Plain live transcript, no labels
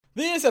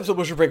This episode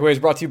of Blueshirts Breakaway is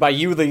brought to you by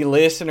you, the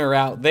listener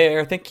out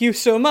there. Thank you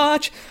so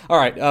much. All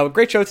right,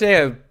 great show today. I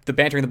have the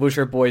Banter and the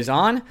Blueshirt boys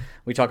on.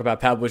 We talk about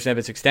Pavel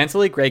Buchnevich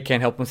extensively. Greg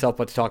can't help himself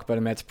but to talk about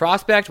a Mets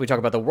prospect. We talk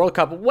about the World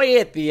Cup way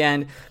at the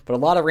end, but a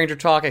lot of Ranger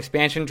talk,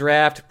 expansion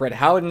draft, Brett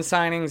Howden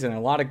signings, and a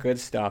lot of good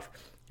stuff.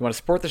 You want to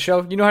support the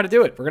show? You know how to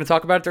do it. We're going to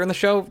talk about it during the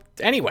show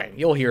anyway.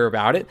 You'll hear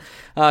about it.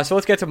 So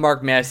let's get to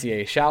Mark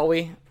Messier, shall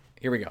we?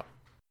 Here we go.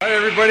 Hi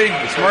everybody,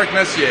 it's Mark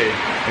Messier,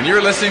 and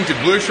you're listening to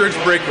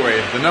Blueshirts Breakaway,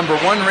 the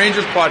 #1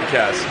 Rangers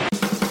podcast.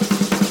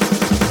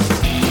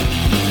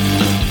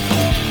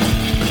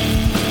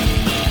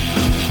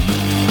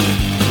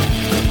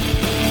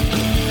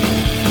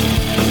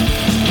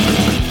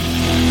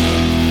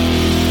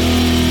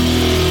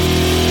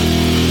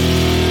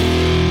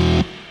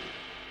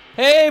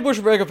 Hey,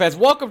 Blueshirts Breakaway fans,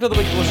 welcome to the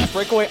weekly Blueshirts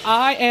Breakaway.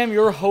 I am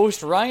your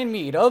host, Ryan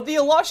Mead, of the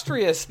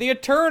illustrious, the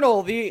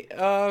eternal, the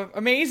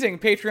amazing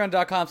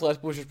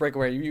Patreon.com/Blueshirts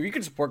Breakaway. You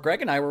can support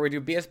Greg and I, where we do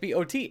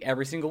BSBOT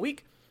every single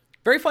week.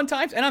 Very fun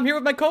times, and I'm here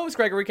with my co-host,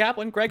 Gregory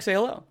Kaplan. Greg, say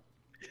hello.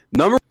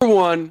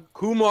 #1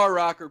 Kumar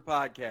Rocker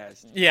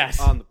podcast. Yes.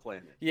 On the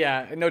planet.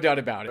 Yeah, no doubt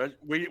about it.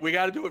 We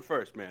got to do it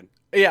first, man.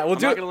 Yeah, we'll I'm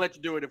do not it. going to let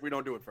you do it if we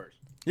don't do it first.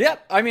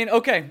 Yep, I mean,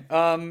 okay.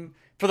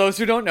 For those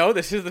who don't know,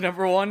 this is the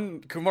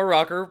 #1 Kumar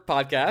Rocker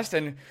podcast.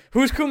 And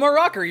who's Kumar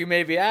Rocker, you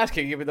may be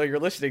asking, even though you're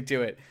listening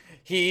to it.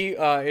 He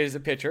is a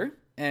pitcher,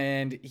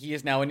 and he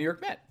is now a New York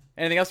Met.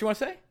 Anything else you want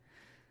to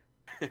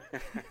say?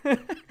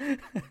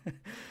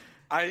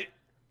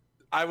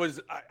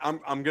 I'm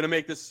going to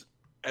make this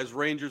as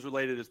Rangers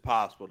related as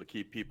possible to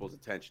keep people's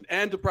attention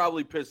and to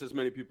probably piss as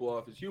many people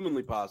off as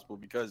humanly possible,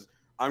 because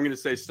I'm going to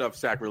say stuff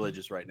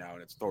sacrilegious right now,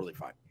 and it's totally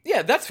fine.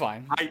 Yeah, that's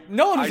fine.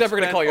 No one's ever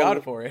going to call you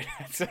out for it.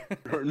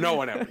 No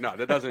one ever. No,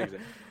 that doesn't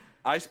exist.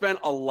 I spent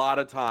a lot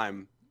of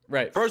time.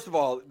 Right. First of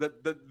all, the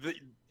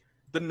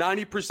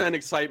 90%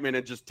 excitement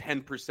and just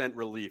 10%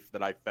 relief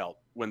that I felt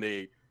when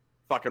they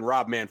fucking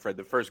Rob Manfred,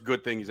 the first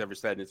good thing he's ever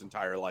said in his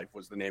entire life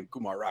was the name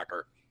Kumar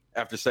Rocker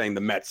after saying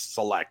the Mets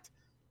select.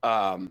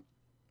 I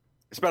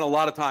spent a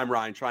lot of time,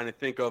 Ryan, trying to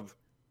think of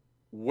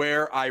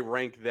where I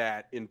rank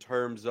that in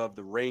terms of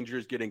the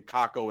Rangers getting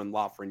Kakko and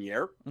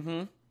Lafreniere.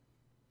 Mm-hmm.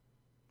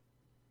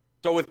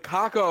 So with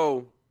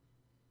Kakko,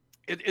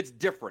 it's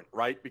different,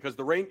 right? Because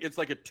it's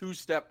like a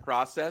two-step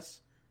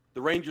process. The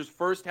Rangers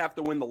first have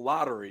to win the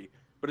lottery,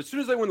 but as soon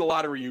as they win the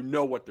lottery, you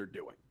know what they're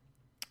doing.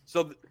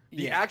 So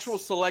the actual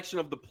selection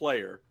of the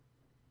player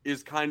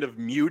is kind of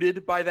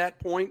muted by that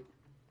point.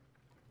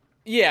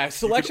 Yeah,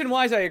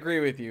 selection-wise, I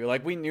agree with you.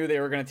 Like, we knew they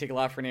were going to take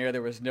Lafreniere.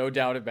 There was no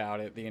doubt about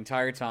it the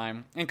entire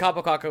time. And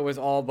Kaapo Kakko was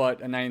all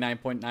but a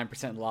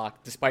 99.9%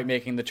 lock, despite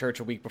making the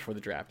church a week before the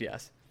draft,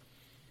 yes.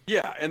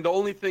 Yeah, and the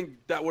only thing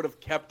that would have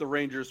kept the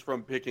Rangers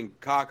from picking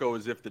Kakko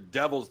is if the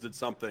Devils did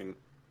something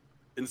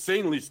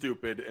insanely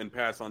stupid and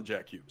pass on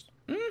Jack Hughes.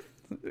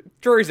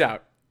 Jury's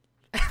out.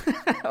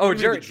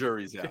 The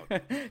jury's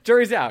out.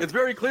 Jury's out. It's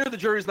very clear the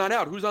jury's not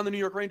out. Who's on the New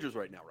York Rangers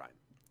right now, Ryan?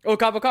 Oh,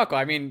 Kaapo Kakko.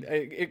 I mean,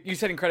 you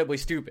said incredibly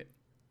stupid.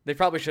 They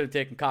probably should have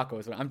taken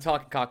Kakko. I'm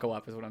talking Kakko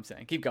up is what I'm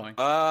saying. Keep going.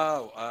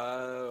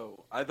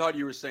 Oh. I thought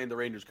you were saying the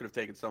Rangers could have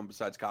taken someone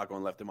besides Kakko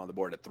and left him on the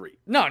board at 3.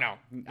 No,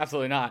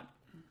 absolutely not.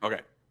 Okay.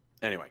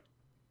 Anyway.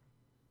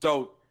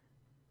 So,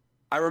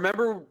 I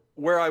remember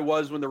where I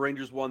was when the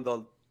Rangers won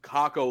the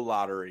Kakko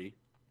lottery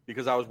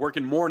because I was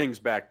working mornings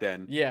back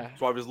then. Yeah.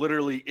 So, I was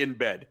literally in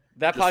bed.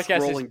 That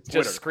podcast is Twitter.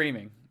 just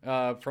screaming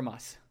from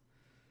us.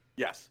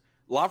 Yes.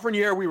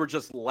 Lafreniere, we were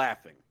just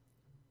laughing.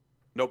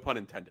 No pun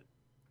intended.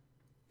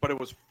 But it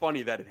was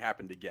funny that it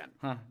happened again.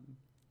 Huh.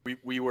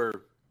 We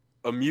were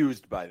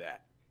amused by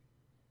that.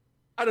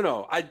 I don't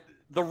know.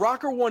 The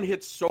Rocker one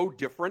hits so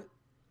different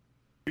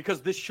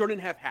because this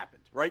shouldn't have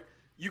happened, right?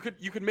 You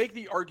could make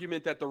the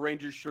argument that the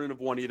Rangers shouldn't have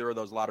won either of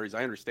those lotteries.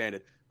 I understand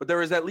it. But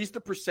there is at least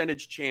a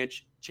percentage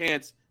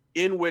chance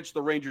in which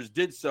the Rangers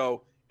did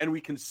so, and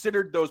we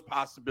considered those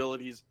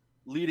possibilities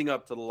leading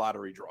up to the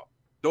lottery draw.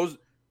 Those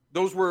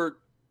were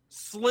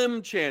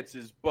slim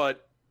chances,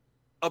 but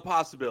a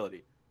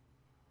possibility.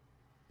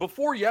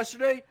 Before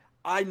yesterday,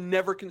 I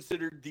never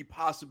considered the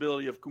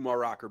possibility of Kumar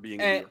Rocker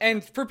being in New York.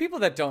 And for people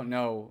that don't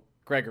know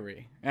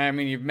Gregory, I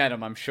mean, you've met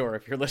him, I'm sure,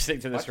 if you're listening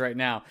to this right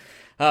now.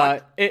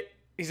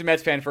 He's a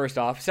Mets fan, first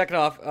off. Second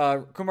off,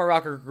 Kumar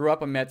Rocker grew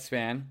up a Mets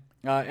fan.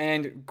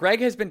 And Greg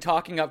has been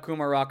talking up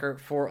Kumar Rocker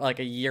for like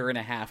a year and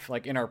a half,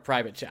 like in our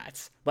private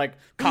chats, like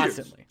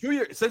constantly. 2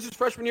 years. Since his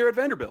freshman year at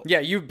Vanderbilt. Yeah,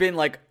 you've been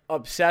like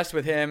obsessed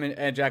with him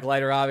and Jack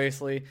Leiter,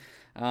 obviously.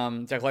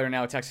 Jack Leiter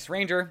now a Texas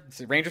Ranger.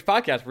 It's a Rangers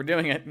podcast. We're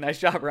doing it. Nice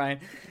job,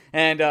 Ryan.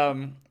 And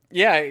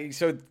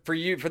so for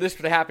this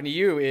to happen to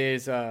you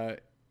is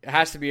it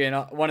has to be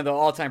one of the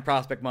all-time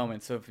prospect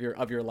moments of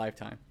your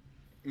lifetime.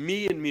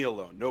 Me and me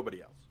alone,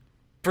 nobody else.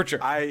 For sure.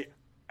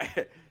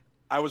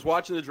 I was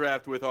watching the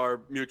draft with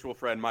our mutual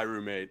friend, my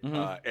roommate,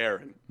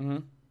 Aaron. Mm-hmm.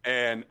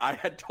 And I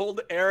had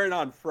told Aaron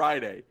on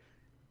Friday,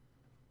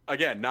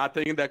 again, not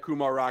thinking that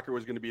Kumar Rocker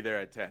was going to be there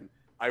at 10.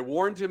 I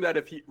warned him that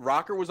if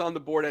Rocker was on the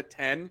board at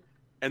 10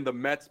 and the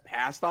Mets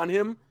passed on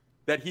him,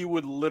 that he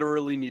would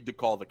literally need to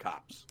call the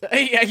cops.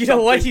 Yeah, you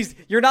know what?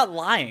 You're not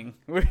lying,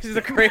 which is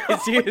the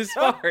craziest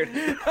part.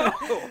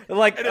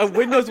 Like a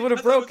windows would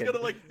have broken. I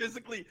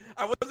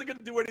wasn't gonna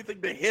do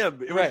anything to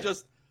him. It was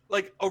just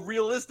like a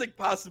realistic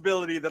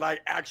possibility that I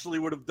actually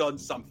would have done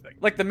something.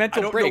 Like the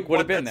mental break would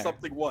have been there.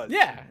 Something was.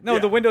 Yeah. No,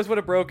 the windows would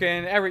have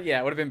broken. It would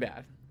have been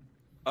bad.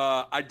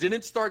 I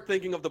didn't start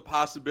thinking of the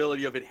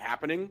possibility of it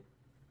happening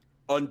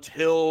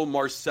until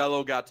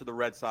Marcelo got to the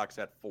Red Sox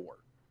at 4.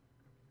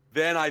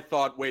 Then I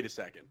thought, wait a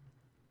second,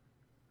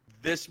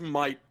 this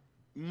might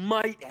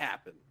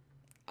happen.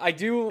 I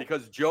do,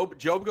 because Job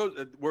goes.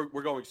 We're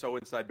going so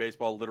inside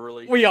baseball,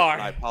 literally. We are.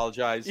 I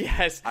apologize.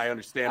 Yes, I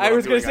understand. I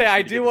was going to say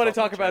I do want to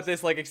talk about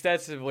this like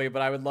extensively,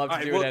 but I would love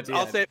to do it at the end.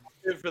 I'll save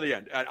it for the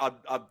end.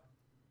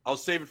 I'll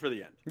save it for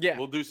the end. Yeah,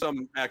 we'll do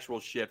some actual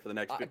shit for the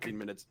next 15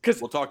 minutes.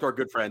 Because we'll talk to our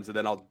good friends, and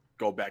then I'll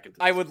go back into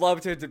this. I would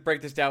love to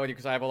break this down with you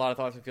because I have a lot of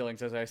thoughts and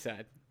feelings, as I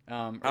said.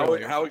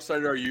 How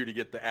excited are you to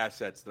get the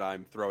assets that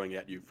I'm throwing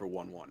at you for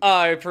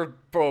 1-1?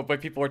 For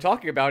what people are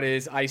talking about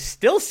is I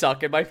still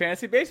suck in my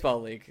fantasy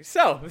baseball league.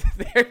 So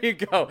there you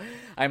go.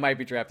 I might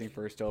be drafting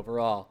first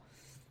overall.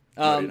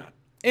 No, you're not.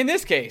 In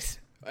this case,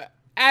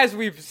 as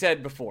we've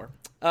said before,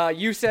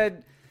 you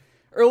said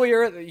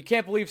earlier that you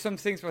can't believe some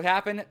things would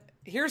happen.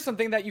 Here's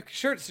something that you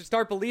should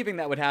start believing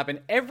that would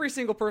happen. Every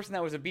single person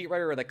that was a beat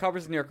writer or that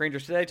covers the New York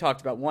Rangers today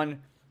talked about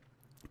one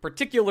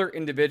particular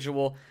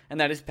individual, and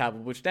that is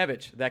Pavel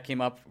Buchnevich. That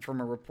came up from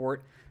a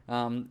report.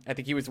 I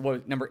think he was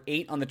number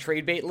 8 on the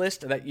trade bait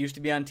list that used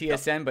to be on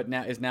TSN, but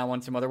now is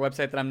on some other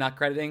website that I'm not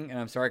crediting, and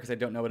I'm sorry because I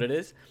don't know what it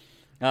is.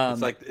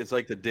 It's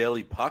like the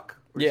Daily Puck.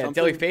 Yeah,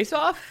 something? Daily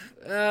Faceoff.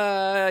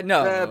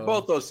 No,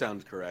 both those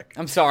sound correct.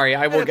 I'm sorry.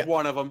 I will get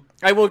one of them.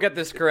 I will get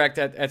this correct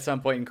at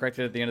some point and correct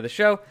it at the end of the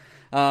show.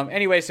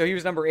 Anyway, so he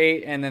was number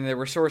 8, and then there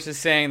were sources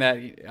saying that,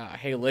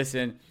 hey,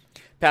 listen,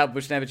 Pavel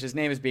Buchnevich's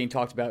name is being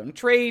talked about in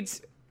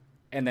trades.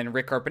 And then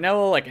Rick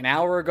Carpinello, like an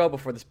hour ago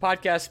before this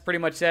podcast, pretty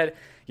much said,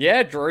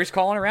 yeah, Drury's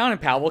calling around and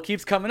Pavel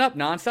keeps coming up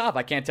nonstop.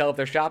 I can't tell if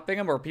they're shopping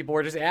him or people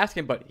are just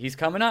asking, but he's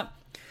coming up.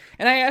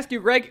 And I ask you,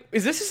 Greg,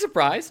 is this a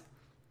surprise?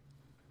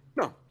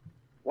 No.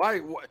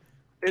 Why?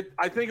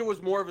 I think it was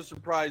more of a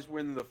surprise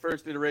when the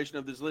first iteration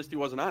of this list, he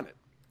wasn't on it.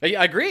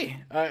 I agree.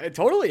 I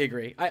totally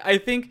agree. I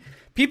think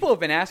people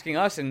have been asking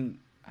us, and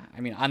I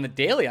mean, on the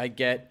daily, I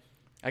get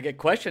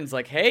questions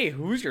like, hey,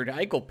 who's your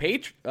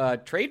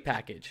Eichel trade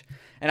package?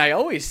 And I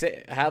always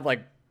have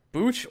like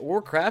Buch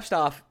or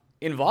Kraftstoff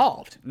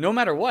involved, no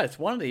matter what. It's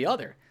one or the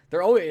other.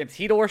 It's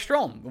Hedo or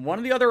Strome. One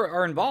or the other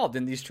are involved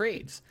in these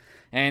trades.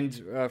 And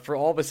for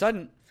all of a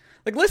sudden,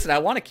 like, listen, I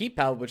want to keep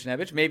Pavel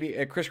Buchnevich.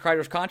 Maybe Chris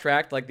Kreider's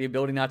contract, like the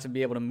ability not to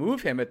be able to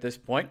move him at this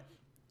point.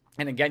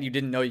 And again, you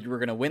didn't know you were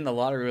going to win the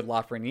lottery with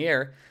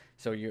Lafreniere.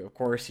 So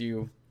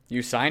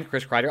you signed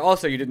Chris Kreider.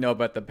 Also, you didn't know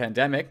about the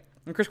pandemic.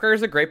 And Chris Kreider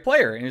is a great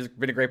player, and he's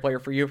been a great player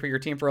for your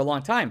team for a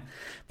long time.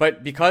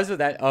 But because of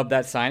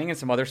that signing and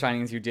some other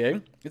signings you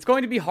did, it's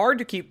going to be hard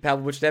to keep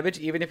Pavel Buchnevich,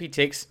 even if he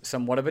takes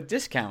somewhat of a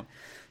discount.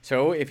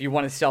 So if you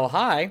want to sell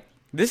high,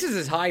 this is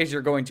as high as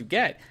you're going to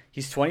get.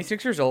 He's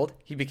 26 years old.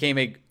 He became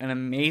an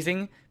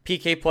amazing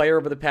PK player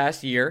over the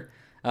past year,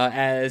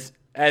 as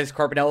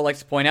Carpinello likes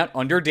to point out,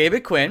 under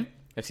David Quinn.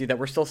 I see that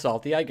we're still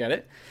salty. I get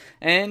it.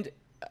 And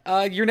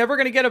you're never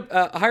going to get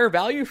a higher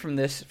value from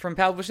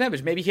Pavel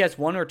Buchnevich. Maybe he has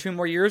 1 or 2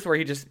 more years where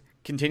he just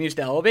continues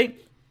to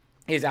elevate.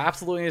 He's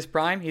absolutely in his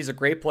prime. He's a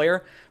great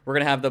player. We're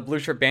going to have the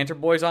Blueshirt Banter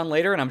boys on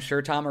later, and I'm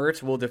sure Tom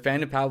Urtz will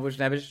defend Pavel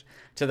Buchnevich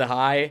to the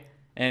high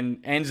and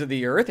ends of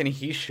the earth, and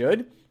he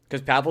should,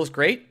 because Pavel's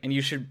great, and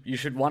you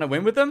should want to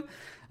win with him.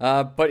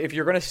 But if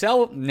you're going to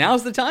sell,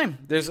 now's the time.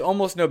 There's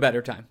almost no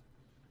better time.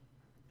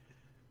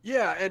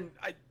 Yeah, and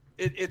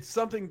it's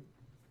something.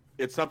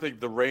 It's something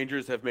the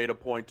Rangers have made a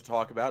point to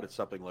talk about. It's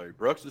something Larry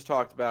Brooks has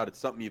talked about. It's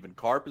something even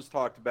Carp has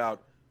talked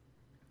about.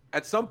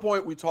 At some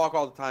point, we talk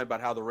all the time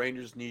about how the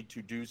Rangers need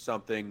to do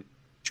something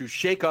to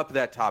shake up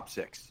that top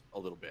 6 a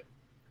little bit.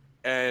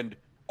 And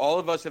all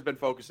of us have been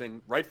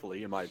focusing,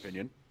 rightfully, in my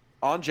opinion,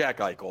 on Jack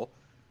Eichel.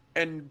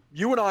 And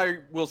you and I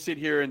will sit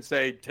here and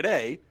say,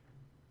 today,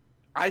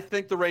 I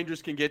think the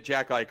Rangers can get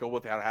Jack Eichel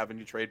without having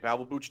to trade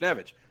Pavel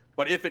Buchnevich.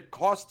 But if it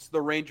costs the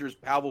Rangers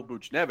Pavel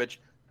Buchnevich,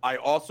 I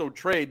also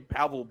trade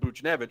Pavel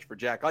Buchnevich for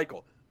Jack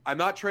Eichel. I'm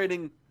not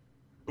trading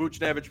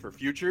Buchnevich for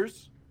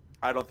futures.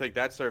 I don't think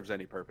that serves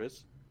any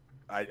purpose.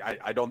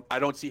 I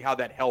don't see how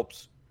that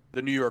helps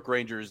the New York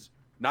Rangers,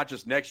 not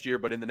just next year,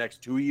 but in the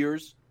next 2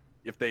 years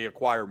if they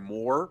acquire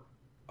more.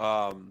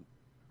 But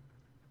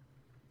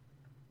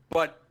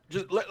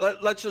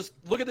let's just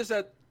look at this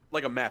at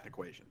like a math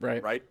equation,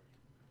 right?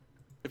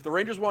 If the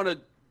Rangers want to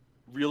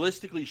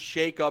realistically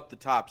shake up the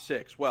top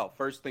 6, well,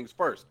 first things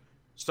first.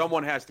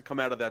 Someone has to come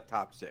out of that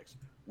top 6.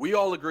 We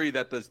all agree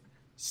that the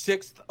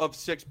 6th of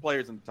 6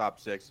 players in the top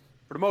 6,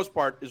 for the most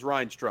part, is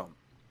Ryan Strome.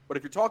 But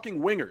if you're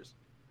talking wingers,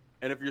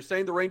 and if you're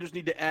saying the Rangers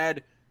need to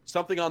add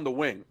something on the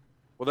wing,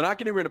 well, they're not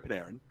getting rid of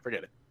Panarin.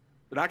 Forget it.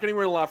 They're not getting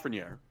rid of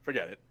Lafreniere.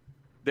 Forget it.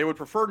 They would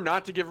prefer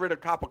not to get rid of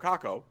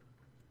Capocacco.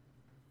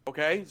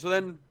 Okay, so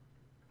then,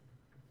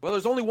 well,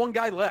 there's only one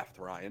guy left,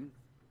 Ryan.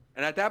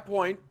 And at that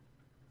point,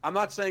 I'm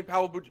not saying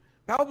Pavel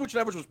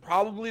Buchnevich was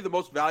probably the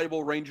most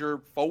valuable Ranger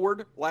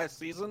forward last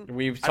season.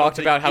 We've talked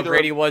about how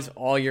great he was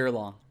all year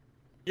long.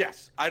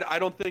 Yes, I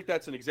don't think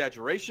that's an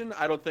exaggeration.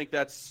 I don't think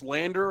that's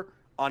slander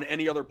on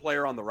any other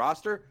player on the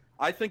roster.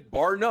 I think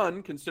bar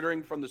none,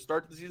 considering from the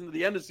start of the season to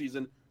the end of the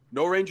season,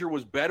 no Ranger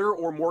was better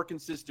or more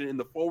consistent in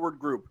the forward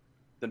group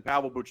than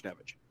Pavel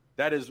Buchnevich.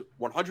 That is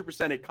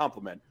 100% a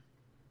compliment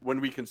when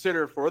we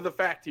consider for the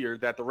fact here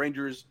that the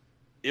Rangers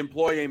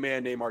employ a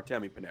man named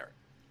Artemi Panarin.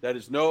 That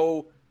is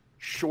no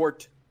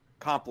short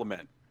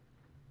compliment.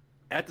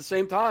 At the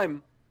same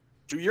time,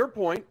 to your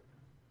point,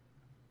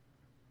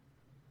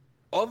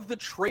 of the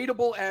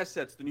tradable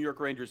assets the New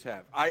York Rangers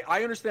have,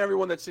 I understand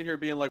everyone that's sitting here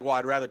being like, well,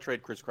 I'd rather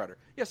trade Chris Kreider.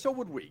 Yeah, so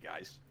would we,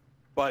 guys.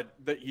 But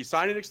he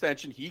signed an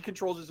extension. He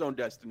controls his own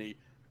destiny.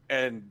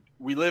 And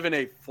we live in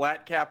a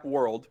flat cap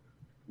world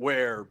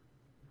where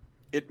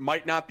it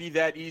might not be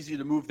that easy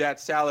to move that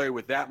salary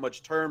with that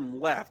much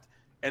term left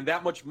and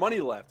that much money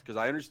left. Because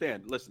I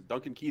understand. Listen,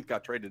 Duncan Keith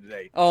got traded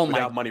today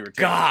without money retained.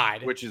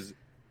 God.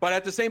 But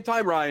at the same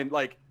time, Ryan,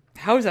 like,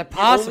 how is that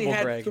possible,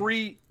 Greg?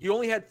 He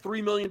only had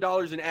 $3 million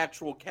in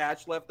actual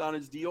cash left on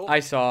his deal.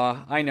 I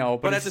know,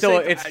 but it's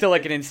still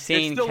like an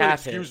insane cap hit.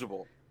 It's still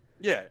inexcusable.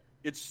 Yeah,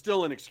 it's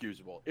still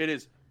inexcusable. It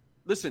is.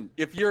 Listen,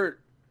 I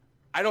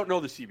don't know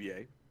the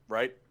CBA,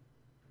 right?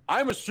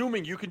 I'm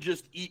assuming you can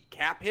just eat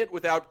cap hit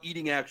without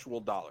eating actual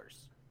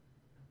dollars.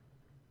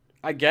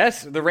 I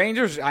guess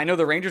I know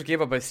the Rangers gave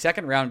up a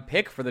second-round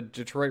pick for the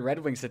Detroit Red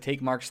Wings to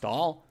take Mark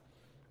Stahl.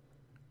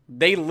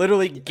 They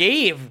literally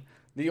gave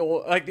the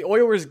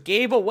Oilers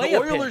gave away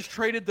a pick. The Oilers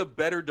traded the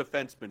better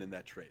defenseman in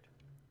that trade.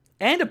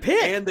 And a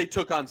pick. And they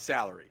took on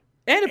salary.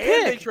 And a pick.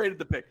 And they traded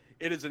the pick.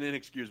 It is an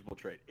inexcusable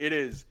trade. It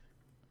is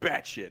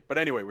batshit. But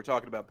anyway, we're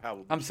talking about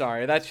Pavel. I'm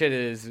sorry. That shit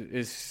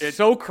is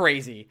so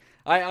crazy.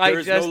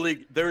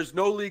 There is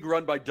no league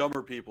run by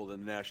dumber people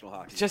than the National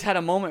Hockey League. Just had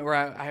a moment where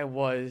I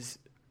was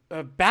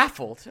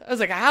baffled. I was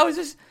like, how is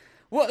this?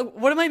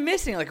 What am I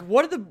missing? Like,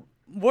 what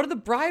are the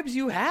bribes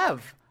you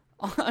have?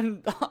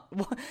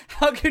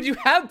 How could you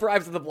have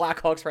bribes of the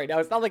Blackhawks right now?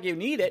 It's not like you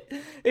need it.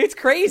 It's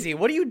crazy.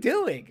 What are you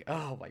doing?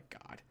 Oh my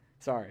God.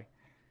 Sorry.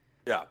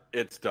 Yeah,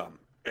 it's dumb.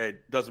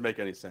 It doesn't make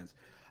any sense.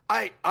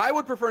 I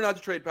would prefer not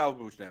to trade Pavel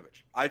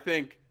Buchnevich. I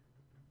think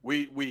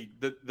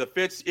the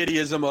Fitz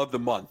idiism of the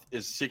month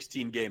is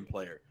 16-game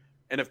player.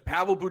 And if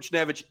Pavel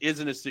Buchnevich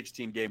isn't a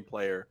 16-game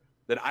player,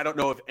 then I don't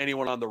know if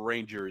anyone on the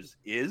Rangers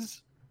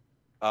is.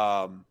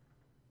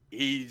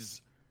 He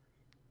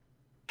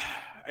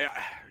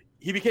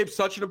became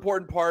such an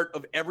important part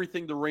of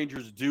everything the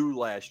Rangers do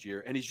last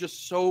year, and he's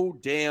just so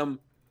damn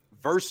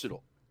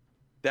versatile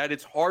that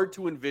it's hard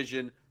to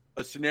envision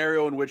a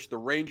scenario in which the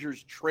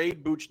Rangers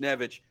trade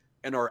Buchnevich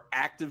and are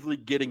actively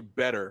getting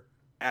better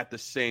at the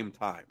same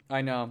time.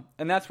 I know,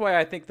 and that's why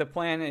I think the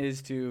plan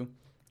was to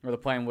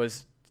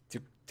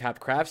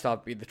have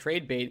Kravtsov be the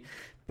trade bait,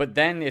 but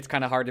then it's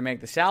kind of hard to make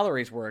the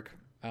salaries work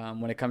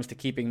when it comes to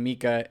keeping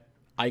Mika,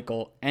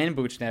 Eichel, and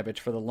Buchnevich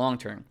for the long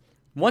term.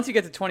 Once you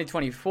get to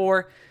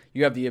 2024,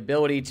 you have the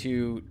ability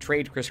to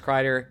trade Chris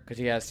Kreider because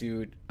he has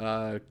to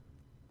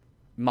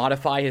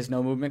modify his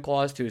no movement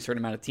clause to a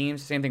certain amount of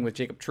teams. Same thing with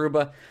Jacob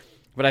Trouba,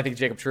 but I think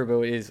Jacob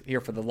Trouba is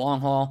here for the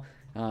long haul,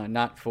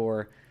 not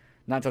until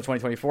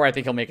 2024. I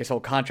think he'll make his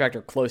whole contract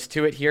or close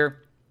to it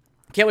here.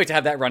 Can't wait to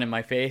have that run in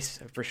my face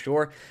for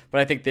sure,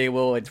 but I think they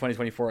will in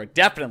 2024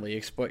 definitely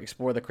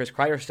explore the Chris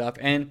Kreider stuff.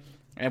 And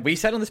we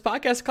said on this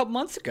podcast a couple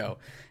months ago,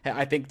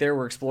 I think they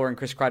were exploring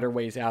Chris Kreider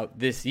ways out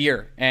this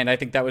year. And I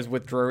think that was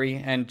with Drury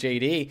and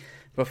JD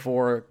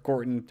before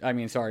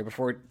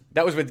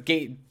that was with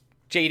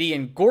JD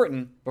and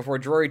Gorton before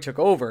Drury took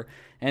over.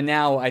 And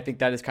now I think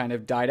that has kind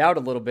of died out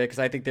a little bit because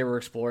I think they were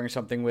exploring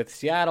something with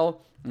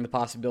Seattle and the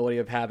possibility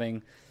of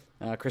having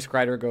Chris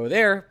Kreider go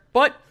there.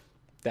 But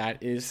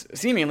that is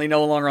seemingly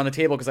no longer on the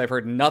table because I've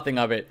heard nothing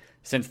of it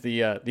since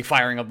the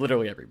firing of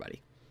literally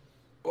everybody.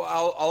 Well,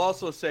 I'll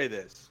also say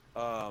this.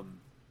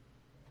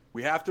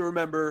 We have to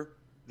remember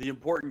the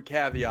important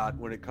caveat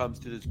when it comes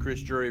to this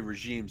Chris Drury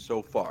regime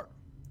so far.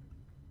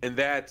 And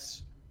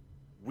that's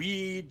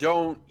we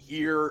don't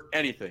hear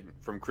anything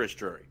from Chris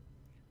Drury.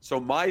 So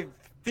my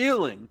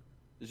feeling,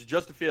 this is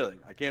just a feeling,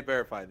 I can't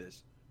verify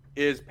this,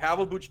 is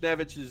Pavel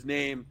Buchnevich's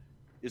name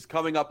is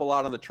coming up a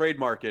lot on the trade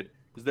market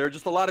because there are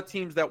just a lot of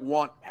teams that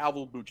want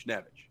Pavel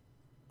Buchnevich.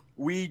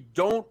 We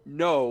don't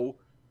know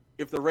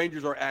if the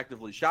Rangers are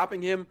actively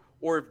shopping him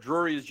or if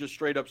Drury is just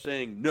straight up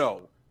saying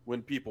no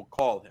when people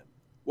call him.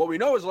 What we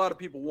know is a lot of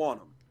people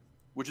want him,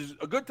 which is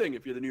a good thing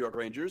if you're the New York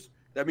Rangers.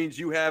 That means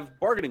you have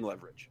bargaining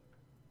leverage.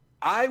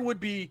 I'll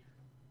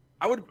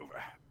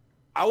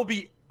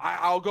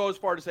go as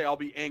far to say I'll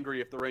be angry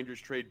if the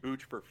Rangers trade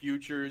Buch for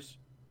futures,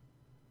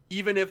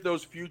 even if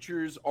those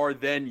futures are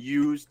then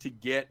used to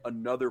get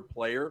another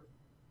player.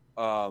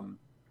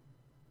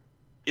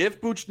 If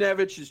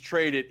Buchnevich is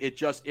traded,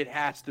 it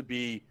has to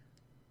be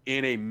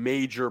in a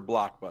major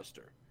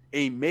blockbuster.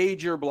 A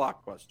major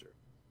blockbuster.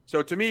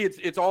 So to me,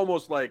 it's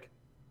almost like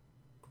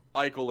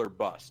Eichel or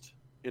bust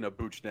in a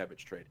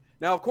Buchnevich trade.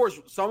 Now, of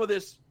course, some of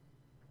this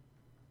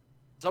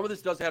some of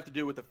this does have to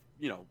do with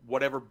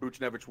whatever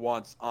Buchnevich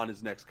wants on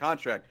his next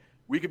contract.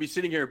 We could be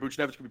sitting here and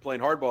Buchnevich could be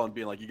playing hardball and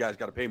being like, you guys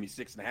got to pay me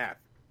 $6.5.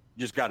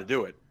 You just got to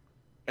do it.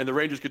 And the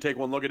Rangers could take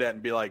one look at that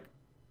and be like,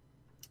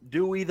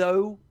 do we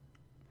though?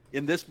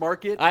 In this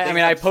market?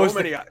 I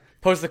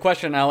posed the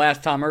question, and I'll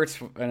ask Tom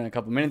Urtz in a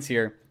couple minutes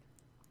here.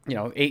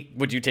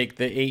 Would you take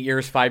the 8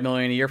 years, $5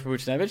 million a year for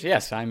Buchnevich?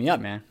 Yes, sign me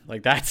up, man.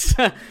 Like that's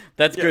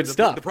good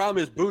stuff. The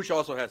problem is Buch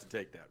also has to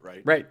take that,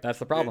 right? Right, that's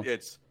the problem.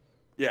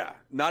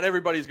 Not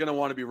everybody's going to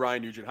want to be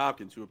Ryan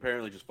Nugent-Hopkins, who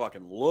apparently just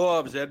fucking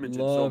loves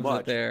Edmonton so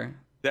much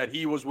that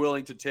he was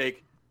willing to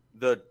take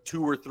the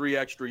 2 or 3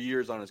 extra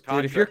years on his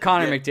contract. Dude, if you're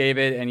Connor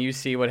McDavid and you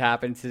see what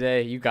happened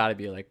today, you got to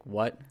be like,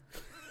 what?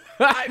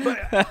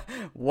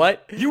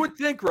 What? You would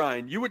think,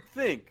 Ryan. You would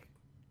think.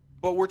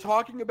 But we're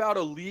talking about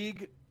a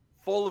league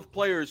full of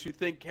players who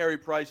think Carey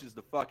Price is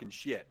the fucking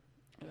shit.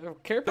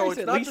 Carey Price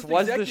at least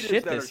was the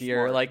shit this year.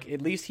 Smart. Like,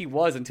 at least he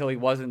was until he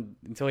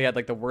had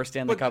like the worst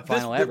Stanley Cup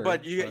final ever.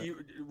 But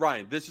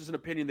Ryan, this is an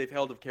opinion they've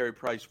held of Carey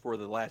Price for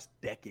the last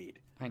decade.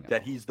 I know.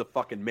 That he's the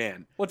fucking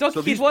man. Well,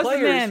 Duncan Keith was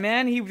the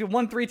man. He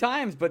won 3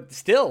 times, but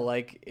still,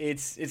 like,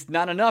 it's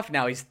not enough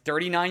now. He's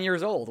 39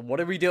 years old.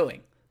 What are we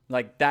doing?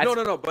 Like, that's...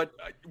 No. But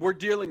we're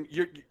dealing...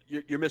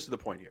 You're missing the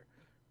point here.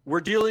 We're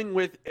dealing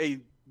with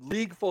a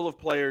league full of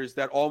players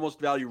that almost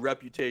value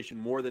reputation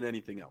more than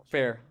anything else.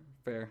 Fair.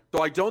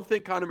 So I don't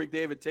think Connor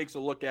McDavid takes a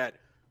look at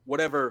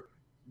whatever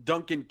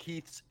Duncan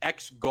Keith's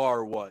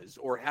ex-gar was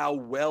or how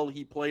well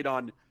he played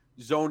on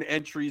zone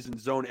entries and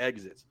zone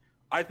exits.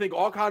 I think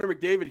all Connor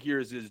McDavid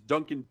hears is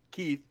Duncan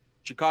Keith,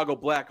 Chicago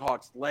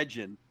Blackhawks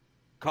legend,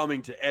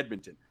 coming to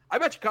Edmonton. I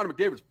bet you Connor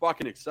McDavid's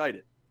fucking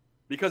excited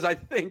because I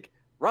think,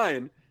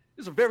 Ryan,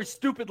 this is a very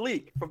stupid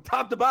league from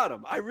top to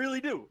bottom. I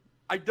really do.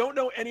 I don't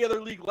know any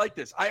other league like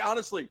this. I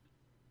honestly,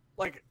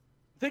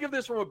 think of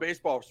this from a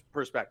baseball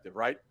perspective,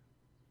 right?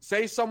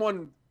 Say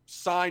someone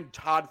signed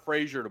Todd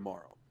Frazier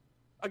tomorrow,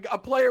 a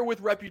player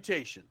with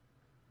reputation.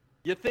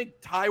 You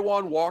think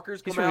Taijuan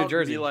Walker's come out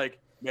and be like,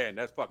 man,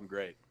 that's fucking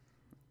great.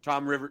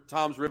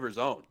 Tom's Rivers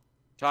own.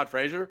 Todd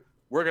Frazier,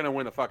 we're going to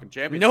win the fucking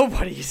championship.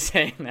 Nobody's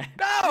saying that.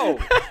 No,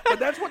 but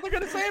that's what they're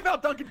going to say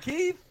about Duncan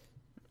Keith.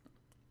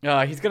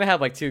 He's going to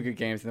have 2 good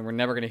games, and then we're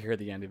never going to hear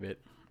the end of it.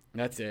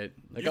 That's it.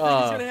 You think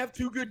he's going to have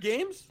 2 good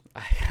games?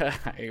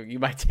 You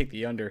might take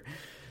the under.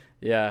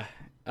 Yeah.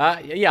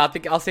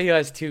 I'll say he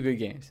has 2 good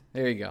games.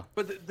 There you go.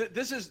 But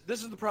this is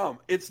the problem.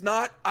 It's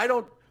not.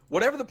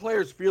 Whatever the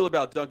players feel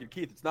about Duncan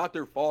Keith, it's not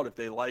their fault if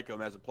they like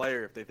him as a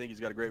player, if they think he's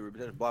got a great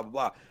reputation, blah blah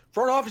blah.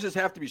 Front offices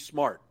have to be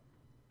smart,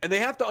 and they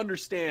have to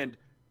understand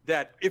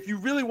that if you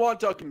really want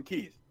Duncan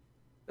Keith,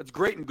 that's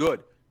great and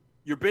good.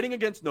 You're bidding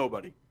against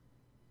nobody.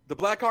 The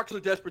Blackhawks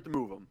are desperate to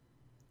move him.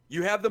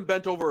 You have them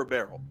bent over a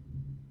barrel.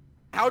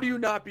 How do you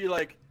not be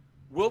like,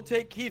 we'll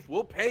take Keith,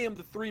 we'll pay him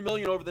the $3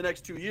 million over the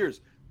next 2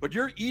 years, but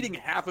you're eating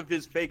half of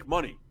his fake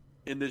money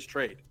in this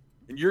trade,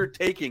 and you're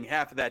taking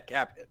half of that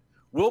cap hit.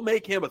 We'll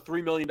make him a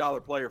 $3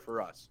 million player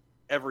for us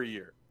every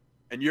year,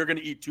 and you're going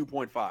to eat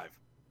 2.5,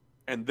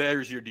 and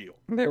there's your deal.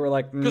 They were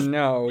like,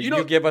 no,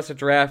 you give us a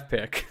draft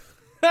pick.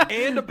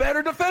 And a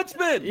better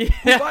defenseman,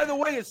 who, by the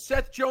way, is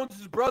Seth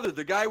Jones' brother,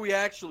 the guy we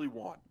actually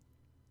want.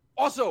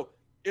 Also,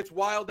 it's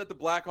wild that the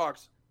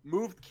Blackhawks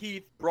moved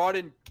Keith, brought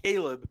in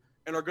Caleb,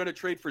 and are going to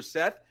trade for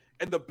Seth,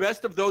 and the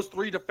best of those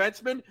 3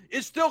 defensemen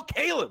is still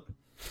Caleb.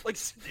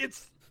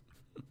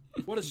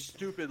 What a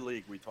stupid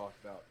league we talk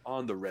about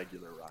on the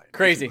regular, Ryan.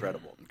 Crazy. It's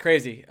incredible.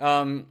 Crazy.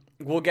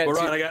 We'll get to...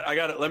 Ryan, I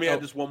got it. Let me add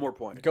just one more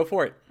point. Go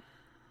for it.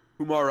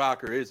 Kumar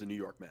Rocker is a New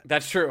York man.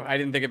 That's true. I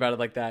didn't think about it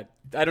like that.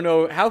 I don't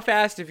know how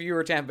fast, if you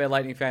were a Tampa Bay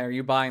Lightning fan, are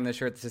you buying the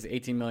shirt that says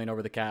 $18 million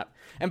over the cap?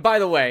 And by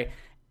the way,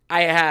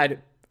 I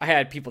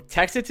had people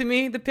text it to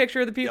me, the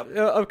picture of the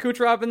of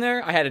Kucherov in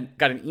there. I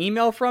got an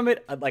email from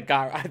it.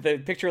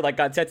 The picture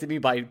got sent to me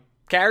by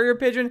carrier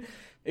pigeon.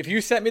 If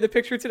you sent me the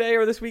picture today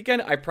or this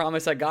weekend, I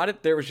promise I got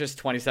it. There was just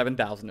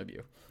 27,000 of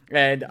you.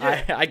 And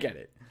yeah. I get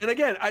it. And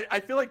again, I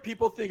feel like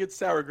people think it's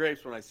sour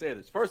grapes when I say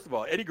this. First of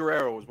all, Eddie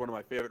Guerrero was one of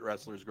my favorite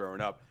wrestlers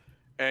growing up.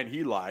 And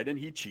he lied and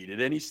he cheated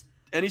and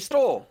he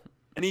stole.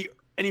 And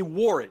he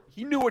wore it.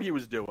 He knew what he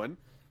was doing.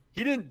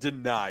 He didn't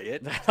deny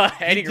it.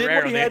 He did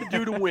what he had to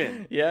do to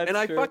win. Yeah, and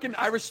true.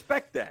 I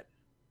respect that.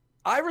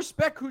 I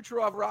respect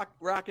Kucherov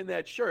rocking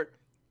that shirt.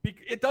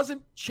 It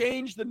doesn't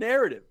change the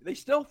narrative. They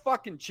still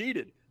fucking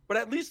cheated. But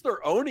at least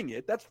they're owning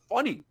it. That's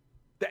funny.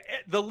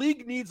 The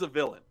league needs a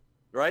villain,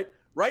 right?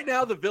 Right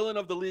now, the villain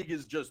of the league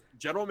is just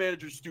general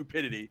manager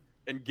stupidity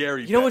and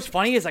Gary. You know what's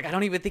funny is I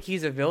don't even think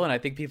he's a villain. I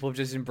think people have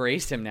just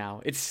embraced him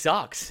now. It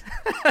sucks.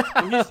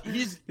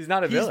 He's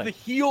not a villain.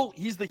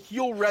 He's the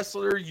heel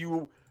wrestler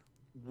you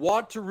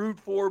want to root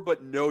for,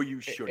 but know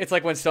you shouldn't. It's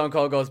like when Stone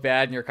Cold goes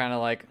bad and you're kind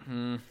of like,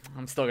 I'm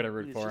still going to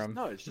root for him.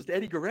 No, it's just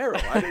Eddie Guerrero.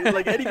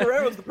 Eddie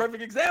Guerrero is the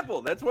perfect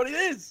example. That's what it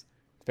is.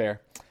 Fair.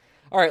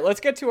 All right, let's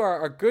get to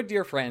our good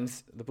dear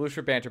friends, the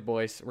Blueshirt Banter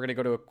boys. We're going to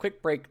go to a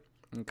quick break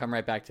and come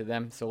right back to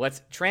them. So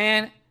let's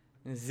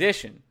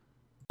transition.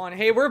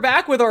 Hey, we're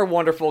back with our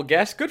wonderful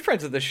guests, good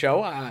friends of the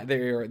show.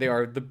 They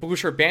are the Blue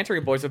Shirt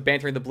Bantering Boys of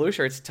Bantering the Blue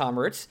Shirts, Tom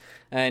Urtz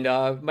and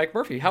Mike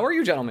Murphy. How are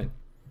you, gentlemen?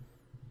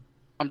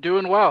 I'm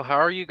doing well. How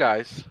are you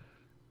guys?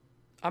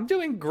 I'm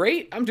doing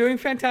great. I'm doing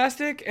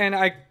fantastic, and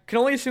I can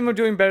only assume I'm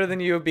doing better than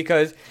you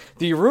because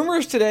the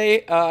rumors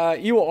today,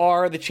 you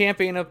are the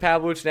champion of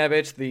Pavel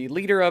Buchnevich, the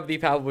leader of the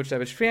Pavel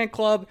Buchnevich fan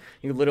club.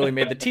 You literally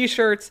made the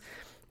T-shirts.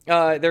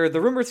 The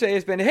rumor today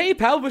has been, hey,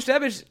 Pavel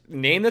Buchnevich,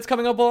 name that's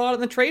coming up a lot on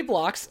the trade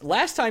blocks.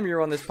 Last time you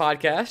were on this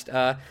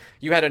podcast,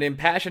 you had an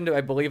impassioned,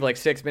 I believe,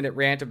 6-minute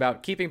rant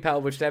about keeping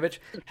Pavel Buchnevich.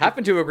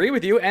 Happened to agree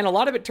with you, and a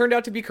lot of it turned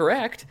out to be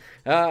correct.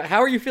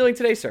 How are you feeling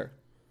today, sir?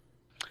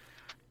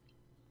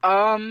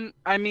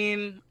 I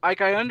mean, I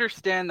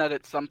understand that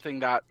it's something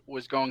that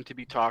was going to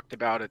be talked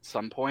about at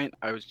some point.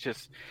 I was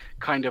just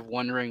kind of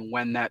wondering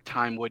when that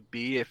time would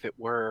be, if it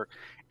were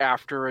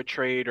after a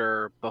trade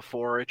or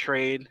before a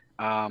trade.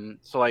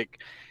 So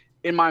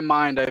in my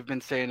mind, I've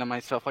been saying to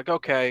myself,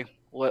 okay,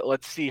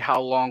 let's see how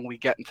long we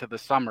get into the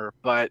summer.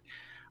 But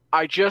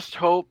I just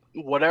hope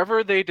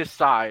whatever they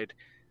decide,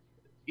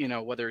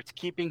 whether it's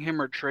keeping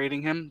him or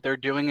trading him, they're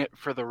doing it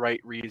for the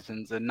right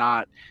reasons and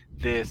not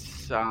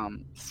this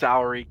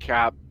salary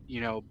cap,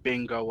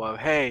 bingo of,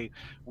 hey,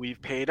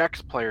 we've paid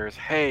X players.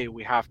 Hey,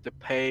 we have to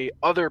pay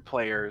other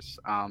players,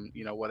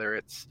 whether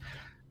it's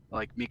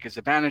like Mika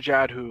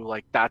Zibanejad, who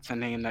that's a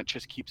name that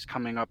just keeps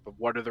coming up of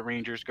what are the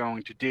Rangers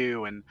going to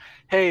do? And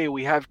hey,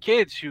 we have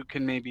kids who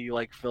can maybe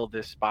fill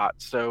this spot.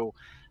 So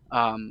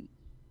I'm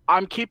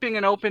keeping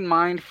an open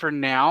mind for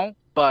now,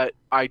 but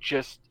I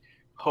just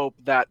hope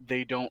that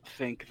they don't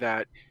think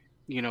that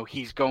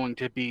he's going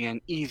to be an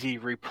easy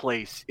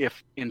replace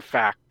if in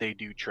fact they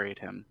do trade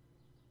him.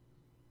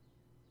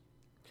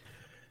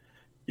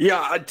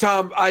 Yeah,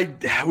 Tom,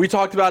 we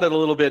talked about it a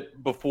little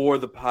bit before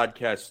the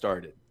podcast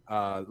started.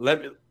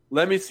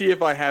 Let me see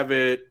if I have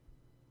it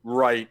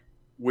right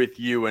with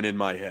you and in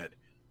my head.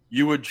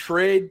 You would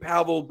trade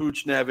Pavel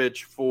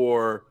Buchnevich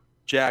for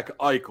Jack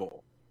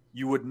Eichel.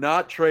 You would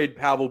not trade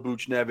Pavel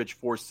Buchnevich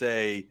for,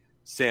 say,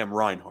 Sam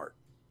Reinhart.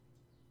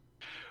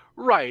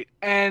 Right.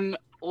 And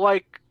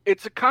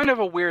it's a kind of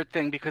a weird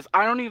thing because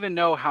I don't even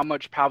know how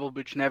much Pavel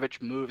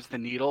Buchnevich moves the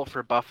needle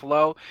for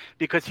Buffalo,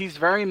 because he's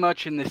very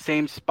much in the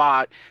same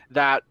spot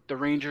that the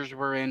Rangers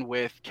were in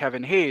with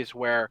Kevin Hayes,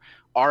 where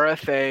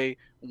RFA,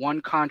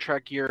 one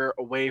contract year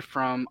away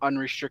from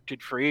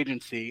unrestricted free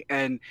agency.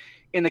 And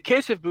in the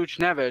case of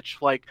Buchnevich,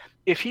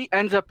 if he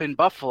ends up in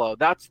Buffalo,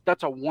 that's a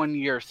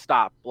 1-year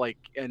stop.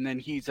 And then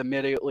he's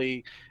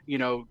immediately,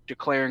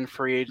 declaring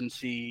free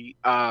agency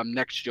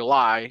next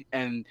July,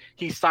 and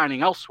he's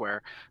signing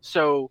elsewhere.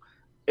 So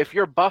if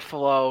you're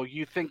Buffalo,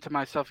 you think to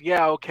myself,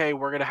 yeah, okay,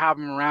 we're going to have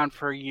him around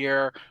for a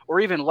year or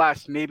even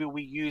less. Maybe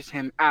we use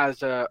him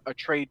as a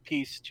trade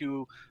piece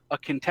to a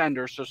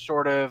contender. So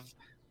sort of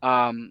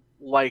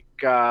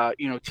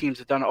teams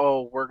have done,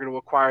 we're going to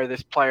acquire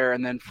this player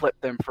and then flip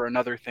them for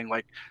another thing,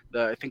 I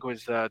think it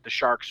was the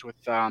Sharks with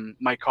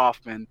Mike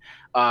Hoffman.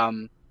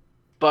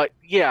 But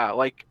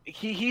yeah,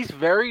 he's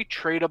very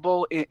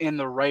tradable in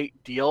the right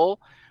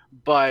deal,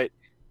 but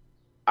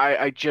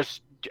I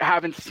just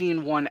haven't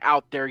seen one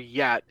out there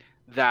yet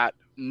that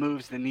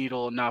moves the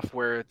needle enough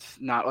where it's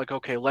not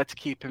okay, let's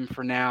keep him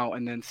for now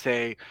and then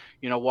say,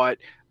 you know what,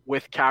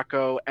 with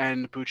Kakko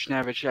and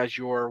Buchnevich as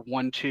your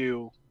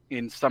 1-2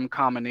 in some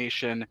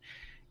combination,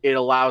 it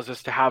allows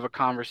us to have a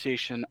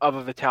conversation of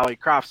a Vitaly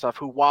Kravtsov,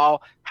 who,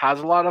 while has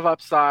a lot of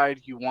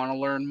upside, you want to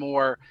learn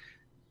more.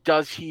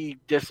 Does he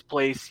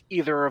displace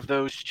either of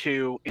those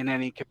two in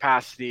any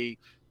capacity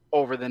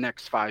over the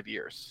next 5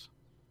 years?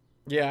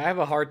 Yeah, I have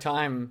a hard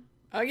time.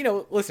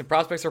 Listen,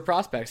 prospects are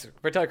prospects.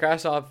 Vitaly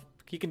Kravtsov,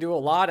 he can do a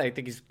lot. I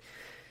think he's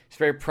a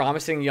very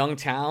promising young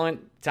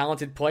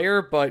talented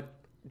player, but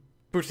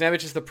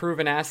Buchnevich is the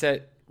proven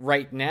asset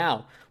right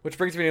now, which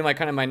brings me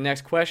to my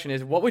next question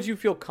is, what would you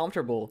feel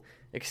comfortable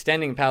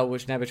extending Pavel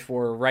Buchnevich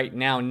for right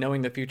now,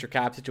 knowing the future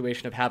cap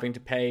situation of having to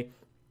pay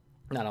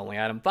not only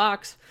Adam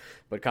Fox,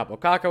 but Kaapo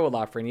Kakko,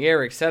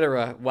 Lafreniere,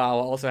 etc., while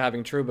also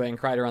having Trouba and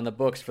Kreider on the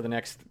books for the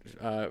next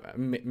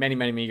many,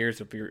 many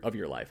years of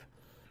your life?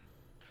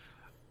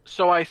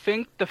 So I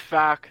think the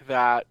fact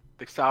that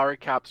the salary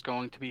cap's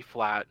going to be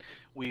flat,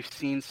 we've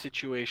seen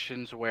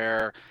situations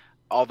where,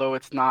 although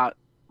it's not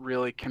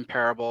really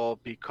comparable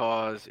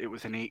because it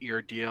was an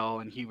 8-year deal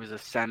and he was a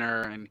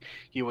center and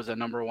he was a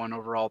number 1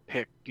 overall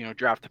pick,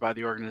 drafted by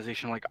the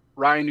organization,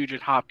 Ryan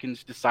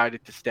Nugent-Hopkins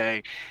decided to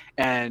stay,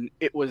 and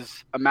it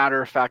was a matter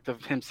of fact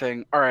of him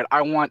saying, all right,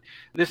 I want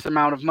this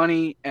amount of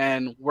money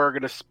and we're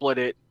going to split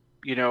it,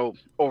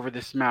 over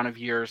this amount of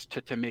years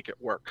to make it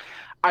work.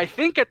 I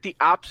think at the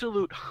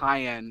absolute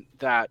high end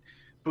that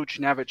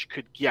Buchnevich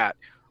could get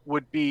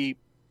would be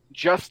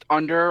just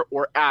under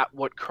or at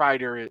what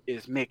Kreider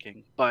is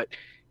making. But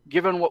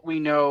given what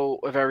we know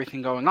of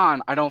everything going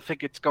on, I don't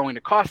think it's going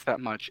to cost that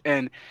much.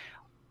 And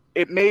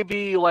it may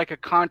be a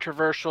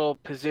controversial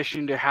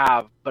position to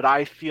have, but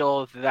I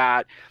feel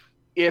that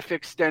if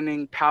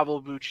extending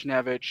Pavel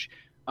Buchnevich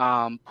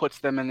puts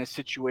them in a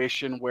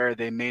situation where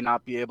they may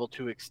not be able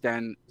to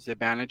extend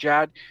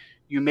Zibanejad,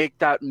 you make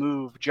that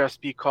move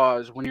just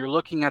because when you're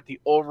looking at the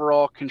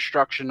overall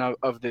construction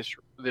of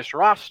this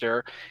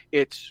roster,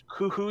 it's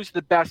who's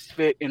the best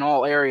fit in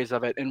all areas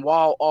of it. And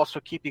while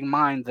also keeping in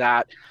mind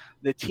that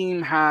the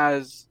team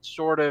has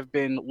sort of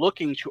been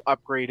looking to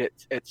upgrade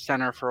at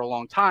center for a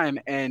long time,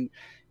 and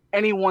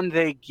anyone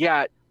they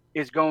get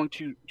is going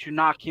to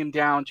knock him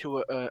down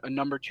to a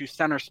number 2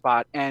 center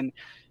spot. And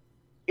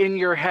in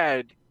your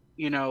head,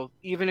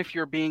 even if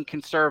you're being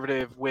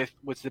conservative with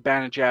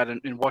Zibanejad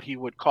and what he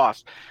would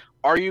cost,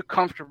 are you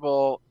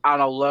comfortable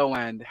on a low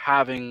end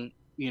having,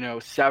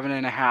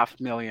 $7.5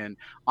 million,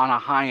 on a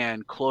high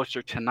end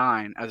closer to $9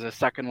 million as a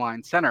second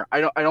line center? I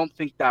don't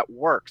think that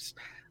works.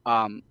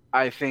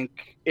 I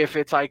think if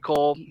it's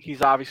Eichel,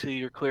 he's obviously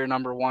your clear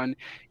number 1.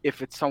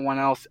 If it's someone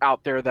else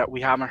out there that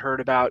we haven't heard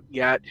about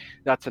yet,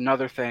 that's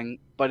another thing.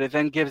 But it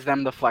then gives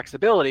them the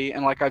flexibility.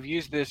 And like I've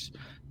used this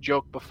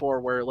joke before,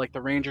 where like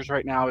the Rangers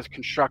right now is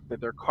constructed,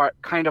 they're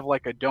kind of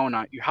like a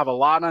donut. You have a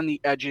lot on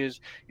the edges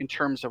in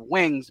terms of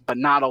wings, but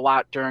not a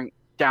lot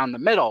down the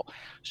middle.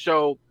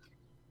 So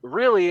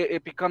really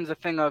it becomes a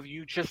thing of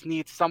you just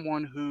need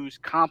someone who's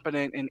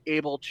competent and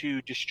able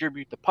to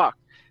distribute the puck.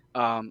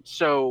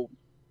 So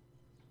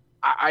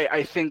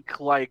I think,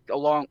 like a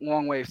long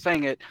way of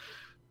saying it,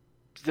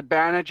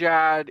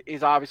 Zibanejad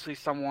is obviously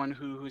someone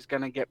who's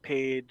going to get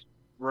paid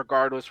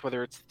regardless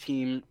whether it's the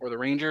team or the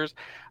Rangers.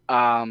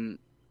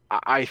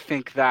 I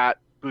think that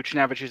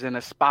Buchnevich is in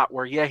a spot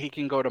where, he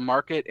can go to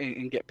market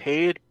and get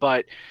paid,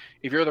 but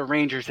if you're the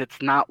Rangers,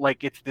 it's not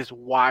like it's this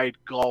wide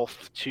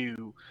gulf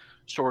to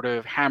sort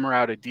of hammer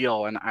out a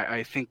deal. And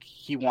I think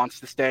he wants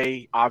to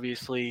stay.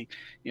 Obviously,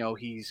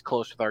 he's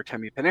close with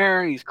Artemi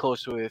Panarin, he's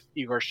close with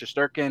Igor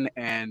Shesterkin,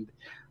 and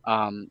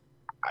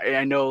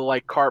I know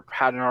like Carp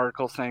had an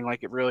article saying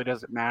like it really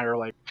doesn't matter,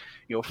 like,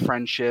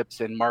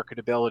 friendships and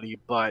marketability,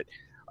 but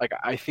like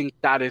I think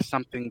that is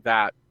something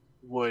that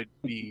would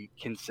be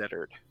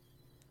considered.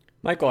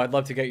 Michael, I'd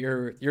love to get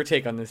your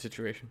take on this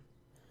situation.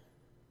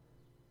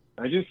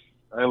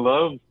 I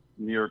love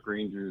New York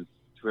Rangers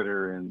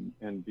Twitter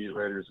and beat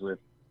writers with,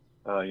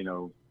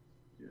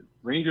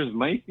 Rangers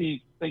might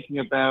be thinking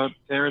about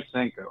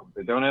Tarasenko.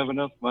 They don't have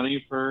enough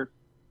money for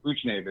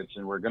Buchnevich,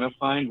 and we're going to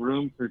find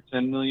room for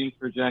 $10 million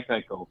for Jack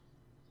Eichel.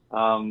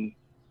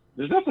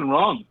 There's nothing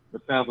wrong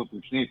with Pavel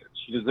Buchnevich.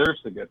 He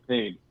deserves to get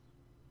paid.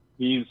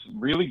 He's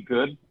really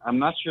good. I'm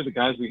not sure the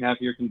guys we have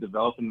here can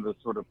develop into the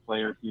sort of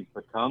player he's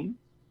become.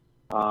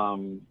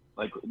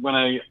 Like when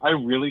I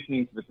really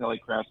think Vitaly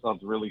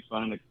Kravtsov's really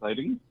fun and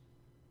exciting.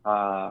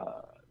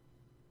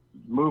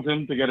 Move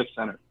him to get a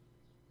center.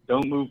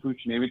 Don't move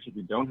Buchnevich if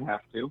you don't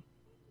have to.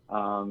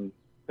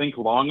 Think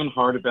long and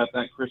hard about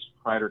that Chris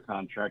Kreider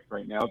contract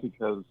right now,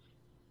 because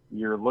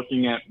you're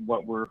looking at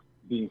what we're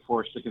being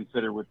forced to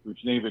consider with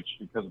Buchnevich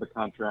because of the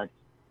contract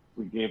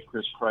we gave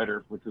Chris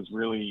Kreider, which was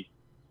really,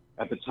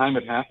 at the time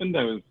it happened,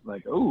 I was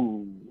like,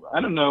 oh,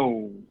 I don't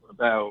know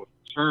about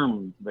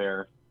term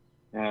there.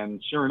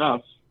 And sure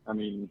enough, I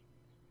mean,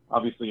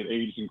 obviously it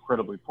aged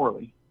incredibly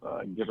poorly,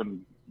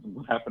 given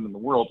what happened in the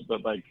world,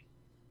 but like,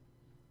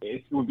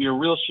 it would be a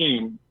real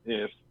shame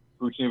if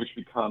Buchnevich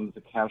becomes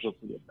a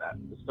casualty of that,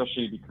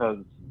 especially because,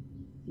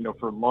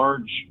 for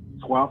large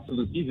swaths of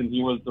the season,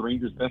 he was the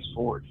Rangers' best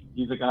forward.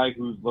 He's a guy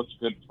who looks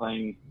good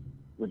playing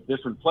with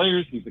different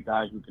players. He's a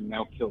guy who can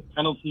now kill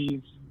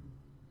penalties.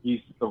 He's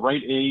the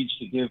right age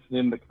to give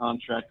him the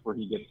contract where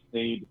he gets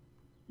paid.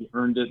 He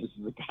earned it. This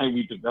is a guy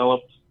we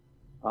developed.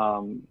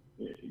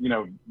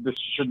 This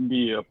shouldn't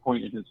be a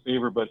point in his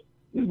favor, but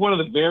it's one of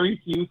the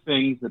very few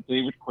things that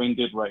David Quinn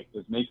did right,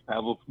 is make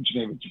Pavel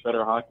Buchnevich a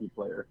better hockey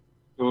player.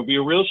 So it would be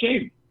a real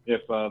shame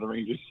if the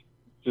Rangers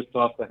just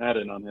tossed the hat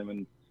in on him.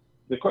 And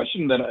the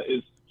question that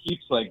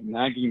keeps like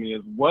nagging me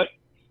is, what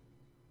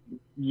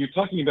you're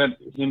talking about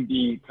him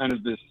being kind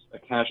of a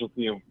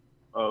casualty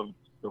of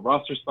the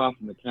roster spots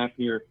and the cap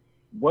here.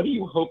 What do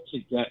you hope to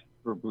get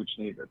for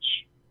Buchnevich?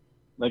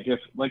 Like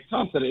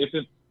Tom said,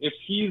 if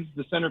he's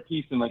the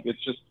centerpiece and like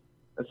it's just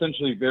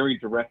essentially very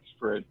direct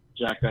for a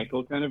Jack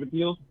Eichel kind of a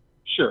deal,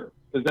 sure,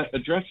 because that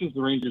addresses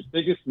the Rangers'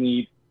 biggest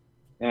need,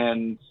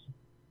 and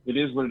it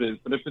is what it is.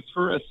 But if it's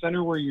for a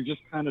center where you're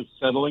just kind of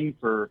settling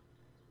for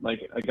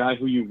like a guy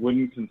who you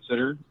wouldn't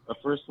consider a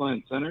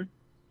first-line center,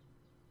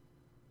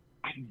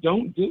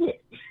 don't do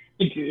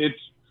it.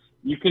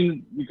 You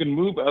can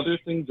move other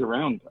things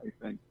around, I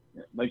think.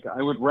 Like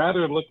I would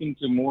rather look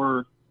into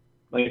more,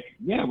 I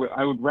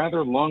would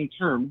rather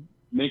long-term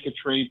make a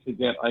trade to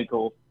get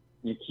Eichel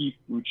and keep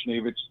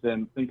Buchnevich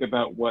than think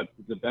about what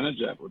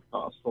Zibanejad would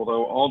cost.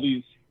 Although all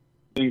these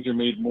things are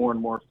made more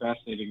and more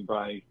fascinating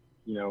by,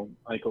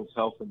 Eichel's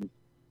health and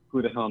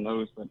who the hell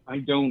knows. But I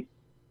don't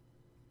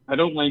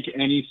like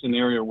any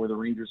scenario where the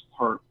Rangers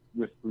part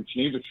with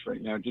Buchnevich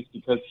right now, just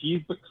because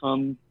he's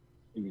become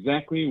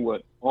exactly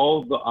what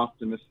all the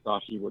optimists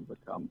thought he would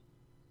become.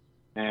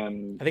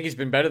 And I think he's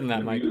been better than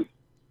that, Mike.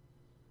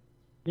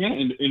 Yeah,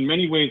 and in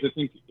many ways, I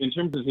think in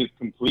terms of his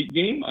complete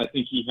game, I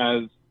think he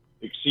has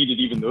exceeded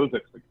even those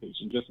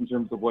expectations, just in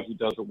terms of what he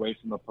does away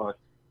from the puck,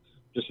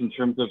 just in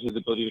terms of his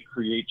ability to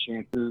create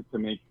chances, to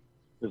make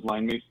his his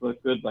line mates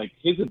look good. Like,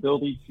 his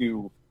ability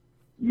to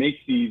make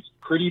these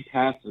pretty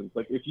passes.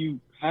 Like, if you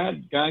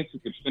had guys who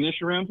could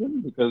finish around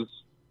him, because,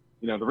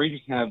 you know, the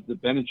Rangers have the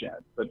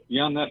Benajad, but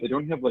beyond that, they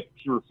don't have, like,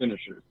 pure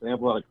finishers. They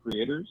have a lot of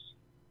creators.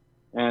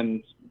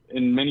 And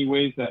in many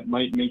ways, that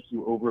might make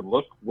you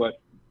overlook what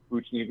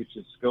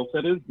Buchnevich's skill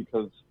set is,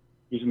 because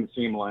he's in the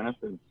same lineup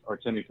as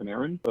Artemi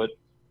Panarin, but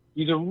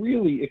he's a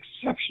really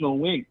exceptional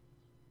wing.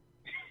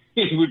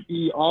 It would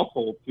be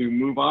awful to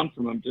move on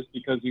from him just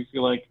because you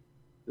feel like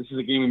this is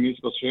a game of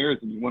musical chairs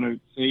and you want to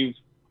save.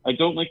 I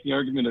don't like the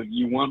argument of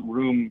you want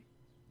room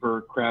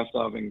for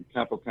Kravtsov and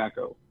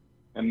Capo,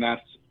 and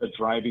that's a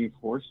driving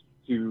force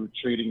to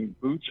trading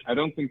Buch. I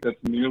don't think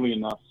that's nearly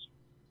enough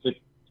to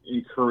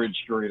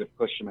encourage Drury to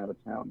push him out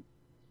of town.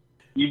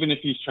 Even if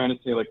he's trying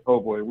to say, like,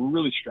 oh boy, we're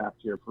really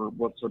strapped here for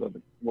what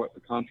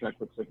the contract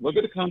looks like. Look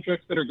at the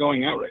contracts that are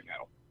going out right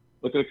now.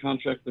 Look at the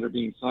contracts that are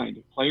being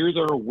signed. Players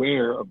are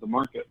aware of the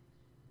market.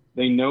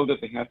 They know that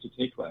they have to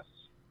take less.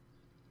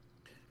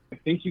 I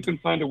think you can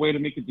find a way to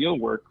make a deal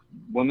work,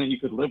 one that you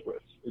could live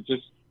with. It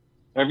just,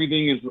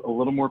 everything is a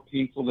little more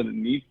painful than it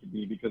needs to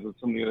be because of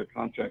some of the other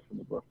contracts in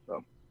the book.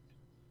 So,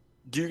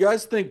 do you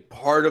guys think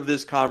part of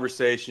this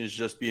conversation is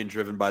just being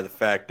driven by the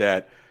fact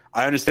that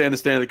I understand the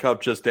Stanley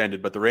Cup just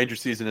ended, but the Ranger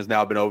season has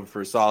now been over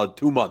for a solid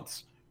 2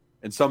 months,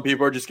 and some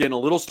people are just getting a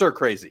little stir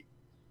crazy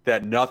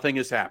that nothing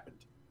has happened.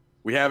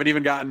 We haven't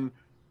even gotten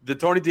the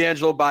Tony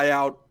DeAngelo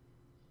buyout,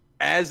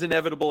 as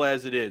inevitable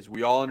as it is.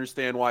 We all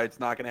understand why it's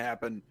not going to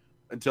happen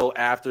until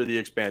after the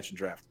expansion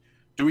draft.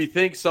 Do we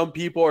think some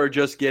people are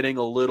just getting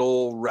a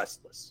little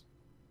restless?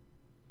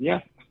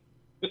 Yeah.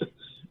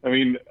 I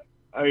mean,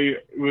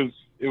 it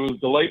was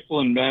delightful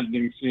and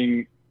maddening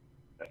seeing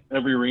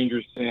every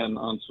Rangers fan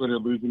on Twitter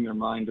losing their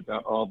mind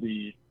about all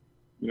the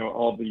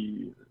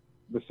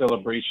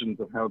celebrations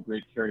of how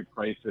great Carey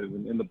Price is.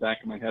 And in the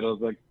back of my head, I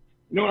was like,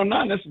 you know, I'm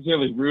not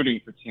necessarily rooting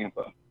for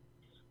Tampa,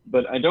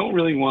 but I don't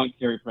really want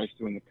Carey Price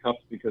to win the Cup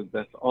because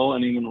that's all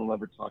anyone will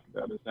ever talk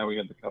about is how we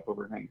had the Cup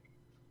over Hank.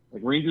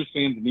 Like, Rangers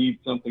fans need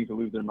something to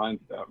lose their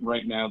minds about. And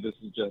right now, this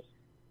is just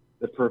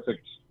the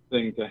perfect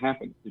thing to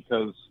happen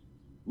because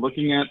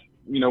looking at,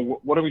 you know,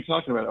 what are we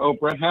talking about? Oh,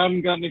 Brett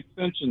Howden got an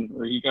extension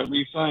or he got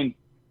re-signed.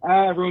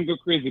 Everyone go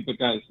crazy, but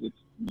guys, you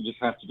just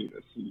have to do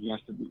this.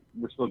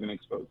 We're still going to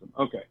expose him.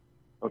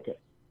 Okay.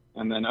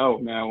 And then,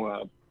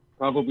 now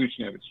Pavel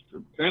Buchnevich.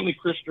 Apparently,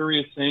 Chris Drury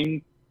is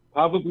saying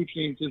Pavel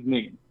Buchnevich's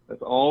name.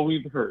 That's all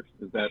we've heard,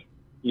 is that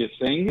he is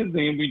saying his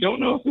name. We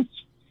don't know if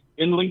it's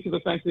in link to the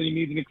fact that he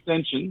needs an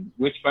extension,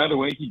 which, by the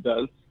way, he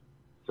does.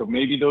 So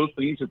maybe those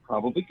things are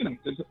probably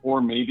connected,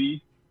 or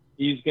maybe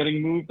he's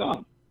getting moved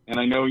on. And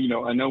I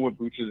know what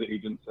Buch's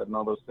agent said and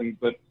all those things,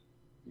 but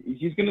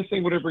he's going to say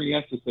whatever he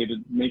has to say to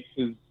make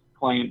his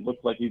client look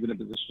like he's in a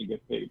position to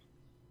get paid.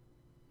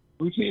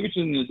 Buchnevich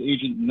and his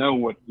agent know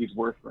what he's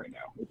worth right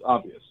now. It's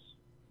obvious.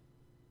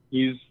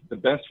 He's the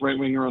best right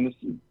winger on the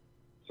team.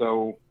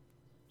 So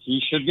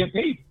he should get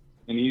paid.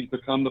 And he's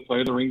become the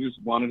player the Rangers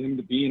wanted him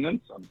to be and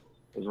then some,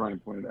 as Ryan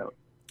pointed out.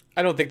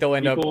 I don't think they'll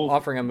end up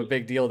offering him a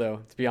big deal,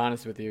 though, to be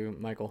honest with you,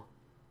 Michael.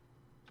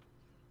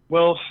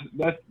 Well,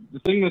 the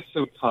thing that's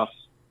so tough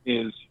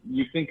is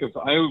you think of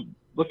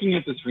looking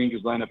at this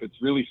Rangers lineup,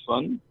 it's really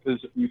fun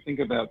because you think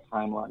about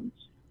timelines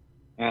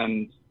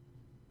and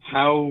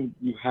how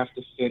you have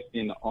to fit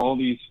in all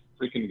these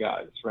freaking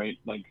guys, right?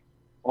 Like,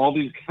 all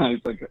these guys,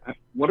 like,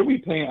 what are we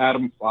paying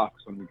Adam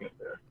Fox when we get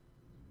there?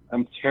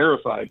 I'm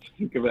terrified to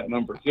think of that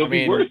number. He'll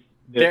be worth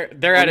it.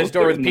 They're at his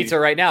door with pizza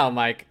right now,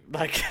 Mike.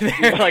 Like,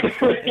 they're like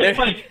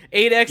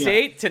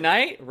 8x8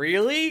 tonight?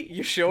 Really?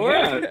 You sure?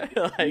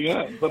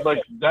 Yeah. But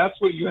like, that's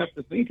what you have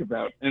to think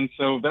about. And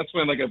so that's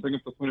why, like, I bring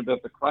up the point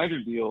about the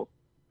Kreider deal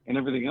and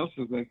everything else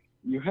is like,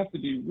 you have to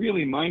be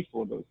really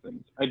mindful of those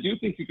things. I do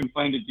think you can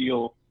find a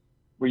deal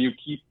where you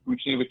keep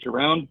Buchnevich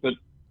around, but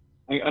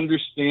I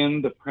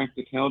understand the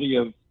practicality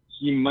of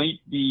he might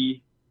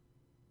be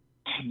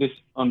this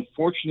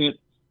unfortunate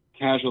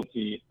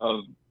casualty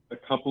of a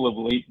couple of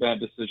late bad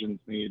decisions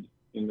made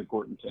in the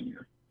Gorton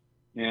tenure.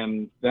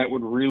 And that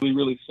would really,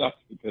 really suck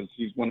because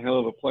he's one hell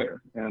of a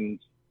player. And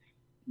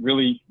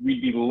really,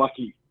 we'd be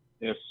lucky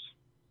if,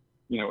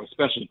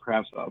 especially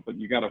Kravtsov, but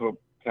you got to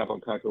hope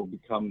Capo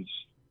becomes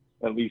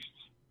at least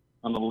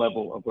on the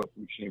level of what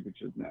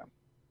Buchnevich is now.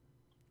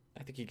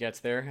 I think he gets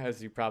there,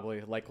 as you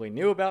probably likely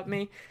knew about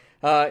me.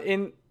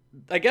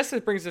 I guess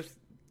it brings us,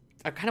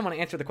 I kind of want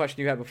to answer the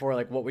question you had before,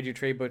 like, what would you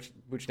trade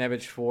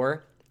Buchnevich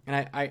for?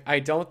 And I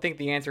don't think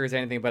the answer is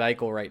anything but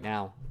Eichel right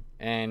now.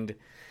 And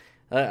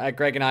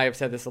Greg and I have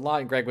said this a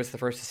lot, and Greg was the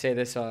first to say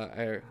this.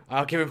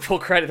 I'll give him full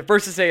credit. The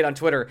first to say it on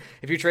Twitter.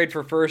 If you trade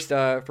for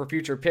for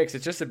future picks,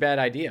 it's just a bad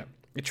idea.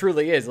 It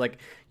truly is. Like,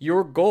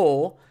 your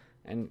goal,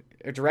 and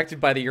directed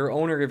by your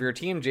owner of your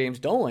team, James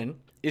Dolan,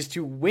 is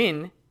to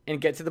win and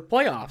get to the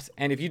playoffs.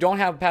 And if you don't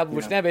have Pavel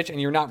Buchnevich and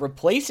you're not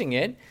replacing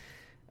it,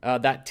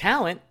 that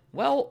talent,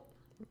 well,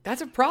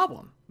 that's a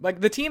problem.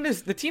 Like, the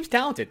team's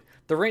talented.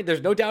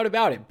 There's no doubt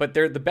about it. But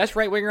they're the best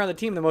right winger on the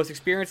team, the most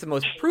experienced, the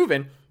most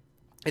proven,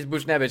 is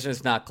Buchnevich, and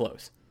it's not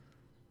close.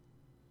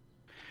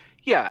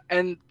 Yeah,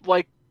 and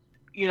like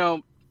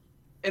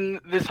in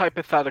this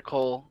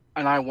hypothetical,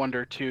 and I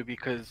wonder too,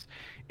 because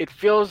it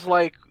feels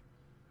like,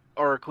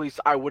 or at least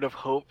I would have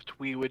hoped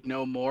we would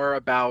know more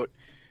about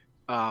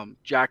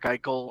Jack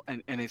Eichel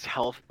and his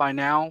health by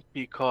now,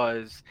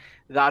 because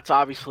that's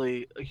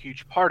obviously a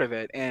huge part of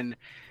it. And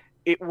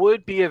it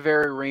would be a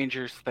very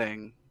Rangers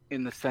thing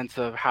in the sense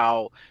of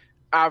how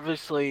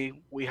obviously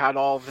we had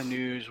all the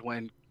news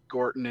when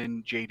Gorton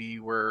and JD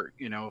were,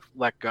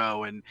 let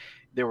go, and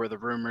there were the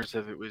rumors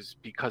of it was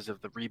because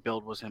of the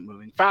rebuild wasn't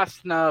moving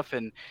fast enough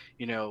and,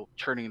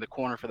 turning the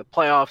corner for the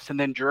playoffs. And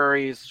then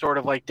Drury is sort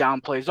of like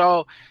downplays,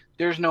 oh,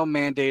 there's no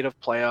mandate of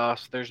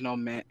playoffs. There's no,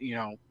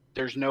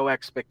 there's no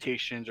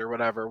expectations or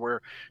whatever. We're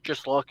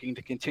just looking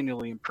to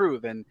continually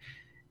improve. And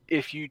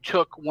if you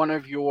took one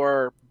of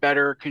your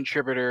better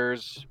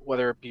contributors,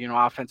 whether it be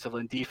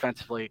offensively and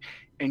defensively,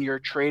 and you're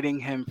trading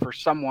him for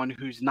someone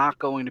who's not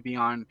going to be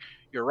on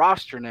your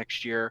roster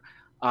next year,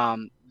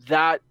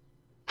 that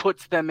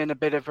puts them in a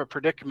bit of a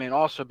predicament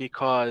also,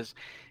 because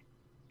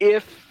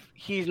if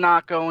he's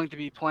not going to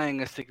be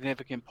playing a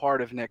significant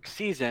part of next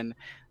season,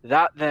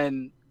 that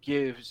then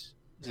gives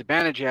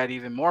Zibanejad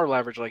even more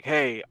leverage. Like,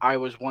 hey, I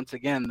was once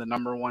again the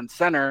number one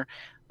center.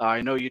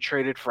 I know you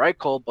traded for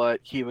Eichel, but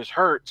he was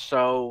hurt.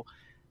 So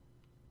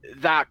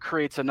that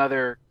creates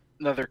another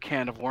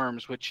can of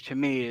worms, which to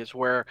me is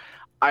where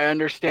I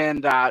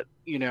understand that,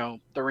 the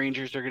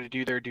Rangers are going to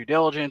do their due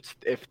diligence.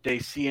 If they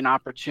see an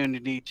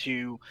opportunity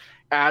to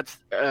add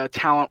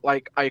talent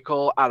like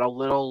Eichel at a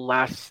little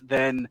less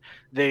than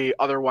they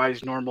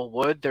otherwise normal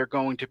would, they're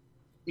going to,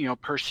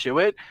 pursue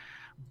it.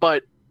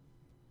 But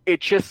it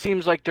just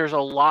seems like there's a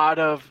lot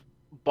of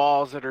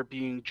balls that are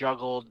being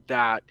juggled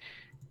that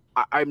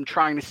I'm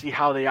trying to see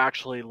how they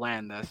actually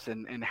land this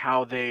and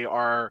how they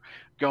are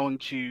going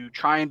to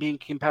try and be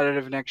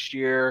competitive next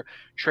year,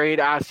 trade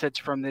assets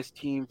from this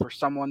team for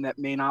someone that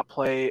may not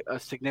play a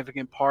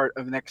significant part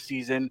of next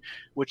season,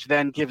 which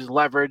then gives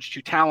leverage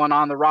to talent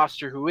on the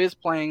roster who is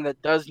playing that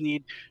does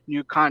need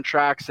new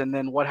contracts. And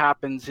then what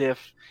happens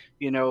if,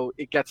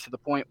 it gets to the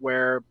point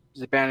where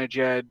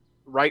Zibanejad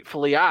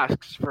rightfully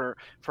asks for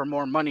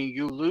more money,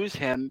 you lose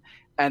him,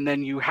 and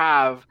then you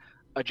have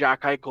a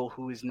Jack Eichel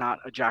who is not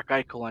a Jack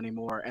Eichel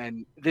anymore.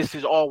 And this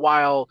is all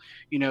while,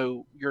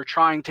 you're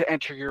trying to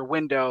enter your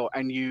window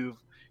and you've,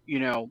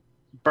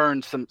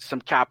 burned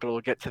some capital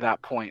to get to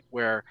that point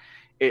where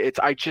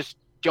I just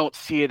don't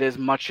see it as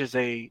much as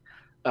a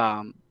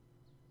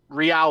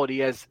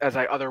reality as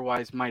I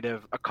otherwise might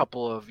have a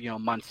couple of,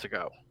 months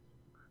ago.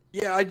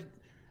 Yeah,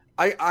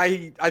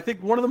 I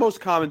think one of the most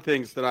common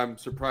things that I'm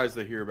surprised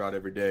to hear about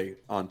every day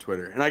on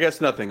Twitter, and I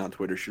guess nothing on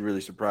Twitter should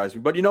really surprise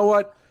me, but you know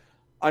what?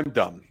 I'm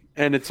dumb,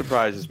 and it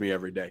surprises me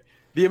every day.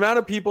 The amount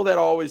of people that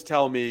always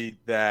tell me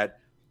that,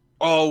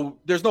 oh,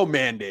 there's no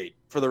mandate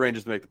for the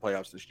Rangers to make the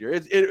playoffs this year.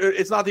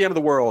 It's not the end of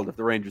the world if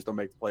the Rangers don't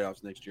make the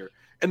playoffs next year.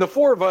 And the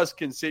four of us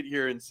can sit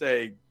here and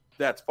say,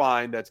 that's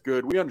fine, that's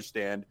good, we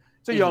understand.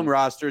 It's a young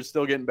roster, it's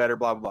still getting better,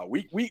 blah, blah, blah.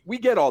 We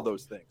get all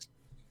those things.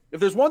 If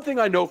there's one thing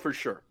I know for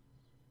sure,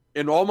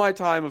 in all my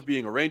time of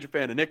being a Ranger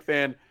fan, a Knick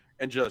fan,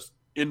 and just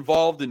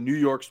involved in New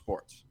York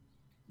sports,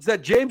 is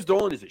that James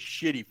Dolan is a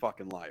shitty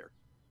fucking liar.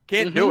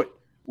 Can't do it.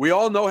 We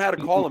all know how to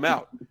call him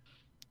out.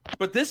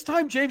 But this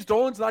time, James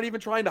Dolan's not even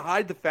trying to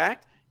hide the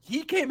fact.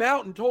 He came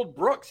out and told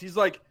Brooks, he's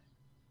like,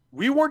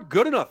 we weren't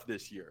good enough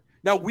this year.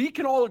 Now, we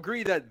can all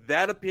agree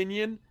that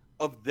opinion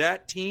of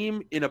that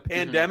team in a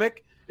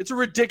pandemic, it's a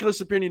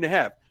ridiculous opinion to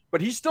have.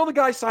 But he's still the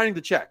guy signing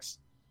the checks.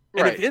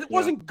 And if it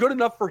wasn't good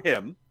enough for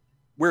him,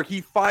 where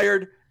he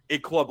fired a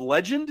club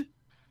legend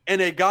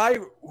and a guy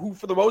who,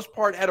 for the most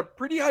part, had a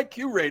pretty high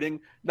Q rating,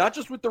 not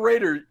just with the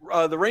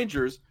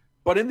Rangers,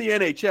 but in the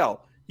NHL.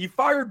 He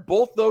fired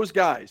both those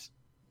guys.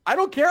 I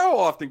don't care how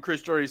often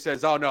Chris Drury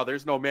says, oh, no,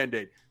 there's no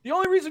mandate. The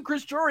only reason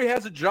Chris Drury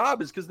has a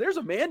job is because there's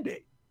a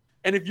mandate.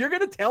 And if you're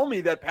going to tell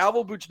me that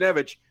Pavel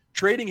Buchnevich,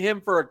 trading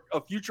him for a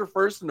future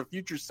first and a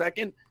future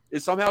second,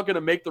 is somehow going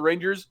to make the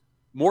Rangers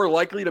more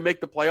likely to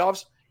make the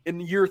playoffs in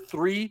year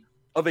 3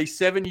 of a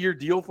 7-year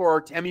deal for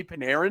Artemi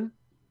Panarin,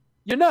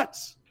 you're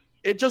nuts.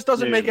 It just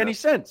doesn't make any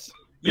sense.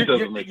 It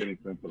doesn't make any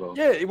sense at all.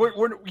 Yeah,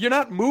 you're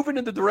not moving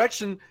in the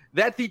direction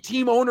that the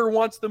team owner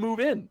wants to move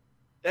in.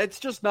 That's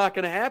just not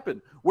going to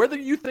happen. Whether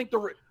you think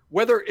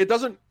whether it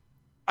doesn't,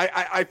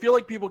 I feel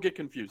like people get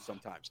confused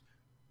sometimes.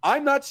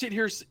 I'm not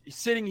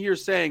sitting here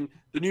saying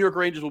the New York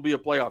Rangers will be a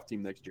playoff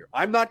team next year.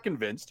 I'm not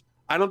convinced.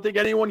 I don't think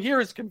anyone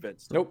here is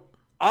convinced. Nope.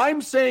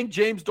 I'm saying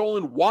James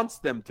Dolan wants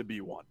them to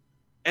be one.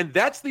 And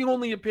that's the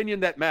only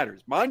opinion that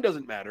matters. Mine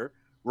doesn't matter.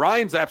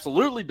 Ryan's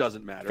absolutely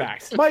doesn't matter.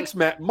 Facts.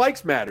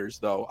 Mike's matters,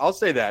 though. I'll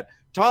say that.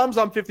 Tom's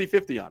I'm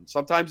 50-50 on.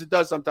 Sometimes it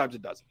does, sometimes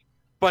it doesn't.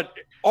 But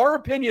our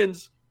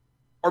opinions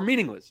are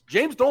meaningless.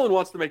 James Dolan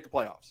wants to make the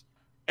playoffs.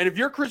 And if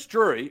you're Chris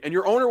Drury and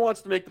your owner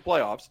wants to make the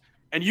playoffs,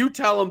 and you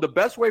tell him the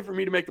best way for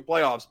me to make the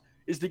playoffs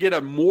is to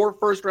get more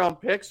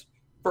first-round picks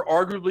for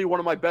arguably one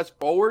of my best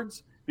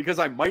forwards because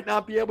I might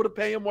not be able to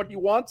pay him what he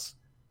wants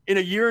in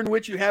a year in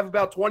which you have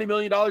about $20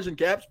 million in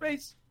cap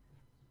space,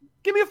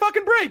 give me a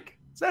fucking break.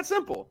 It's that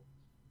simple.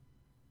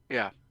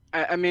 Yeah.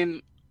 I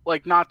mean,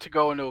 like not to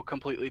go into a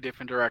completely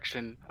different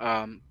direction,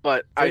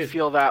 but I Please.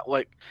 feel that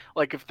like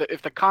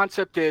if the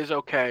concept is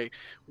okay,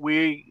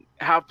 we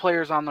have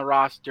players on the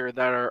roster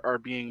that are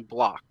being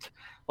blocked.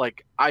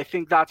 Like I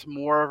think that's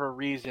more of a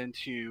reason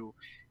to,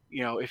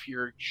 if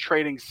you're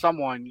trading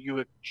someone,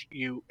 you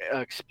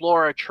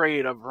explore a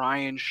trade of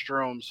Ryan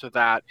Strome so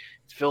that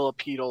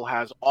Filipino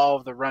has all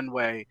of the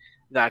runway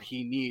that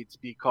he needs,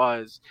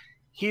 because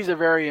he's a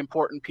very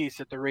important piece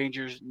that the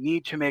Rangers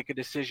need to make a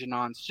decision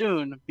on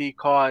soon,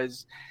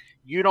 because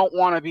you don't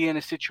want to be in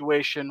a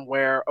situation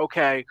where,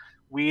 okay,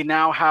 we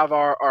now have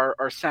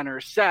our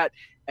center set,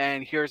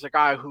 and here's a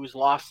guy who's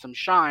lost some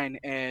shine,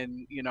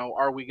 and,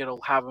 are we going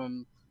to have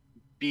him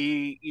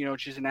be,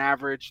 just an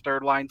average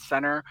third line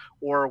center,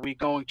 or are we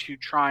going to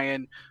try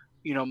and,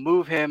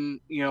 move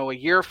him, a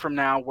year from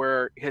now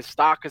where his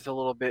stock is a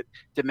little bit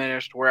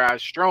diminished,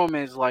 whereas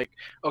Strome is like,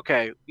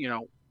 okay,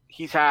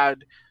 he's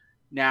had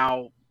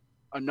now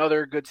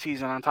another good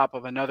season on top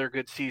of another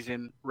good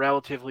season,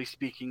 relatively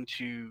speaking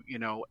to,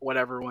 what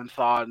everyone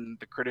thought and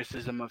the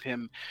criticism of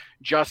him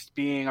just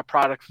being a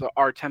product of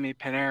Artemi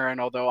Panarin,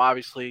 although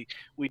obviously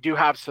we do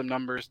have some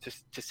numbers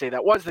to say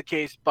that was the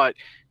case, but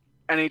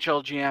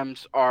NHL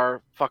GMs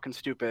are fucking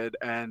stupid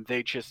and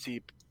they just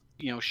see,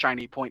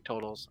 shiny point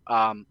totals.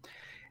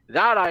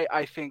 That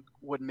I think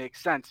would make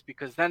sense,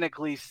 because then at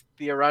least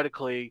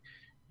theoretically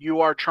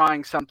you are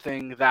trying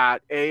something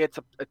that it's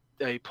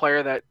a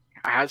player that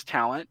has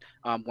talent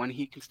when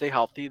he can stay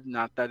healthy.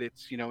 Not that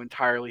it's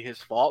entirely his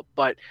fault,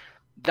 but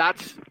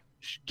that's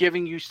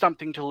giving you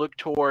something to look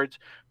towards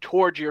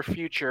your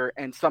future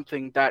and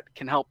something that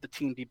can help the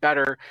team be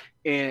better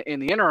in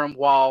the interim.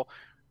 While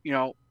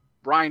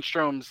Ryan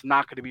Strome's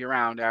not going to be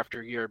around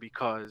after a year,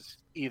 because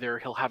either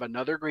he'll have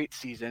another great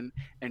season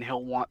and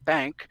he'll want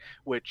bank,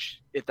 which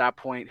at that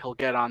point he'll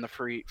get on the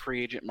free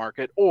agent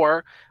market,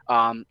 or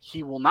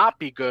he will not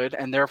be good,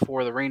 and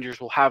therefore the Rangers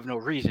will have no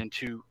reason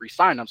to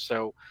re-sign him.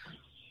 So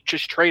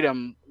just trade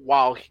him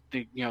while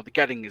the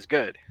getting is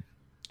good.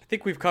 I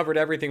think we've covered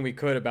everything we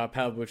could about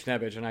Pavel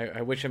Buchnevich, and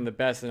I wish him the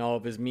best in all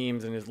of his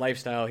memes and his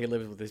lifestyle. He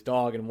lives with his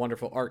dog in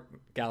wonderful art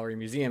gallery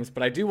museums.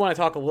 But I do want to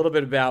talk a little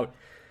bit about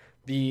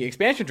the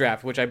expansion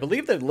draft, which I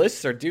believe the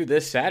lists are due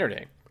this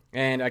Saturday.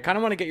 And I kind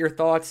of want to get your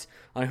thoughts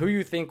on who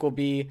you think will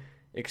be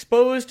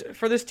exposed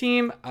for this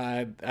team.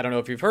 I don't know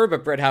if you've heard,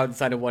 but Brett Howden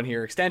signed a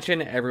 1-year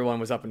extension.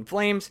 Everyone was up in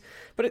flames,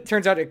 but it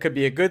turns out it could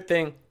be a good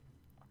thing.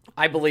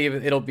 I believe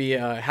it'll be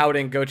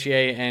Howden,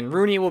 Gauthier, and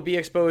Rooney will be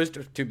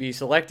exposed to be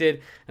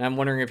selected. And I'm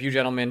wondering if you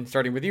gentlemen,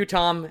 starting with you,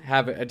 Tom,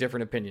 have a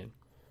different opinion.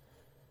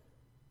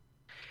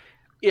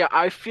 Yeah,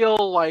 I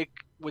feel like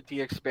with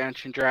the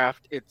expansion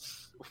draft,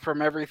 it's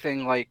from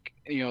everything like,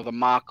 the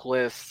mock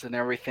lists and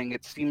everything,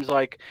 it seems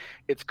like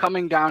it's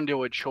coming down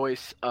to a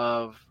choice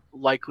of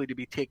likely to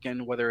be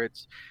taken, whether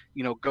it's,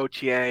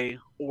 Gauthier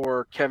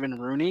or Kevin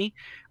Rooney.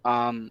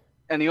 And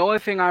the only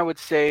thing I would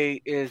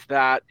say is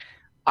that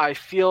I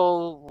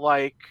feel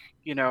like,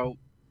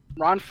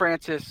 Ron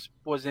Francis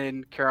was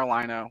in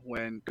Carolina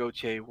when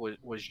Gauthier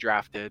was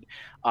drafted.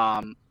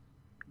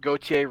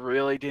 Gauthier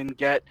really didn't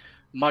get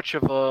much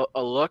of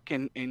a look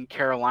in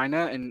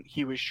Carolina, and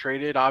he was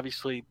traded.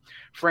 Obviously,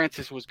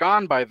 Francis was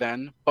gone by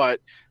then, but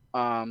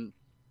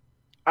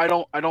I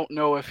don't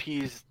know if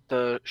he's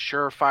the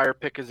surefire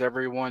pick as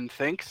everyone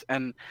thinks.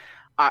 And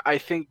I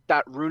think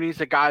that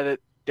Rooney's a guy that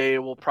they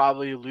will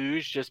probably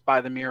lose just by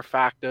the mere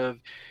fact of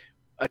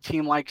a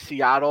team like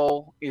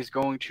Seattle is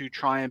going to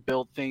try and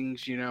build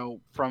things,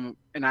 from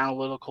an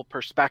analytical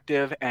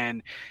perspective,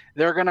 and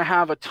they're going to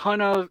have a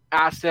ton of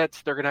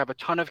assets. They're going to have a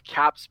ton of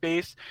cap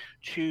space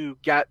to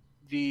get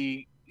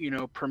the,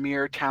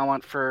 premier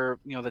talent for,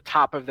 the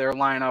top of their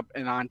lineup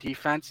and on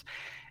defense.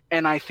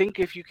 And I think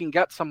if you can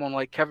get someone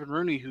like Kevin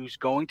Rooney, who's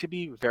going to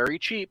be very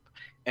cheap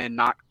and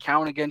not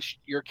count against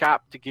your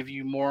cap to give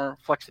you more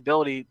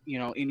flexibility,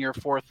 in your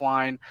fourth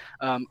line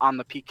on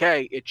the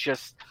PK, it's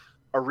just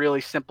a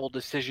really simple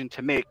decision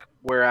to make.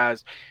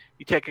 Whereas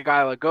you take a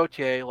guy like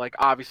Gauthier, like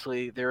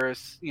obviously there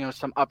is,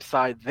 some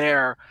upside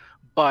there,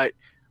 but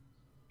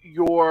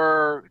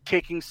you're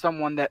taking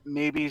someone that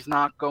maybe is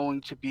not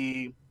going to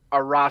be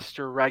a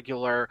roster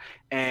regular,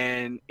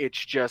 and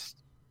it's just,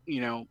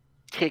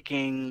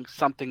 taking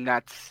something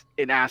that's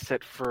an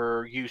asset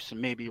for use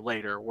maybe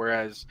later.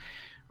 Whereas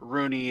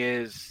Rooney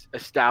is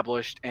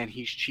established and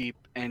he's cheap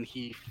and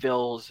he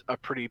fills a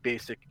pretty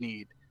basic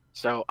need.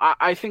 So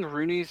I think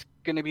Rooney's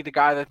going to be the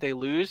guy that they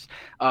lose.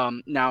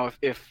 Now,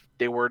 if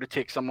they were to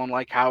take someone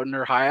like Howden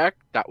or Hayek,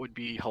 that would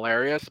be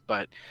hilarious.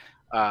 But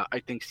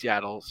I think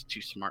Seattle's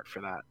too smart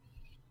for that.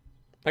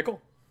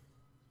 Michael?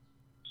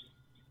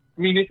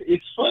 I mean,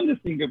 it's fun to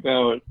think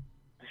about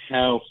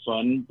how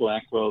fun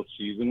Blackwell's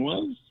season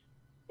was,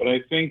 but I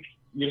think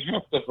you'd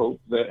have to hope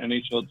that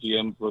NHL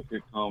GMs look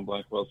at Colin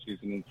Blackwell's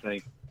season and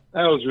say,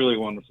 that was really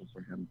wonderful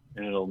for him,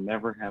 and it'll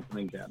never happen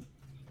again.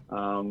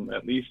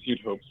 At least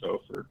you'd hope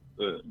so for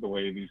the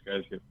way these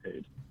guys get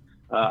paid.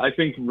 I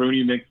think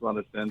Rooney makes a lot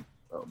of sense.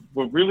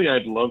 But really,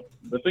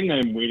 the thing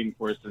I'm waiting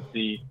for is to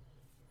see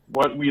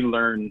what we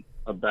learn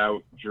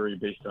about jury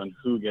based on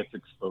who gets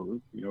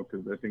exposed,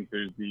 because I think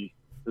there's the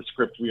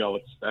script we all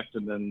expect,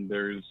 and then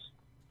there's,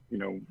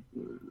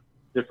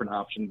 different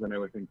options.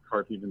 I think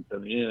Karp even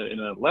said, in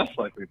a less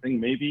likely thing,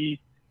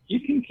 maybe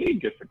Keith Kincaid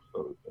gets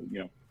exposed.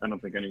 I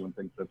don't think anyone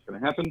thinks that's going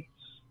to happen.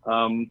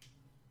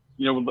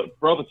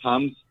 For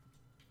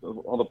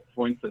all the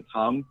points that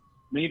Tom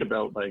made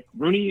about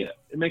Rooney,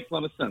 it makes a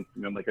lot of sense.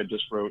 I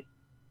just wrote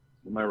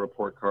my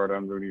report card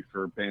on Rooney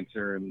for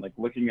Banter, and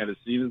looking at his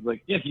season is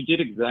yeah, he did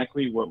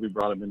exactly what we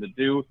brought him in to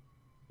do.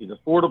 He's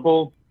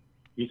affordable.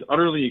 He's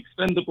utterly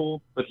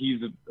expendable, but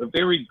he's a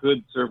very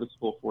good,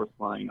 serviceable fourth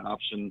line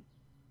option.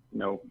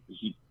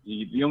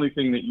 The only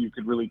thing that you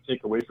could really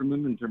take away from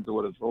him in terms of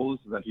what his role is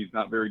that he's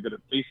not very good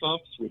at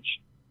faceoffs, which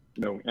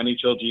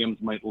NHL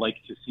GMs might like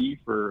to see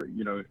for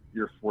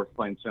your fourth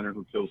line center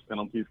who kills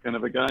penalties kind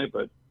of a guy.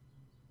 But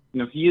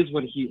he is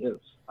what he is,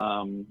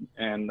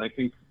 and I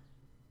think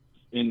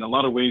in a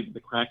lot of ways the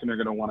Kraken are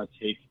going to want to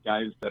take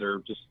guys that are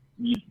just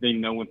they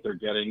know what they're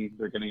getting.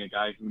 They're getting a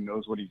guy who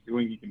knows what he's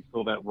doing. He can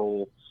fill that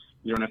role.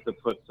 You don't have to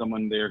put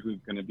someone there who's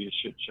going to be a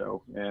shit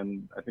show.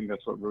 And I think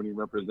that's what Rooney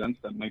represents.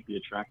 That might be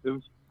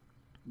attractive.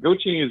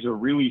 Gauthier is a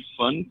really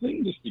fun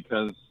thing just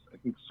because I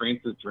think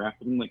France has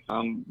drafted him, like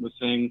Tom was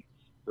saying.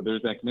 So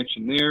there's that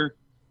connection there.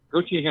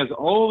 Gauthier has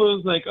all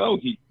those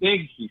he's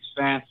big, he's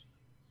fast.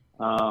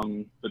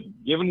 But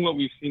given what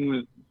we've seen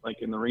with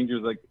in the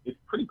Rangers, it's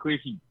pretty clear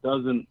he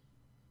doesn't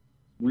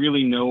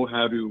really know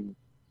how to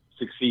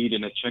succeed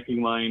in a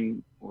checking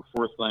line or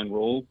fourth line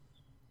role.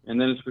 And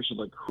then it's a question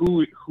of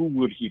who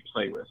would he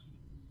play with?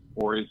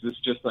 Or is this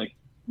just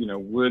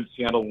would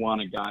Seattle want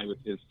a guy with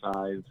his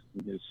size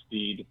and his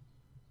speed?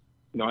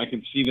 I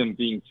can see them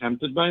being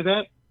tempted by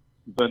that.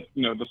 But,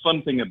 the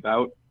fun thing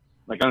about,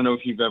 I don't know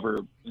if you've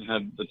ever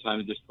had the time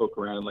to just poke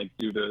around and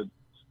do the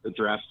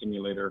draft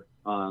simulator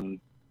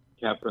on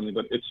Cap Friendly,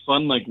 but it's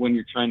fun when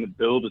you're trying to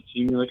build a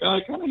team, you're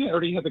I kind of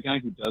already have a guy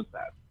who does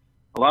that.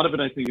 A lot of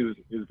it I think is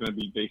going to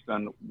be based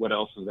on what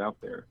else is out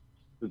there.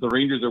 Because the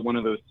Rangers are one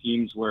of those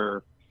teams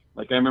where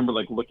I remember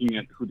looking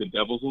at who the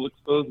Devils will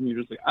expose, and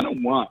you're just I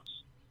don't want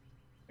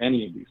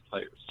any of these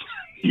players.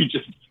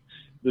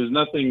 There's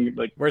nothing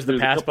where's the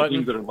pass button?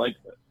 Teams that are like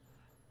that.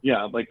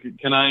 Yeah,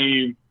 can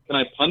I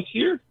punt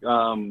here?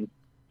 Can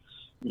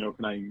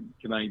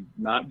I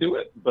not do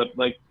it? But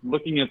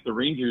looking at the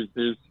Rangers,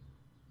 there's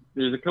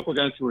a couple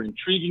guys who are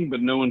intriguing,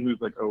 but no one who's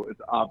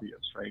it's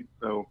obvious, right?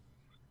 So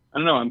I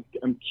don't know.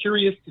 I'm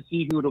curious to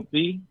see who it'll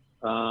be.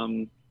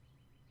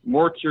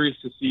 More curious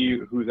to see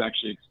who's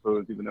actually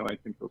exposed, even though I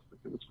think they'll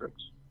stick to the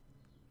scripts.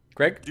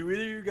 Greg? Do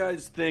either of you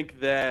guys think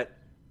that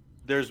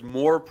there's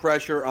more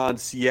pressure on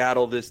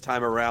Seattle this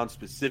time around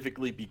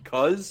specifically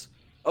because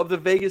of the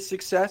Vegas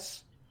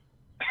success?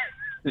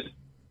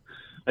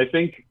 I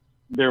think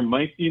there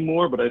might be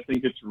more, but I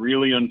think it's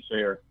really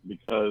unfair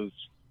because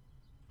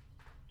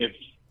if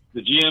the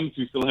GMs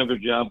who still have their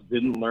jobs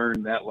didn't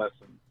learn that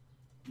lesson,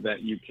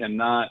 that you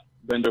cannot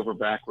bend over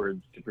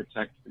backwards to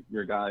protect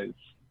your guys,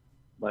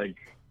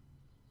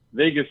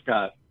 Vegas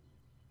got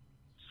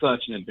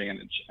such an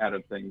advantage out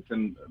of things.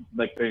 And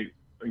they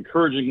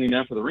encouragingly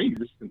now for the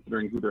Rangers,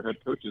 considering who their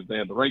head coach is, they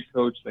had the right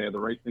coach, they had the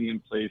right thing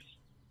in place.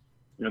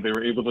 They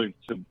were able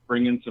to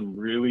bring in some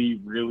really,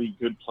 really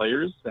good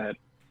players that,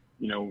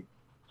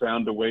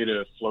 found a way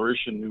to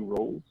flourish in new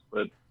roles.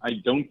 But I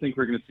don't think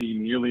we're going to see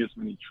nearly as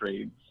many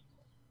trades,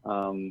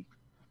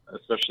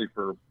 especially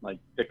for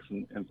picks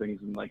and things.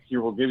 And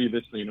here, we'll give you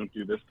this so you don't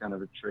do this kind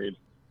of a trade.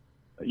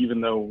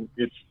 Even though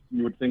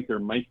you would think there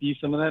might be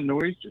some of that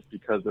noise just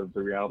because of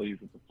the realities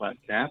of the flat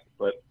cap.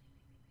 But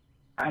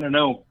I don't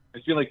know. I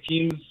feel like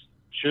teams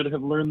should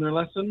have learned their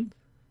lesson,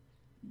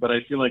 but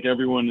I feel like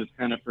everyone is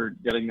kind of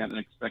forgetting that and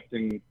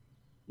expecting,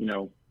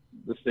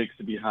 the stakes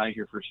to be high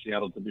here for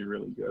Seattle to be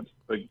really good.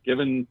 But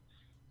given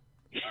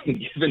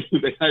who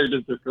they hired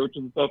as their coach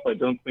and stuff, I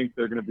don't think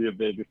they're going to be a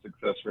Vegas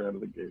success right out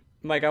of the gate.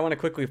 Mike, I want to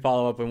quickly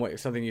follow up on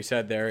something you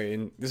said there,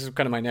 and this is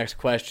kind of my next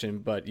question,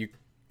 but you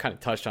kind of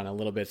touched on it a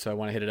little bit, so I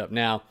want to hit it up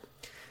now.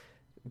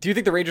 Do you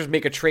think the Rangers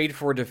make a trade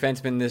for a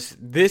defenseman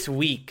this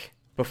week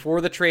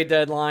before the trade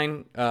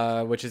deadline,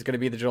 which is going to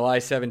be the July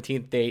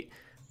 17th date,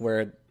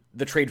 where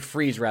the trade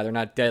freeze, rather,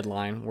 not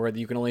deadline, where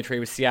you can only trade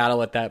with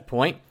Seattle at that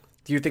point?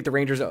 Do you think the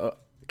Rangers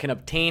can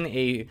obtain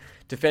a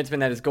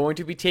defenseman that is going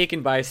to be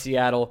taken by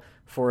Seattle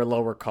for a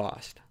lower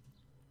cost?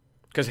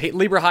 Because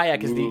Lieber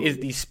Hayek is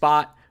the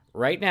spot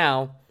right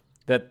now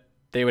that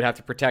they would have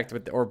to protect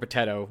or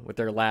Potato with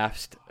their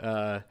last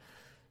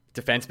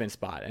defenseman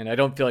spot, and I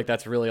don't feel like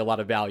that's really a lot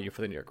of value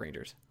for the New York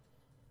Rangers.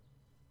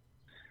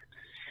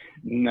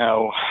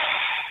 No,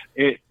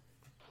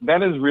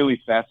 that is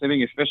really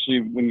fascinating, especially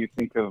when you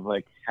think of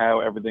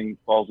how everything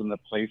falls into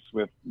place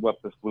with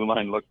what this blue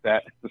line looked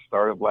at the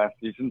start of last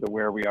season to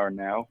where we are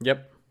now.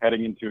 Yep.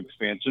 Heading into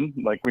expansion.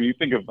 When you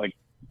think of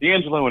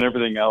D'Angelo and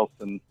everything else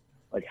and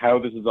how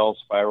this is all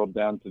spiraled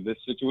down to this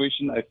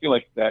situation, I feel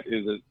like that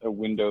is a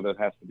window that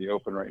has to be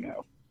open right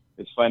now.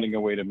 It's finding a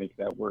way to make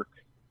that work.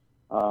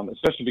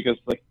 Especially because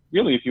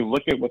really if you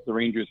look at what the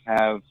Rangers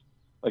have,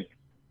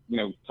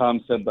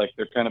 Tom said, like,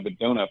 they're kind of a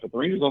donut, but the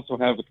Rangers also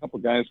have a couple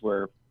guys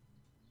where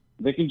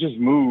they can just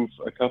move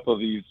a couple of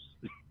these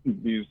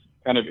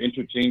kind of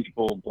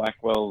interchangeable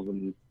Blackwells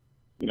and,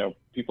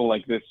 people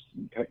like this,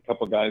 a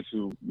couple of guys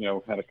who,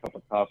 had a cup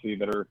of coffee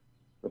that are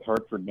with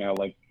Hartford now.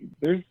 Like,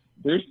 there's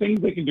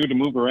things they can do to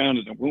move around,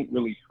 and it won't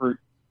really hurt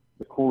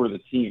the core of the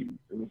team.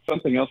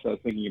 Something else I was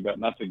thinking about,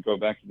 not to go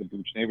back to the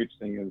Buchnevich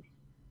thing, is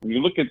when you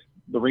look at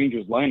the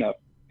Rangers lineup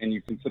and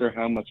you consider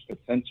how much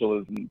potential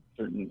is in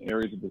certain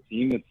areas of the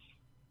team,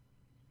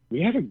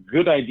 we have a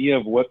good idea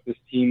of what this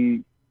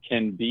team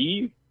can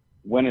be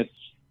when it's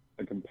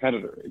a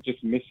competitor. It's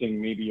just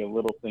missing maybe a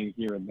little thing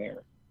here and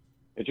there.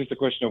 It's just a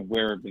question of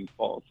where everything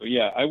falls. So,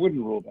 yeah, I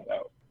wouldn't rule that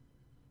out.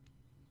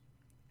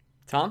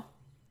 Tom?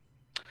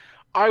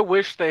 I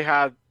wish they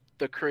had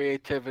the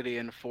creativity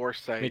and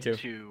foresight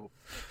to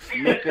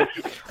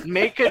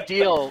make a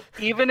deal,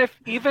 even if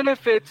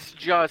it's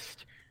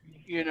just,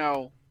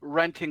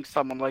 renting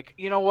someone. Like,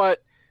 you know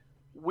what?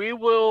 We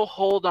will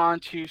hold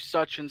on to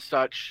such and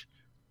such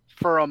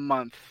for a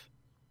month,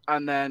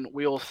 and then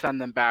we will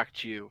send them back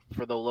to you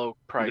for the low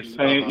price.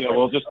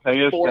 We'll just pay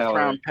his fourth salary.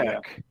 round pick. Yeah.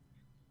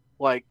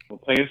 Like, we'll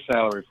pay his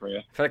salary for you.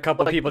 I've had a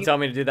couple of people tell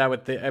me to do that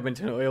with the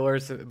Edmonton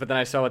Oilers, but then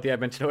I saw what the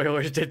Edmonton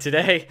Oilers did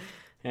today,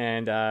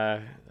 and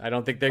I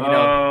don't think they're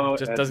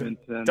just doesn't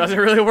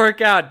really work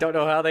out. Don't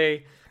know how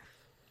they.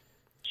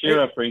 Cheer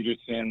up, Rangers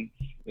fans.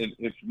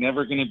 It's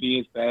never going to be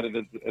as bad as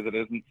it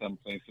is in some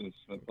places.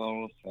 That's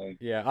all I'll say.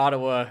 Yeah,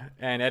 Ottawa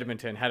and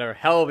Edmonton had a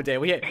hell of a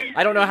day.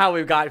 I don't know how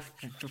we got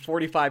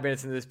 45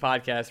 minutes into this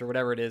podcast or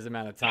whatever it is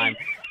amount of time.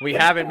 We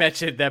haven't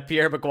mentioned that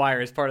Pierre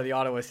Maguire is part of the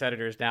Ottawa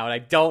Senators now, and I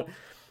don't.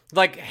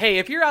 Like, hey,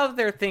 if you're out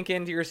there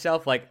thinking to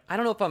yourself, like, I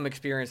don't know if I'm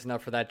experienced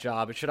enough for that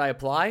job, should I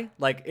apply?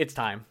 Like, it's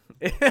time.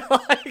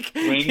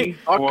 Swing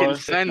fucking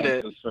send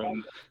it.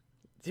 Friends.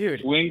 Dude.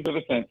 Swing for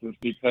the fences,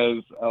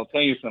 because I'll tell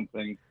you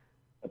something.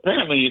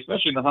 Apparently,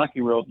 especially in the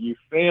hockey world, you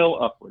fail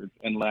upwards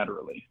and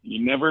laterally.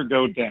 You never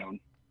go down.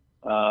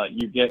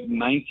 You get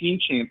 19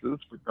 chances,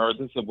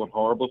 regardless of what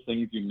horrible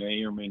things you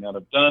may or may not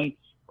have done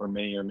or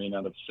may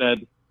not have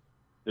said.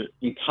 The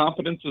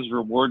incompetence is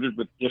rewarded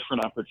with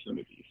different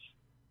opportunities.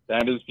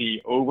 That is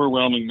the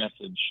overwhelming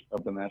message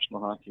of the National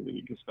Hockey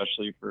League,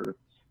 especially for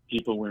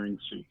people wearing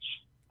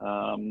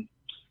suits.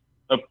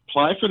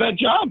 Apply for that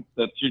job.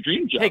 That's your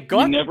dream job. Hey,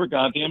 you never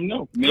goddamn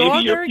know.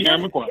 Maybe you're Pierre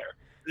Maguire.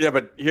 Yeah,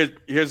 but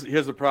here's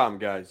the problem,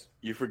 guys.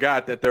 You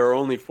forgot that there are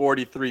only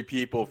 43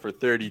 people for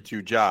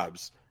 32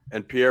 jobs,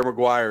 and Pierre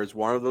Maguire is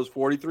one of those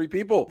 43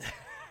 people.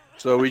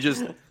 So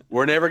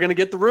we're never gonna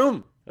get the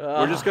room.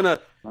 We're just gonna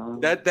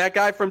that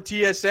guy from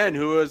TSN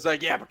who was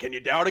like, yeah, but can you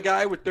doubt a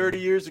guy with 30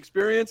 years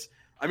experience?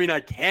 I mean,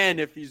 I can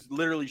if he's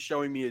literally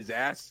showing me his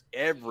ass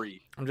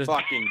every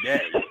fucking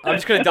day. I'm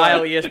just going to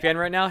dial ESPN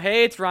right now.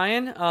 Hey, it's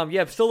Ryan.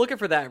 I'm still looking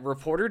for that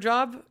reporter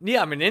job.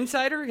 Yeah, I'm an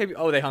insider.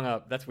 They hung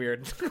up. That's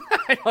weird.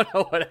 I don't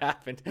know what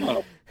happened.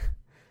 Oh,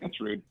 that's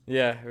rude.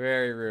 Yeah,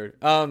 very rude.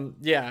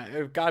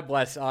 Yeah, God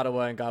bless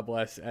Ottawa and God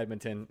bless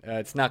Edmonton.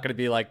 It's not going to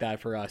be like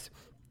that for us.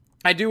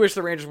 I do wish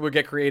the Rangers would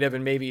get creative,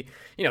 and maybe,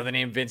 the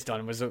name Vince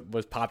Dunn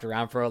was popped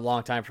around for a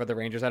long time for the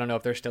Rangers. I don't know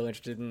if they're still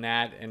interested in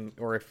that,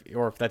 or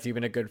if that's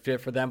even a good fit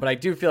for them. But I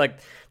do feel like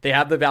they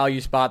have the value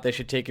spot. They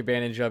should take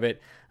advantage of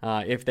it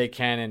if they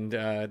can,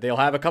 and they'll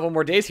have a couple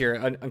more days here,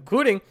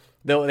 including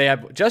they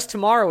have just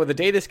tomorrow, with the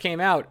day this came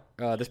out.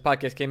 This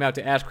podcast came out,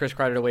 to ask Chris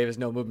Kreider to waive his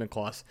no movement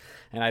clause,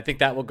 and I think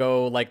that will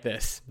go like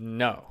this: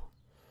 no.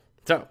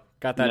 So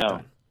got that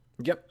done.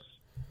 Yep.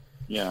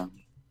 Yeah,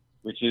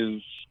 which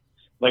is.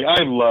 Like,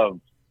 I love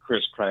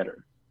Chris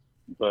Kreider,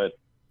 but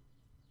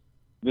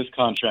this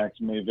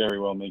contract may very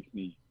well make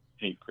me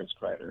hate Chris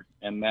Kreider.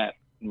 And that,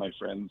 my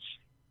friends,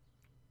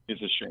 is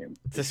a shame.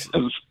 It's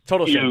a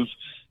total shame.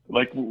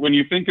 Like, when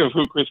you think of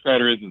who Chris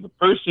Kreider is as a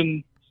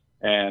person,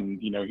 and,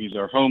 he's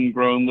our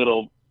homegrown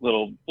little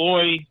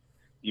boy,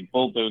 he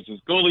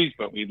bulldozes goalies,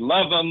 but we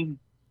love him,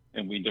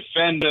 and we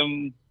defend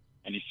him,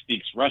 and he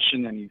speaks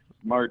Russian, and he's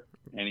smart,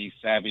 and he's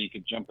savvy, he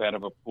could jump out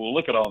of a pool.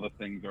 Look at all the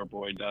things our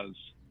boy does.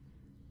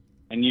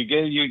 And you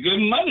give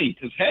him money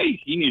because, hey,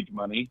 he needs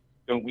money,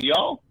 don't we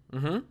all?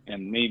 Mm-hmm.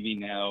 And maybe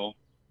now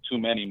too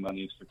many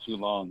monies for too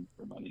long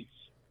for monies.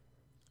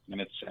 And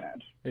it's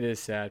sad. It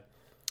is sad.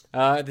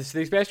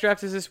 The best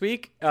draft is this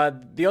week.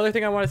 The other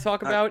thing I want to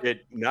talk about...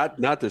 Not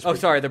this week. Oh,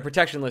 sorry. The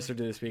protection lists are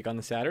due this week on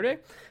the Saturday.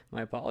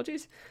 My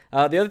apologies.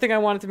 The other thing I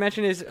wanted to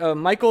mention is,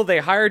 Michael, they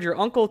hired your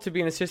uncle to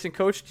be an assistant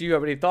coach. Do you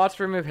have any thoughts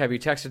from him? Have you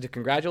texted to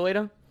congratulate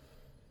him?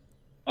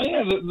 Oh,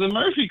 yeah, the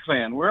Murphy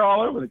clan. We're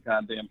all over the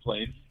goddamn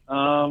place.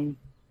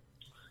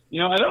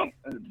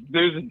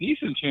 There's a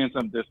decent chance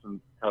I'm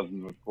distant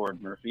cousins with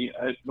Gord Murphy.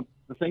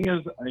 The thing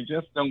is, I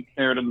just don't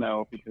care to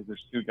know because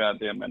there's too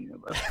goddamn many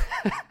of us.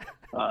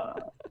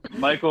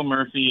 Michael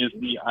Murphy is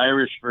the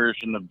Irish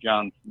version of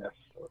John Smith,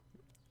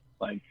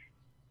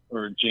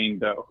 or Jane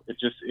Doe.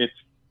 It's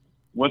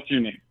what's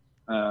your name?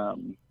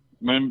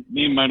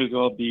 Me might as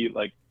well be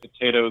like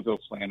Potatoes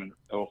O'Flannery.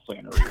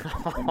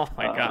 Oh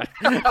my God.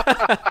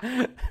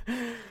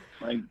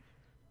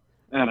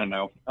 I don't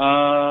know.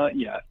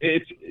 Yeah,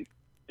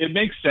 it it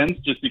makes sense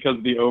just because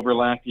of the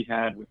overlap he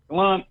had with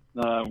Gallant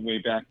way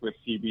back with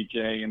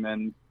CBJ, and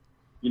then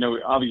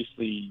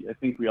obviously I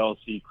think we all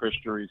see Chris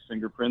Drury's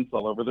fingerprints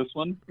all over this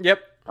one.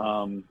 Yep.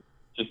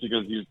 Just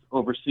because he was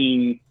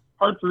overseeing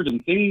Hartford,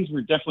 and things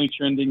were definitely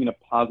trending in a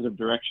positive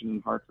direction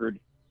in Hartford,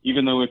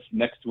 even though it's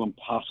next to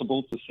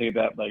impossible to say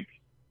that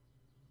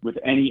with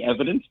any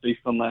evidence based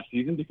on last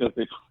season, because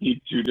they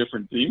played two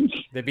different teams.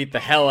 They beat the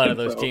hell out of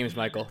those teams,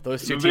 Michael.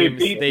 Those two they teams,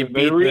 beat they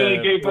really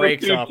the gave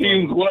brakes those off two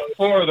teams them. what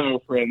for,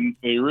 though, friends.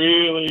 They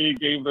really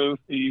gave those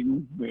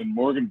teams, and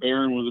Morgan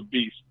Barron was a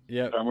beast.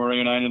 Yep.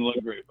 Moraine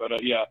looked great, but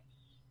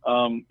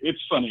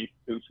it's funny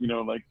because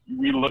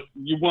we look,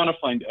 you want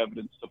to find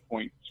evidence to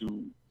point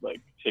to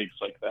takes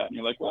like that, and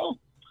you're like, well,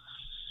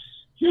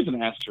 here's an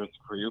asterisk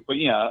for you. But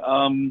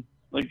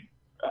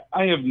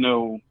I have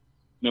no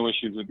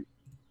issues with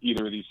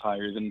either of these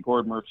hires, and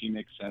Gord Murphy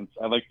makes sense.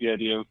 I like the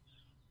idea of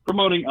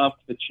promoting up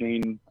the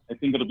chain. I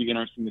think it'll be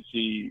interesting to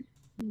see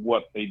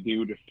what they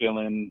do to fill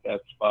in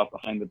that spot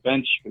behind the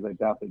bench, because I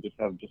doubt they just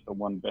have a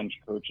one bench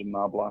coach in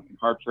Knobloch and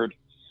Hartford.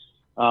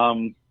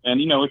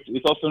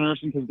 It's also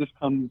interesting because this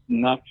comes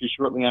not too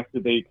shortly after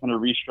they kind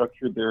of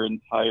restructured their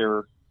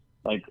entire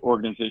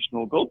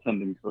organizational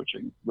goaltending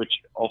coaching, which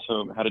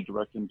also had a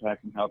direct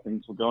impact on how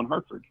things will go in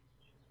Hartford.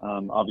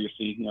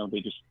 Obviously, they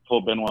just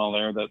told Benoit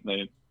there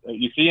that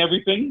you see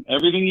everything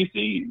you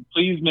see,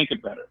 please make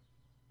it better.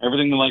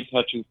 Everything the light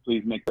touches,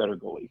 please make better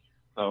goalies.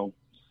 So,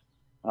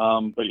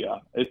 but yeah,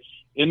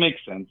 it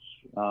makes sense.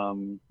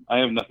 I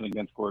have nothing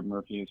against Gord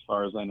Murphy as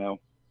far as I know.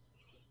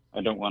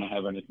 I don't want to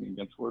have anything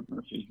against Gord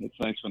Murphy. It's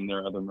nice when there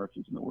are other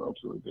Murphys in the world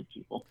who are good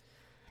people.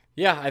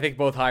 Yeah, I think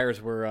both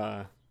hires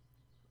were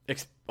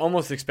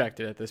almost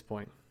expected at this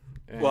point.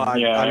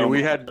 And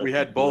we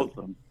had both.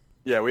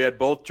 Yeah, we had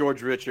both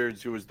George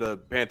Richards, who was the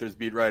Panthers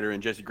beat writer,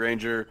 and Jesse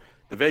Granger,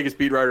 the Vegas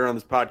beat writer, on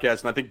this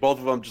podcast. And I think both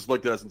of them just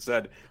looked at us and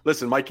said,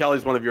 listen, Mike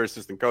Kelly's one of your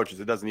assistant coaches.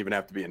 It doesn't even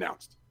have to be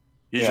announced.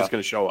 He's just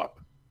going to show up.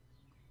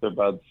 They're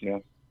buds, yeah.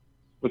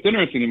 What's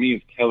interesting to me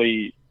is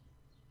Kelly,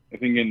 I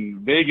think in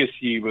Vegas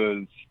he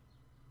was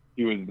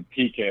the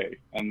PK,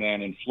 and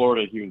then in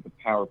Florida he was the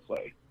power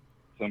play.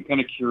 So I'm kind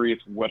of curious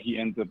what he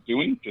ends up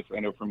doing. Just I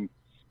know from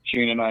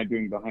Shane and I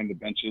doing behind the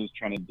benches,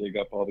 trying to dig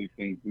up all these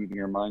things,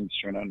 losing our minds,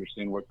 trying to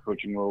understand what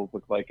coaching roles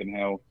look like and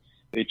how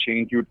they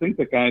change. You would think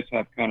that guys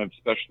have kind of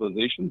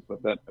specializations,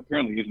 but that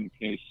apparently isn't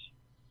the case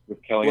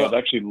with Kelly. Well, I'd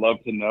actually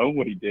love to know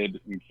what he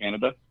did in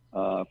Canada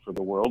for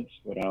the Worlds,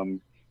 but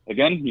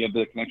again, he had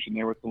the connection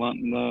there with Gallant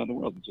in the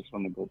Worlds. He just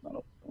won the gold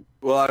medal. So.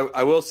 Well,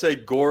 I will say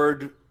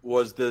Gord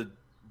was the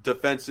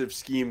defensive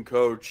scheme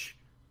coach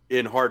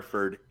in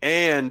Hartford,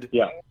 and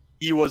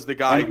he was the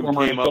guy who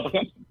came up.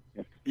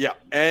 Yeah,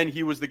 and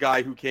he was the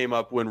guy who came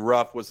up when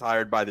Ruff was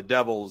hired by the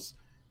Devils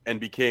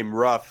and became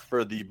Ruff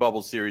for the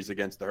bubble series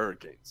against the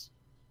Hurricanes.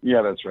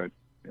 Yeah, that's right.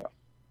 Yeah.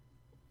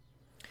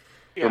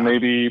 So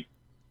maybe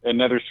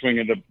another swing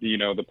at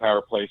the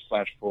power play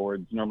 /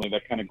 forwards. Normally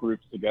that kind of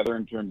groups together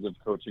in terms of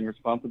coaching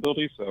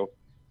responsibility. So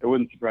it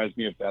wouldn't surprise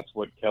me if that's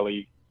what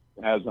Kelly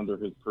has under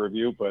his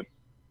purview. But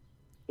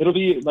it'll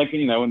be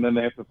and then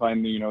they have to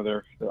find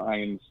their eye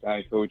in the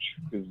sky coach,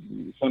 because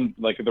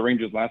the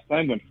Rangers last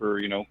time went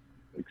for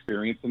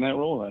experience in that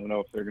role. I don't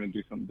know if they're going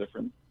to do something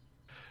different.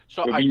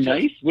 So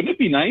Wouldn't it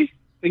be nice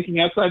thinking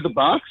outside the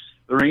box?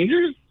 The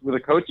Rangers with a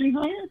coaching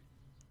hire?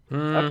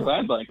 That's what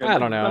I'd like. I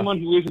don't know. Someone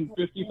who isn't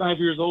 55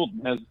 years old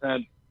and has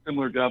had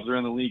similar jobs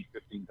around the league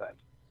 15 times.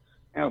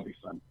 That would be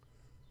fun.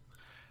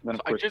 And then,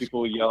 of course,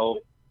 people yell,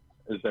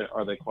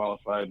 are they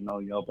qualified? And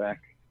I'll yell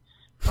back,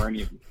 are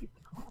any of these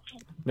people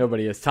qualified?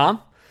 Nobody is.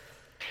 Tom?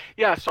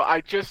 Yeah, so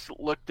I just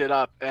looked it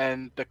up,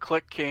 and the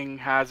Click King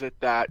has it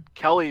that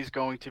Kelly's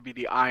going to be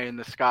the eye in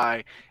the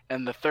sky,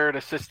 and the third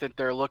assistant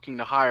they're looking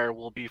to hire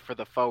will be for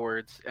the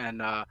forwards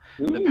and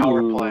the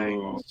power play.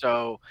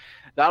 So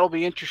that'll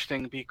be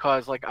interesting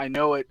because, I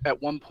know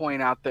at one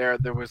point out there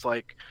was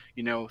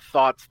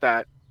thoughts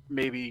that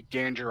maybe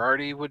Dan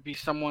Girardi would be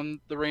someone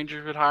the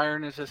Rangers would hire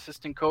as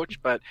assistant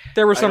coach, but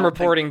there was some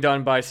reporting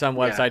done by some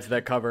websites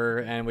that cover,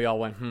 and we all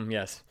went,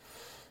 yes.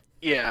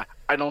 Yeah,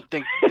 I don't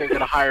think they're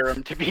going to hire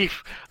him to be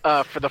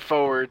for the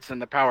forwards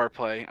and the power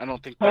play. I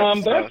don't think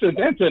that's...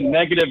 that's a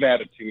negative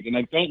attitude, and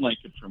I don't like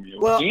it from you.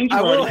 Well, Dan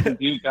Girardi can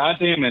do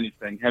goddamn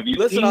anything. Have you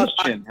seen his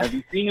chin? Have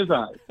you seen his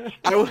eyes?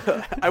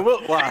 I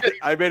will. Well,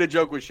 I made a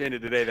joke with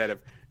Shana today that if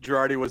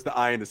Girardi was the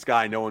eye in the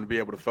sky, no one would be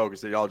able to focus.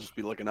 They'd all just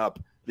be looking up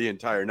the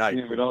entire night.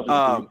 Yeah, we'd all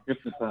just be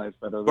hypnotized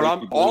by those.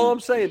 But all I'm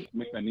saying...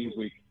 Make my knees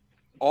weak.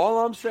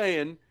 All I'm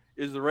saying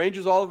is the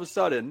Rangers all of a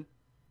sudden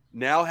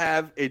now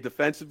have a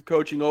defensive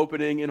coaching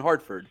opening in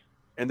Hartford,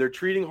 and they're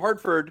treating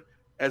Hartford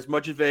as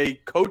much of a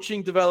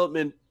coaching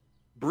development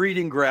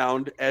breeding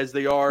ground as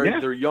they are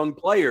their young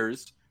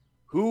players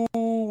who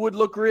would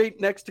look great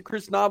next to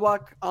Chris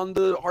Knobloch on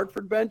the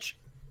Hartford bench.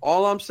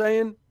 All I'm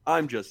saying,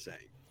 I'm just saying.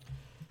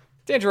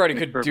 Dan Girardi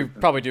could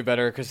probably do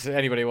better because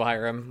anybody will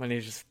hire him when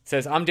he just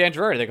says, I'm Dan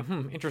Girardi. They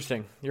go,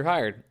 interesting. You're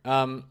hired.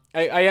 I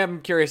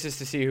am curious as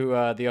to see who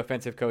the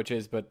offensive coach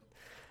is, but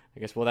I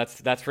guess,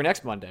 that's for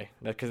next Monday,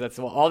 because that's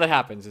all that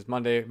happens is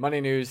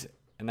Monday news,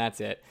 And that's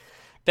it.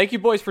 Thank you,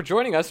 boys, for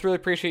joining us. Really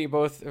appreciate you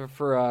both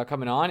for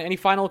coming on. Any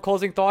final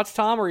closing thoughts,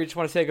 Tom, or you just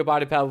want to say goodbye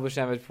to Pavel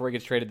Buchnevich before he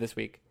gets traded this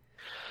week?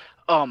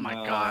 Oh, my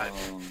God.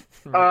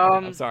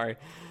 I'm sorry.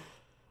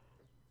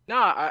 No,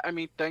 I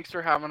mean, thanks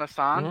for having us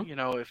on. Mm-hmm. You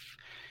know, if,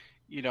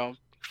 you know,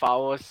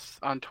 follow us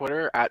on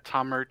Twitter at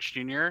Tom Urtz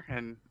Jr.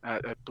 and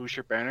at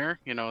Blueshirt Banter.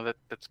 You know,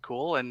 that's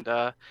cool. And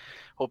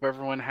hope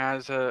everyone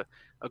has a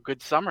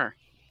good summer.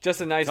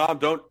 Just a nice Tom,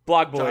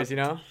 blog boys, you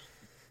know?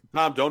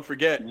 Tom, don't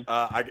forget,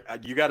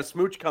 you got a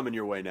smooch coming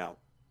your way now.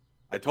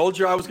 I told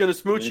you I was going to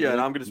smooch you,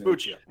 and I'm going to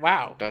smooch you.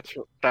 Wow.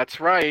 That's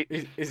right.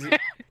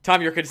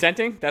 Tom, you're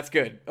consenting? That's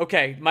good.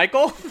 Okay,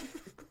 Michael?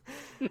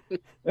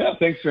 Yeah,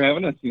 thanks for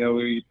having us. You know,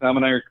 Tom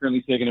and I are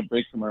currently taking a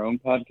break from our own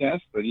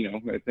podcast, but, you know,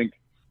 I think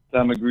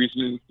Tom agrees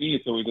with me.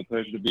 It's always a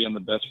pleasure to be on the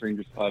Best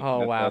Rangers podcast.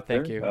 Oh, wow, out there.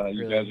 thank you.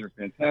 You really. guys are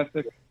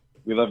fantastic.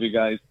 We love you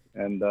guys,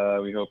 and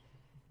we hope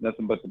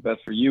nothing but the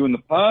best for you and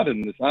the pod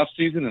and this off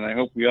season, and I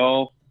hope we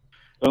all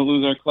don't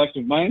lose our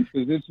collective minds,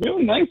 because it's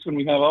really nice when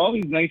we have all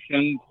these nice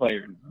young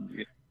players.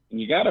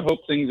 And you got to hope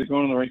things are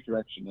going in the right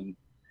direction. And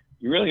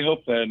you really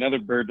hope that another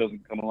bird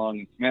doesn't come along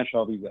and smash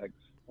all these eggs.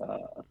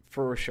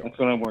 For sure. That's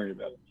what I'm worried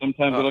about.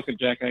 Sometimes I look at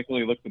Jack Eichel,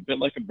 he looks a bit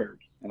like a bird,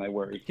 and I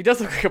worry. He does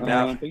look like a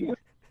bird.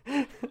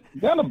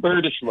 He's got a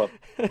birdish look.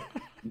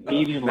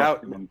 Now,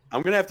 I'm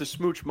going to have to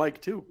smooch Mike,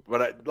 too.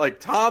 But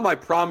Tom, I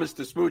promised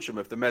to smooch him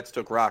if the Mets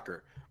took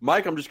Rocker.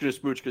 Mike, I'm just going to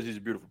smooch because he's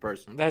a beautiful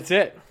person. That's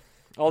it.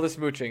 All the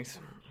smoochings.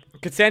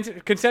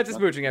 Consensus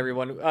smooching,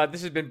 everyone.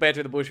 This has been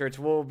Banter the Blueshirts.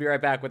 We'll be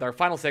right back with our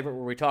final segment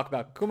where we talk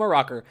about Kumar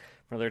Rocker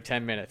for another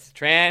 10 minutes.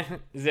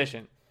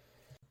 Transition.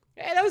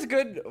 Hey, that was a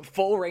good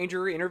full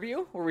Ranger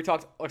interview where we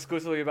talked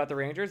exclusively about the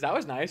Rangers. That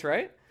was nice,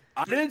 right?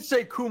 I didn't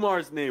say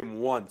Kumar's name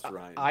once,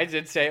 Ryan. I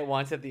did say it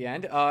once at the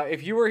end.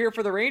 If you were here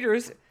for the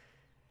Rangers,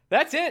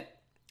 that's it.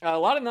 A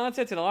lot of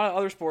nonsense and a lot of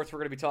other sports we're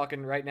going to be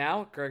talking right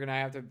now. Greg and I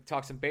have to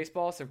talk some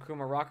baseball, some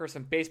Kumar Rocker,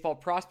 some baseball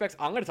prospects.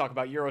 I'm going to talk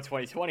about Euro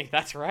 2020.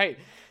 That's right.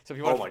 So if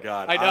you want my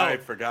God. I know. I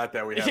forgot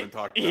that we haven't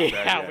talked about that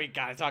yet. Yeah, we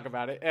got to talk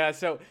about it.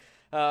 If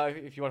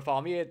you want to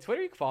follow me at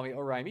Twitter, you can follow me at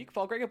Ryan. You can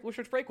follow Greg at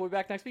Blueshirts Break. We'll be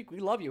back next week. We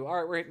love you.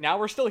 All right,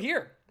 we're still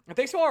here. And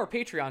thanks to all our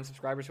Patreon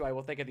subscribers who I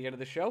will thank at the end of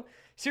the show.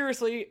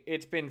 Seriously,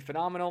 it's been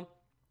phenomenal.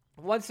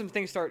 Once some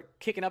things start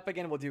kicking up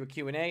again, we'll do a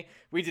Q&A.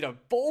 We did a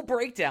full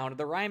breakdown of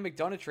the Ryan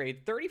McDonough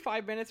trade,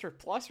 35 minutes or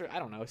plus, or I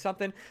don't know,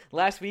 something.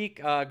 Last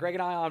week, Greg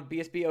and I on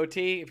BSB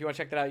OT. If you want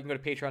to check that out, you can go to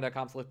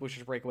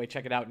patreon.com/Blueshirts Breakaway.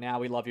 Check it out now.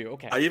 We love you.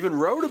 Okay. I even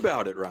wrote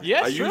about it, Ryan.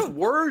 Yes, I true. used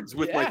words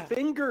with my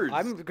fingers.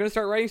 I'm going to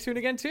start writing soon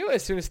again, too,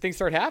 as soon as things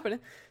start happening.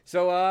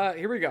 So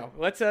here we go.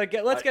 Let's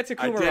get to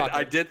Kumar Rocker.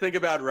 I did think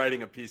about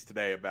writing a piece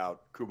today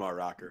about Kumar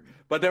Rocker,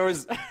 but there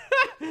was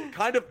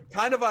kind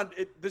of on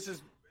it.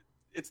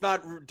 It's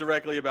not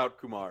directly about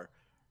Kumar.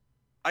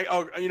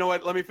 You know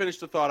what? Let me finish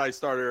the thought I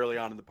started early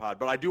on in the pod.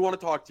 But I do want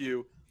to talk to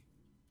you.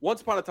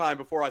 Once upon a time,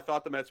 before I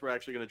thought the Mets were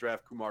actually going to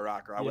draft Kumar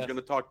Rocker, I was going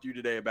to talk to you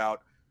today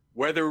about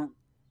whether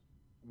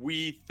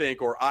we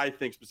think, or I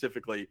think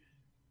specifically,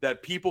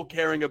 that people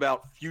caring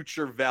about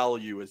future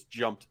value has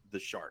jumped the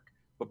shark.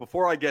 But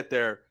before I get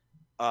there,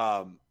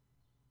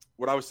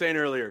 what I was saying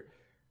earlier,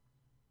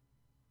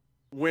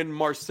 when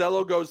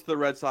Marcelo goes to the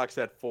Red Sox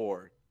at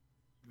 4,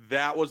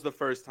 that was the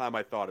first time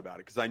I thought about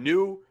it, because I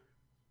knew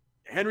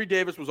Henry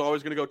Davis was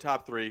always going to go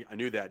top 3. I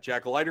knew that.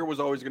 Jack Leiter was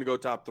always going to go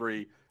top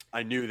 3.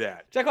 I knew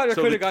that. Jack Leiter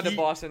could have gone to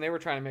Boston. They were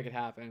trying to make it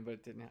happen, but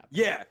it didn't happen.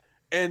 Yeah,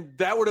 and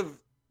that would have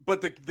 –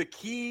 but the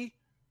key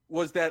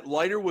was that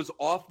Leiter was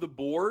off the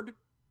board,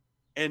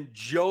 and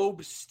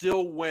Job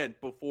still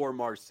went before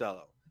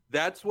Marcelo.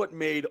 That's what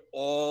made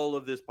all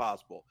of this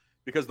possible,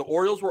 because the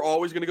Orioles were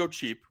always going to go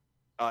cheap.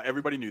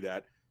 Everybody knew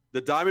that.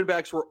 The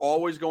Diamondbacks were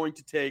always going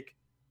to take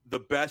the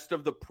best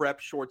of the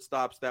prep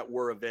shortstops that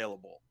were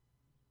available.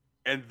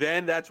 And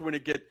then that's when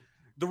it get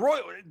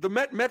the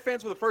Met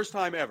fans for the first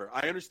time ever.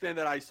 I understand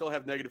that I still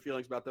have negative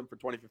feelings about them for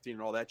 2015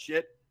 and all that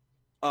shit.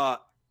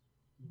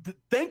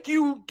 Thank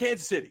you,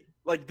 Kansas City.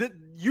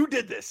 You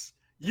did this.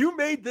 You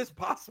made this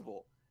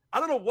possible. I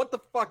don't know what the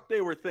fuck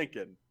they were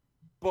thinking,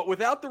 but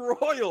without the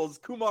Royals,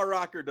 Kumar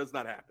Rocker does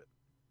not happen.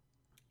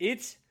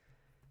 It's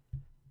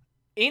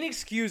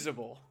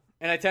inexcusable.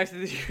 And I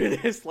texted you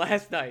this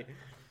last night.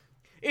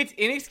 It's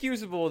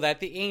inexcusable that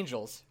the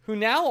Angels, who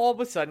now all of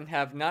a sudden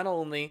have not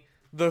only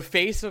the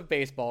face of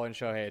baseball in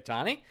Shohei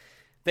Ohtani,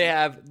 they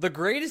have the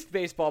greatest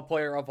baseball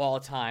player of all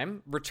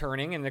time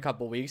returning in a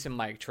couple weeks in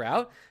Mike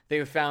Trout.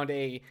 They've found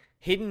a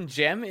hidden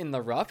gem in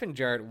the rough in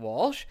Jared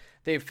Walsh.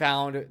 They've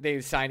signed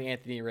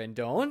Anthony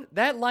Rendon.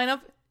 That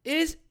lineup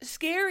is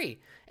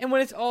scary. And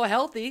when it's all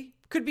healthy,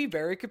 could be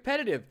very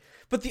competitive.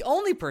 But the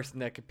only person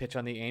that could pitch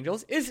on the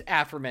Angels is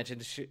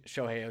aforementioned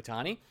Shohei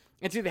Ohtani.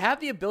 And to have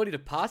the ability to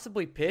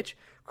possibly pitch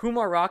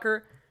Kumar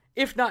Rocker,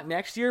 if not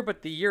next year,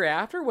 but the year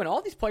after, when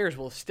all these players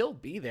will still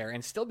be there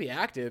and still be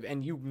active,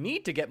 and you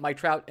need to get Mike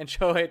Trout and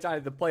Shohei Ohtani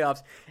to the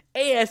playoffs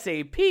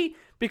ASAP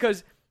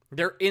because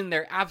they're in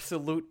their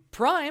absolute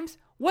primes,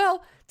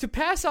 well, to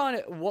pass on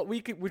what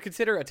we would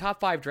consider a top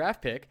 5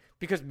 draft pick,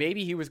 because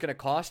maybe he was going to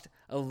cost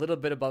a little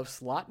bit above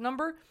slot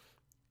number,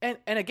 And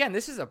again,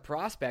 this is a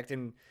prospect,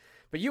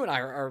 but you and I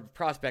are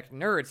prospect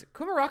nerds.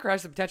 Kumar Rocker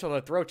has the potential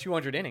to throw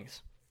 200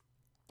 innings.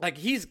 Like,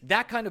 he's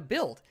that kind of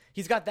build.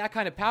 He's got that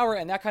kind of power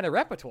and that kind of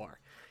repertoire.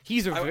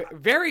 He's a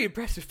very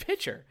impressive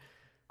pitcher.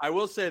 I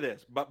will say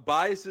this, but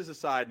biases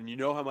aside, and you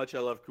know how much I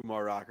love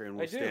Kumar Rocker and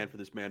will stand for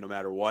this man no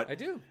matter what. I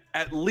do.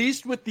 At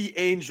least with the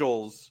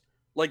Angels,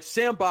 like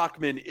Sam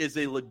Bachman is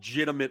a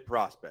legitimate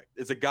prospect.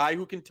 It's a guy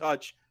who can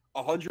touch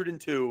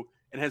 102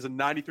 and has a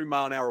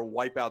 93-mile-an-hour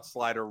wipeout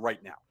slider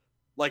right now.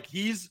 Like,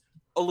 he's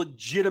a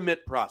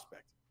legitimate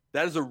prospect.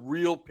 That is a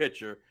real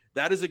pitcher.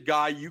 That is a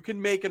guy you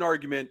can make an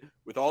argument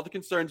with all the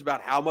concerns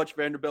about how much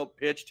Vanderbilt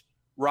pitched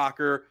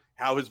Rocker,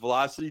 how his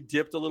velocity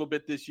dipped a little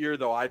bit this year,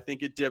 though I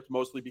think it dipped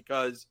mostly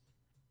because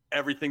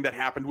everything that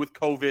happened with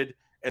COVID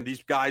and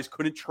these guys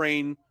couldn't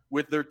train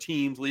with their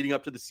teams leading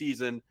up to the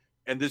season.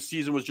 And this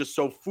season was just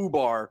so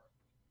FUBAR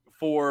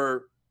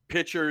for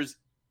pitchers,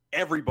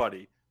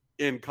 everybody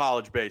in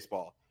college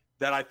baseball,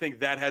 that I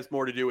think that has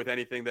more to do with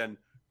anything than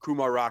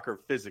Kumar Rocker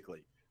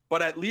physically.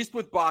 But at least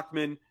with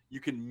Bachman, you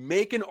can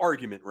make an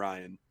argument,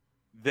 Ryan,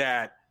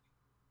 that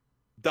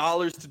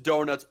dollars to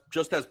donuts,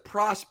 just as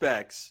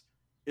prospects,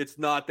 it's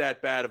not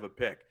that bad of a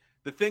pick.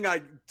 The thing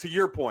to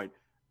your point,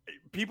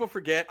 people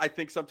forget, I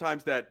think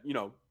sometimes that,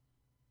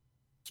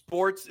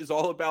 sports is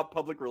all about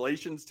public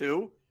relations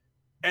too.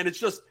 And it's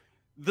just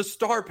the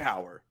star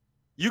power.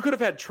 You could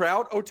have had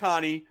Trout,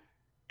 Ohtani,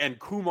 and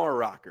Kumar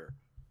Rocker,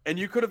 and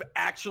you could have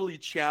actually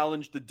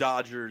challenged the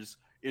Dodgers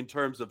in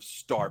terms of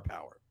star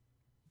power.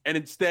 And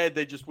instead,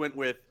 they just went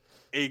with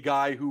a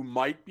guy who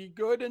might be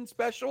good and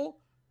special.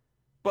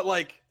 But,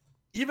 like,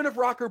 even if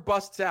Rocker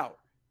busts out,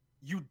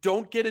 you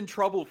don't get in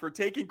trouble for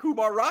taking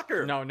Kumar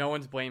Rocker. No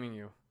one's blaming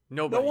you.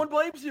 Nobody. No one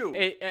blames you.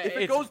 If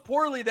it goes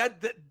poorly,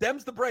 that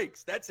them's the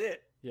breaks. That's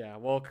it. Yeah,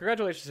 well,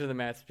 congratulations to the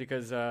Mets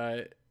because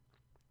I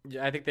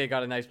think they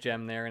got a nice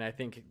gem there, and I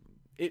think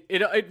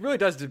it really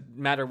does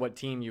matter what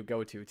team you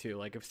go to, too.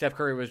 Like, if Steph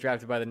Curry was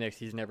drafted by the Knicks,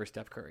 he's never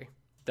Steph Curry.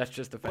 That's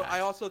just a fact. But I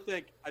also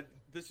think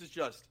this is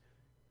just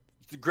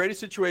the greatest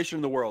situation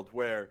in the world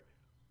where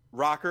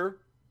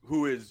Rocker,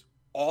 who is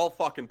all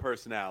fucking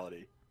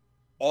personality,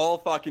 all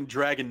fucking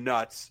dragon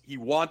nuts, he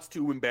wants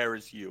to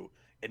embarrass you,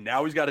 and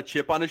now he's got a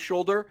chip on his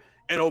shoulder,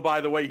 and oh,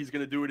 by the way, he's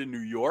going to do it in New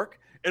York,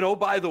 and oh,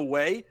 by the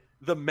way,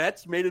 the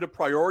Mets made it a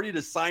priority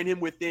to sign him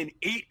within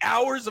 8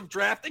 hours of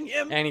drafting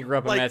him. And he grew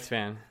up a Mets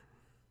fan.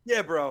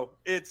 Yeah, bro.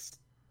 This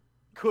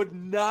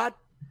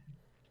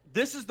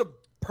is the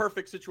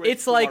perfect situation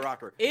it's like, for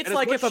Rocker. It's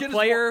like if a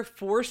player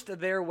forced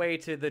their way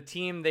to the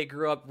team they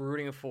grew up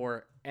rooting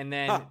for and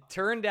then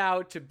turned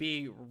out to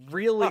be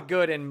really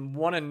good and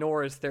won a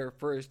Norris their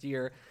first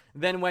year,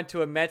 then went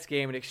to a Mets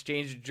game and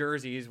exchanged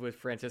jerseys with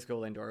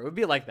Francisco Lindor. It would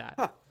be like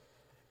that.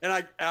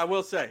 And I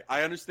will say,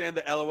 I understand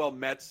the LOL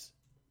Mets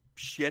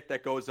shit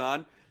that goes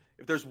on.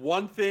 If there's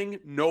one thing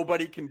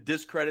nobody can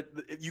discredit,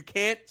 you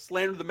can't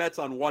slander the Mets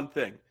on one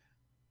thing.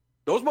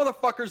 Those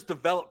motherfuckers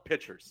develop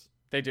pitchers.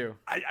 They do.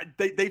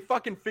 They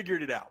fucking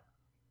figured it out.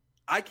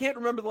 I can't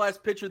remember the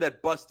last pitcher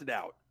that busted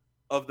out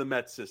of the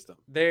Mets system.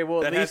 They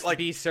will at least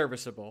be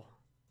serviceable.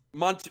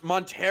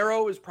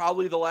 Montero is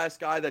probably the last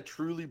guy that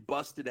truly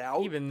busted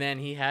out. Even then,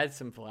 he had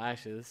some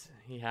flashes.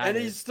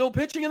 He's still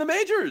pitching in the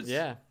majors.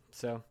 Yeah,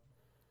 so.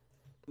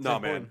 No,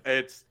 man,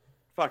 it's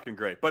fucking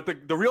great. But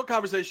the real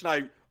conversation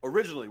I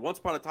originally, once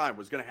upon a time,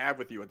 was going to have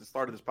with you at the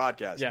start of this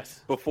podcast. Yes.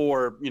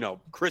 Before,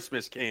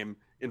 Christmas came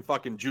in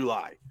fucking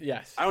July.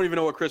 Yes. I don't even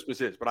know what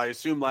Christmas is, but I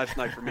assume last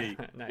night for me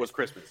nice. was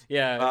Christmas.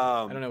 Yeah.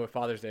 I don't know what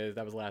Father's Day is.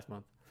 That was last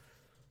month.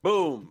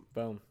 Boom.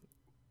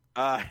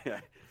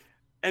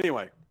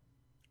 Anyway,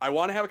 I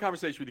want to have a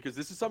conversation with you because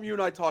this is something you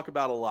and I talk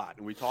about a lot.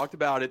 And we talked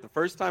about it. The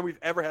first time we've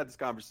ever had this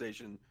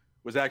conversation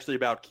was actually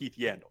about Keith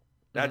Yandel.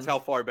 That's how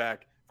far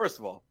back, first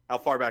of all, how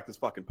far back this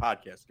fucking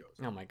podcast goes.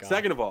 Oh, my God.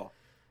 Second of all,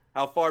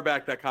 how far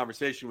back that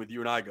conversation with you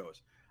and I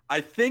goes.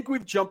 I think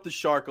we've jumped the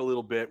shark a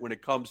little bit when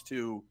it comes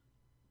to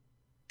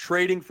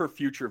trading for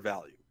future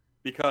value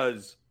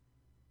because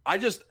I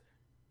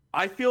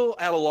feel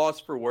at a loss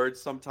for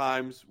words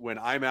sometimes when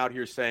I'm out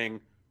here saying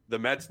the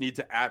Mets need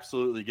to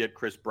absolutely get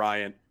Chris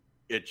Bryant.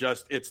 It's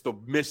the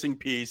missing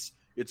piece.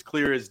 It's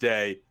clear as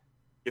day.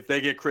 If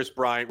they get Chris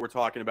Bryant, we're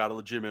talking about a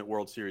legitimate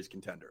World Series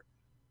contender.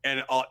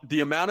 And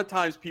the amount of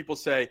times people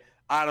say,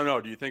 I don't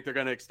know, do you think they're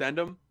going to extend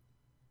him?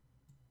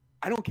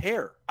 I don't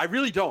care. I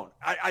really don't.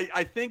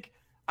 I think,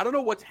 I don't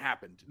know what's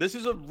happened. This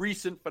is a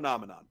recent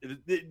phenomenon.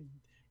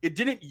 It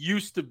didn't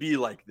used to be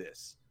like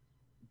this.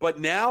 But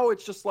now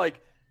it's just like,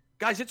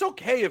 guys, it's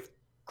okay if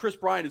Chris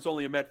Bryant is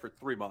only a Met for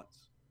 3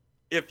 months.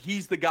 If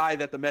he's the guy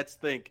that the Mets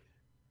think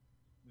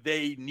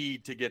they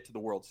need to get to the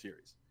World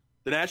Series.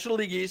 The National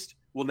League East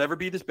will never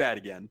be this bad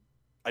again.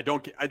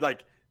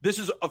 This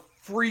is a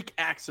freak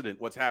accident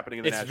what's happening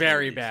in the National League East. It's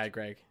very bad,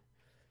 Greg.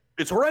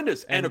 It's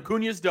horrendous. And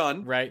Acuna's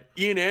done. Right.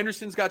 Ian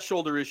Anderson's got